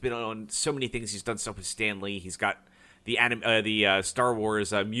stuff. He's been on so many things. He's done stuff with Stan Lee. He's got the Star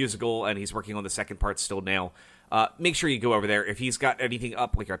Wars musical, and he's working on the second part still now. Make sure you go over there. If he's got anything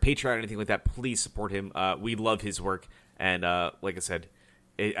up, like our Patreon or anything like that, please support him. We love his work. And like I said,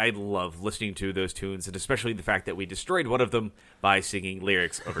 I love listening to those tunes, and especially the fact that we destroyed one of them by singing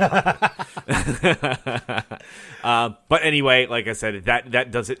lyrics over top of it. But anyway, like I said,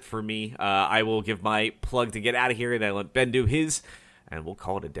 that does it for me. I will give my plug to get out of here, and I let Ben do his, and we'll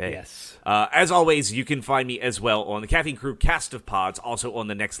call it a day. Yes. As always, you can find me as well on the Caffeine Crew Cast of Pods, also on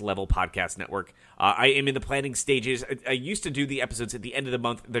the Next Level Podcast Network. I am in the planning stages. I used to do the episodes at the end of the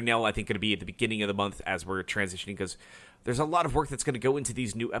month. They're now, I think, going to be at the beginning of the month as we're transitioning, because there's a lot of work that's going to go into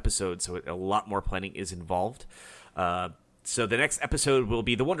these new episodes, so a lot more planning is involved. So the next episode will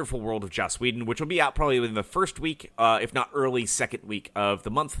be The Wonderful World of Joss Whedon, which will be out probably within the first week, if not early second week of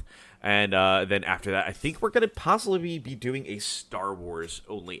the month. And then after that, I think we're going to possibly be doing a Star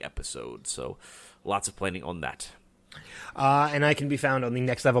Wars-only episode. So lots of planning on that. And I can be found on the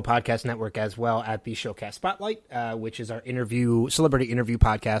Next Level Podcast Network as well at the Showcast Spotlight, which is our celebrity interview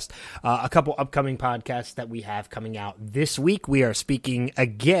podcast. A couple upcoming podcasts that we have coming out this week. We are speaking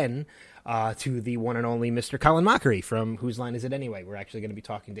again to the one and only Mr. Colin Mockery from Whose Line Is It Anyway? We're actually going to be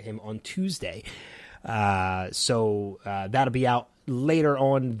talking to him on Tuesday. So that'll be out later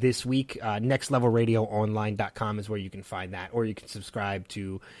on this week. nextlevelradioonline.com is where you can find that, or you can subscribe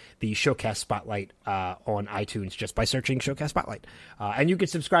to the Showcast Spotlight on iTunes just by searching Showcast Spotlight. And you can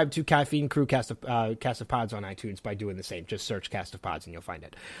subscribe to Caffeine Crew Cast of Pods on iTunes by doing the same. Just search Cast of Pods and you'll find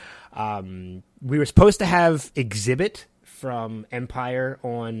it. We were supposed to have Exhibit from Empire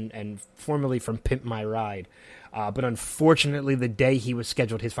on, and formerly from Pimp My Ride. But unfortunately, the day he was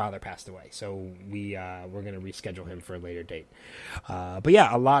scheduled, his father passed away. So we're going to reschedule him for a later date. But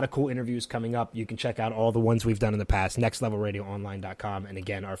yeah, a lot of cool interviews coming up. You can check out all the ones we've done in the past, nextlevelradioonline.com. And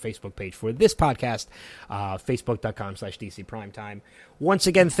again, our Facebook page for this podcast, facebook.com/DC Primetime. Once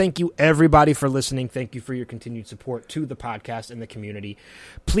again, thank you everybody for listening. Thank you for your continued support to the podcast and the community.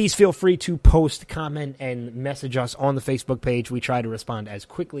 Please feel free to post, comment, and message us on the Facebook page. We try to respond as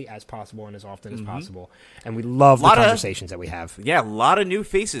quickly as possible and as often as possible. And we love the conversations that we have. Yeah, a lot of new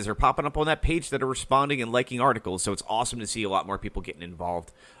faces are popping up on that page that are responding and liking articles, so it's awesome to see a lot more people getting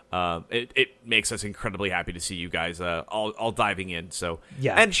involved. It makes us incredibly happy to see you guys all diving in. So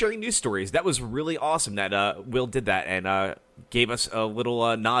yeah, and sharing news stories. That was really awesome that Will did that and gave us a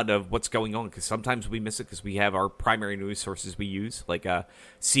little nod of what's going on, because sometimes we miss it because we have our primary news sources we use, like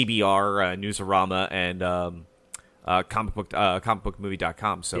CBR, Newsarama, and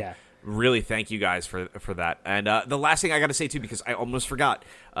comicbookmovie.com. So yeah. Really thank you guys for that. And the last thing I got to say, too, because I almost forgot,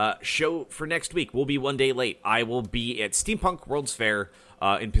 show for next week will be one day late. I will be at Steampunk World's Fair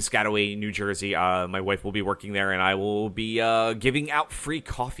in Piscataway, New Jersey. My wife will be working there, and I will be giving out free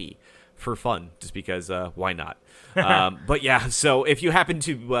coffee for fun, just because why not? But yeah, so if you happen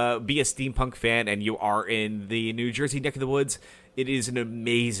to be a steampunk fan and you are in the New Jersey neck of the woods, it is an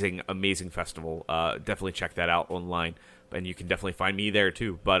amazing, amazing festival. Definitely check that out online. And you can definitely find me there,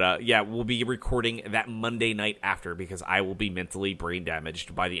 too. But, yeah, we'll be recording that Monday night after, because I will be mentally brain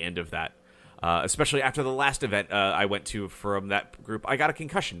damaged by the end of that. Especially after the last event I went to from that group. I got a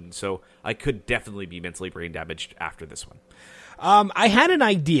concussion, so I could definitely be mentally brain damaged after this one. I had an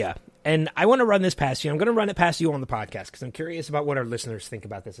idea, and I want to run this past you. I'm going to run it past you on the podcast, because I'm curious about what our listeners think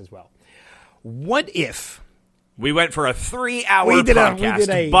about this as well. What if We went for a 3-hour We did podcast.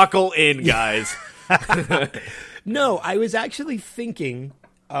 a- Buckle in, guys. No, I was actually thinking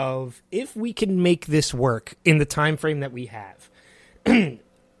of if we can make this work in the time frame that we have.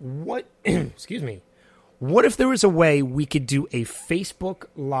 What excuse me. What if there was a way we could do a Facebook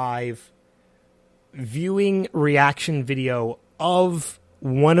Live viewing reaction video of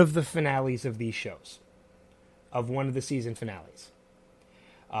one of the finales of these shows? Of one of the season finales.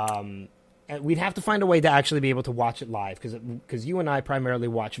 And we'd have to find a way to actually be able to watch it live because you and I primarily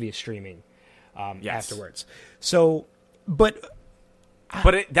watch via streaming afterwards. So, but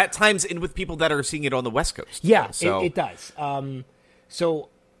that times in with people that are seeing it on the West Coast. yeah, So it does. So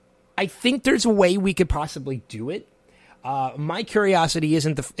I think there's a way we could possibly do it. My curiosity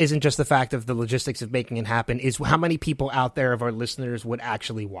isn't just the fact of the logistics of making it happen, is how many people out there of our listeners would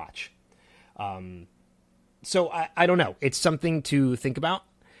actually watch. So I don't know. It's something to think about,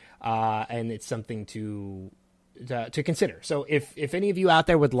 and it's something to consider. So if any of you out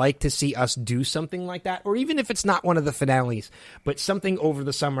there would like to see us do something like that, or even if it's not one of the finales, but something over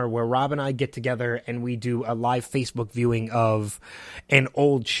the summer where Rob and I get together and we do a live Facebook viewing of an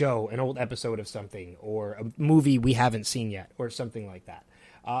old show, an old episode of something, or a movie we haven't seen yet, or something like that,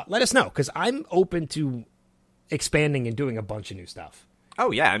 let us know, because I'm open to expanding and doing a bunch of new stuff. Oh,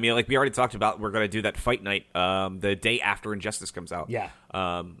 yeah. I mean, like we already talked about, we're going to do that fight night the day after Injustice comes out. Yeah.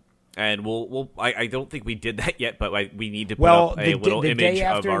 And I don't think we did that yet, but we need to put up a little the image day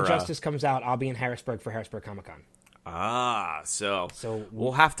after of our... Injustice comes out, I'll be in Harrisburg for Harrisburg Comic Con. So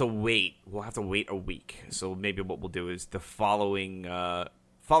we'll have to wait. We'll have to wait a week. So maybe what we'll do is the following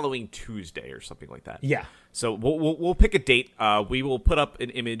Tuesday or something like that. Yeah. So we'll pick a date. We will put up an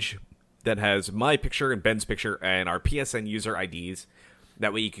image that has my picture and Ben's picture and our PSN user IDs.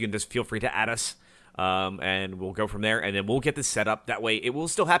 That way you can just feel free to add us. And we'll go from there, and then we'll get this set up. That way, it will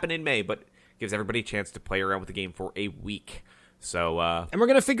still happen in May, but gives everybody a chance to play around with the game for a week. So, and we're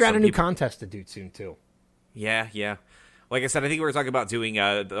gonna figure out a new contest to do soon too. Yeah. Like I said, I think we were talking about doing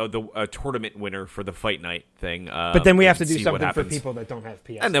a tournament winner for the fight night thing. But then we have to do something for people that don't have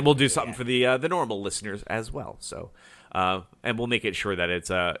PS. And then we'll do something for the normal listeners as well. So, and we'll make it sure that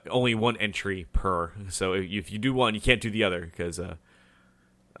it's only one entry per. So if you do one, you can't do the other because.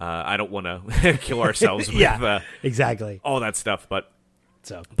 I don't want to kill ourselves with exactly all that stuff, but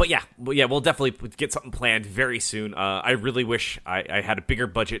yeah, we'll definitely get something planned very soon. I really wish I had a bigger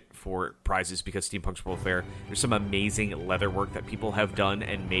budget for prizes because Steampunk's World Fair, there's some amazing leather work that people have done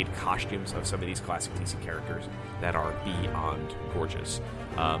and made costumes of some of these classic DC characters that are beyond gorgeous.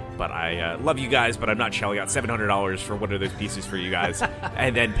 But I love you guys, but I'm not shelling out $700 for one of those pieces for you guys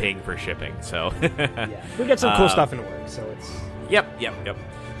and then paying for shipping. So we got some cool stuff in the works, so it's Yep.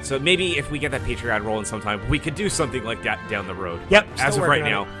 So maybe if we get that Patreon rolling sometime, we could do something like that down the road. Yep. As of right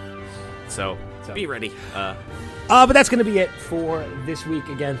now. So be ready. But that's going to be it for this week.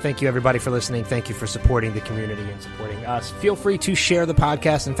 Again, thank you everybody for listening. Thank you for supporting the community and supporting us. Feel free to share the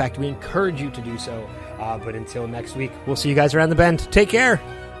podcast. In fact, we encourage you to do so. But until next week, we'll see you guys around the bend. Take care.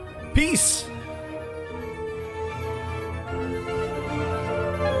 Peace.